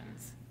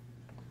questions.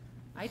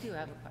 I do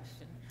have a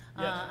question.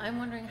 Yes. I'm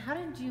wondering, how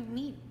did you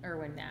meet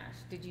Irwin Nash?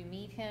 Did you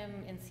meet him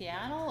in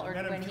Seattle or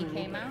Met him when he through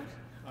came Lupe. out?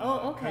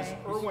 Oh, okay.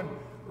 Because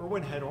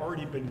Irwin had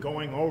already been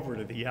going over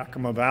to the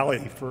Yakima Valley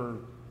for,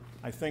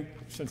 I think,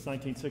 since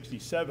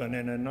 1967,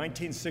 and in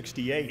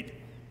 1968,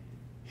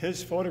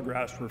 his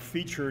photographs were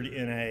featured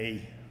in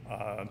a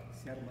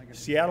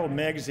Seattle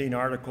Magazine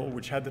article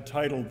which had the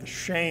title, "The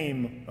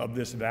Shame of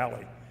This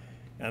Valley."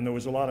 And there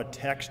was a lot of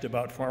text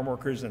about farm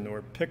workers, and there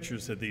were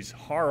pictures of these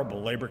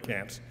horrible labor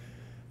camps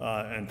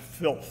and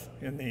filth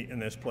in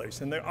this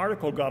place. And the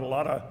article got a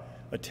lot of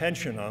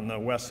attention on the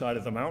west side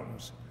of the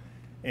mountains.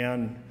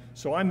 And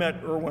so I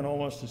met Irwin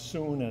almost as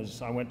soon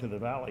as I went to the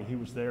valley. He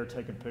was there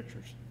taking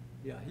pictures.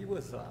 Yeah, he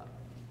was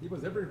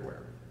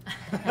everywhere.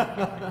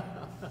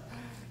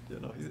 You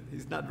know,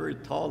 he's not very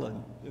tall,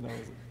 and you know,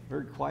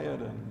 very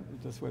quiet, and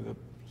just with a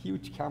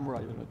huge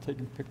camera, you know,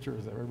 taking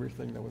pictures of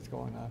everything that was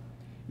going on.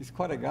 He's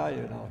quite a guy,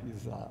 you know.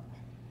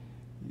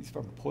 He's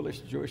from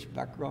Polish-Jewish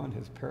background.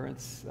 His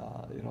parents,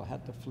 you know,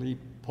 had to flee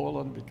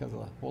Poland because of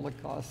the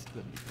Holocaust,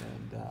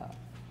 and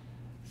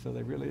so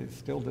they really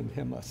instilled in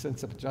him a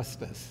sense of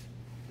justice.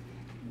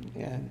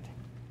 And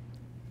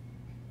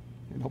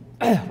you know,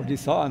 what he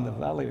saw in the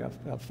valley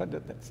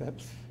offended that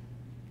sense.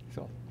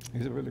 So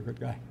he's a really good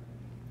guy.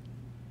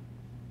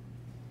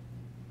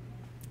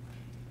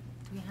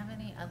 Do we have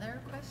any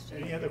other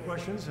questions? Any other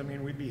questions? I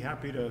mean, we'd be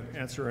happy to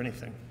answer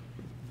anything.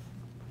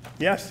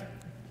 Yes?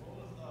 What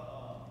was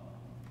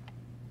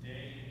the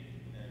day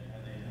that you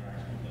had the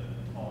interaction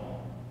with the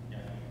tall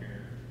Yakima County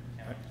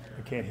Sheriff?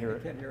 I can't hear I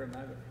it. can't hear him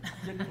either.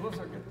 Get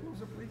closer,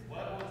 please.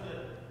 What was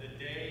the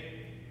day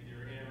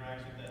your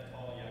interaction with that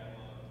tall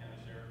Yakima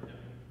County Sheriff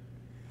deputy?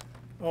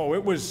 Oh,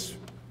 it was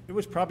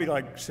probably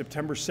like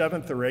September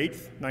 7th or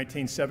 8th,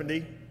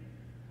 1970.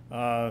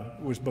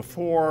 It was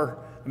before,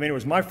 I mean, it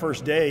was my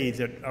first day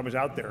that I was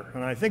out there,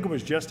 and I think it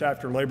was just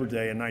after Labor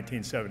Day in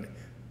 1970.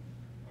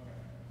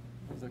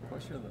 What was the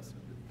question?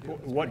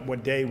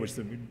 What day was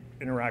the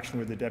interaction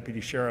with the deputy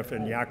sheriff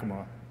in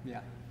Yakima?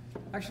 Yeah.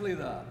 Actually,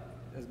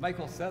 as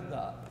Michael said,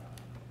 the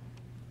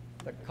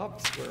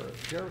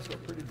sheriffs were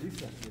pretty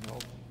decent, you know.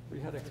 We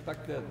had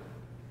expected,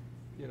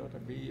 you know, to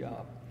be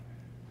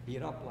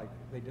beat up like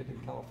they did in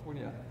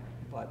California,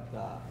 but,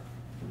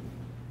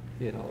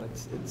 you know,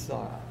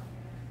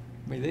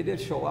 I mean, they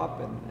did show up,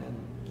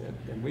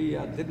 and we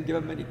didn't give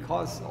them any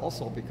cause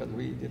also because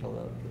we, you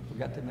know,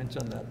 forgot to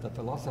mention that the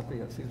philosophy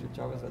of Cesar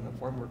Chavez and the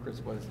farm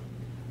workers was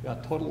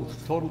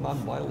total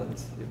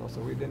nonviolence, you know, so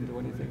we didn't do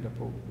anything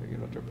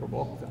to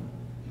provoke them.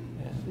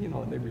 And, you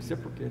know, they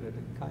reciprocated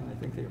in kind. I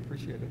think they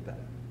appreciated that.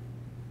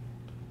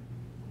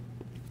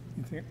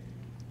 You think?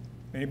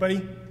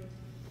 Anybody?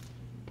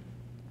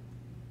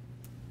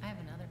 I have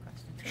another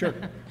question. Sure.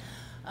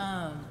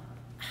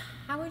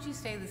 How would you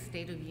say the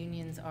state of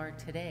unions are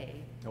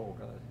today? Oh,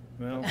 God.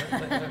 Well,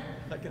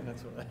 I can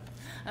answer that.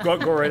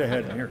 go right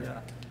ahead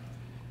here.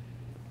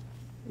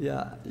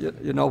 Yeah,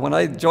 you know, when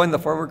I joined the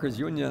Farm Workers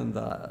Union,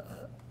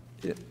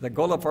 the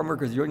goal of Farm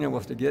Workers Union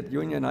was to get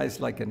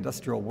unionized like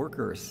industrial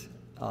workers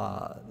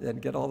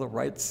and get all the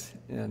rights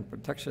and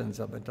protections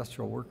of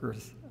industrial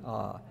workers.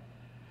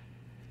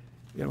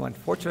 You know,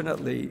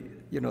 unfortunately,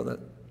 you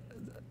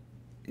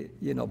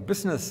know,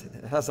 business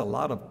has a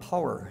lot of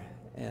power,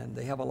 and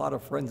they have a lot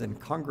of friends in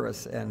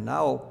Congress, and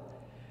now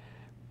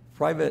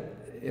private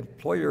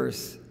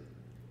employers,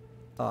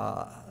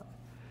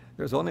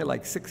 there's only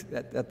like 6,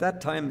 at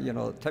that time, you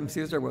know, time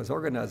Cesar was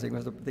organizing,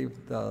 was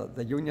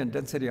the union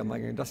density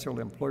among industrial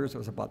employers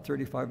was about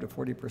 35 to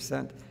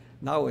 40%.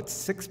 Now it's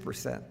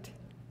 6%,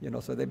 you know,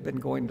 so they've been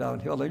going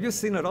downhill. And you've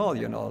seen it all,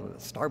 you know,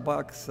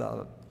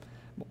 Starbucks,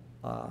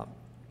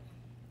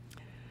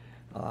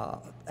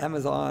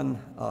 Amazon,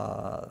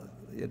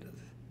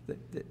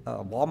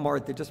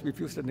 Walmart, they just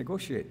refuse to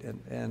negotiate.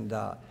 And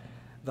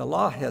the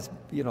law has,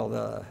 you know,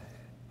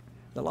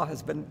 the law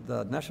has been,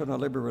 the National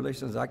Labor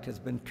Relations Act has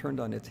been turned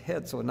on its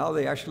head. So now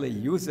they actually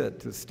use it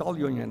to stall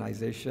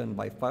unionization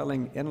by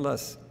filing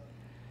endless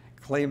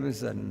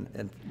claims and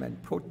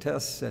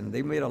protests. And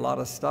they made a lot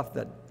of stuff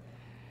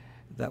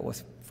that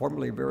was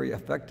formerly very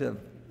effective,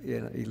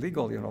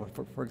 illegal. You know,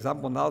 for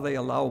example, now they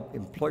allow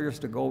employers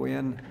to go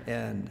in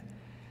and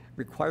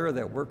require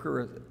that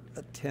workers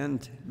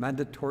attend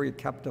mandatory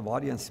captive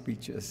audience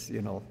speeches,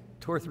 you know,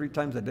 2 or 3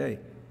 times a day,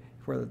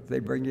 where they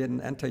bring in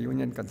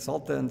anti-union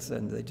consultants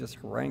and they just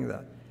harangue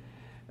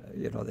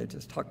you know, they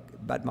just talk,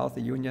 badmouth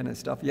the union and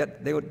stuff.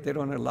 Yet they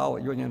don't allow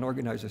union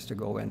organizers to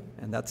go in,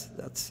 and that's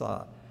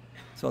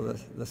so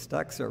the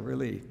stacks are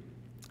really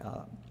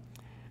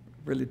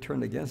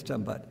turned against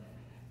them. But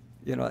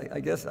you know, I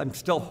guess I'm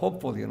still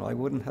hopeful. You know, I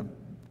wouldn't have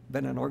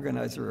been an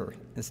organizer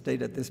and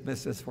stayed at this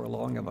business for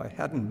long if I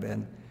hadn't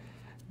been.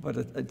 But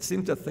it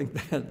seems to think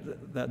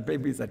that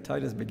maybe the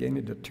tide is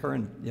beginning to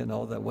turn, you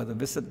know, that with a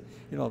visit,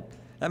 you know,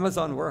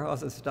 Amazon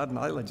warehouse in Staten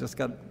Island just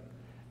got,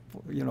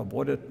 you know,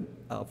 voted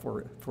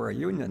for a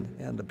union,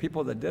 and the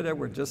people that did it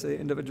were just the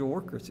individual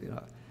workers, you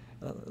know.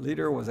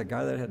 Leader was a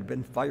guy that had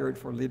been fired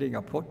for leading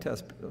a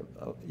protest,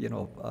 you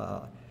know,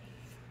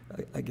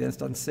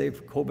 against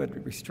unsafe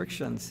COVID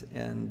restrictions,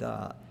 and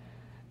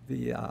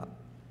the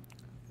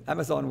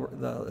Amazon,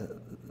 the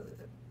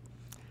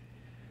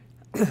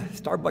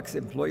Starbucks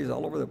employees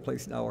all over the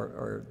place now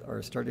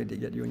are starting to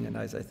get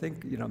unionized. I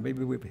think, you know,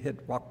 maybe we've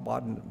hit rock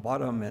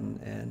bottom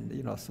and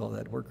you know, so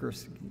that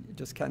workers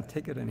just can't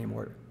take it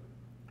anymore.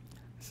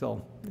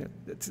 So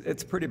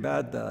it's pretty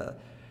bad.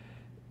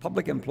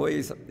 Public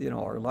employees, you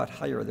know, are a lot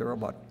higher. They're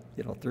about,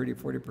 you know,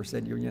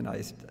 30–40%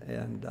 unionized,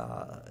 and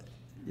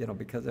you know,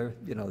 because they're,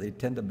 you know, they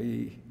tend to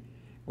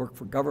work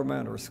for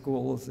government or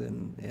schools,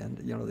 and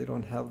you know, they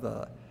don't have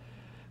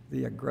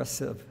the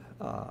aggressive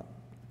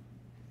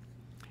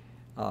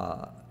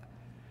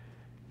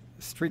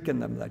streak in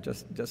them that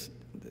just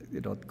you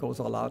know, goes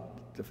all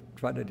out to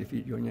try to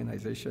defeat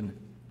unionization.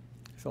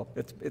 So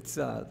it's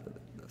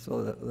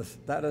so the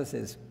status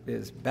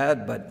is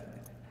bad,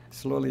 but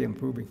slowly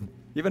improving.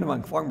 Even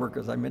among farm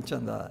workers, I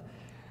mentioned the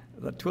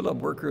tulip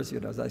workers, you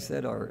know, as I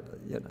said, are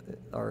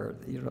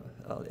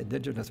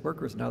indigenous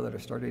workers now that are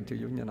starting to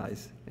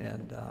unionize,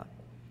 and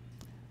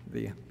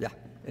yeah.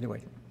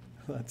 Anyway,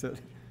 that's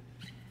it.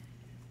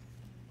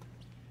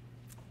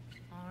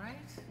 All right.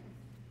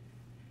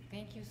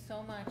 Thank you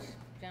so much,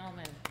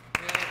 gentlemen.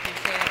 Really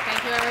appreciate it.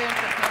 Thank you, everyone,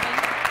 for coming.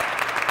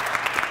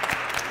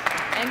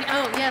 And,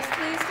 oh, yes,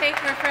 please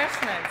take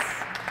refreshments.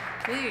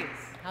 Please,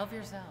 help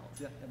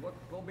yourselves. Yeah, and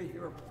we'll be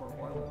here for a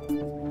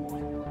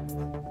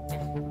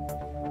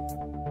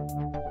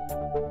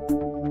while.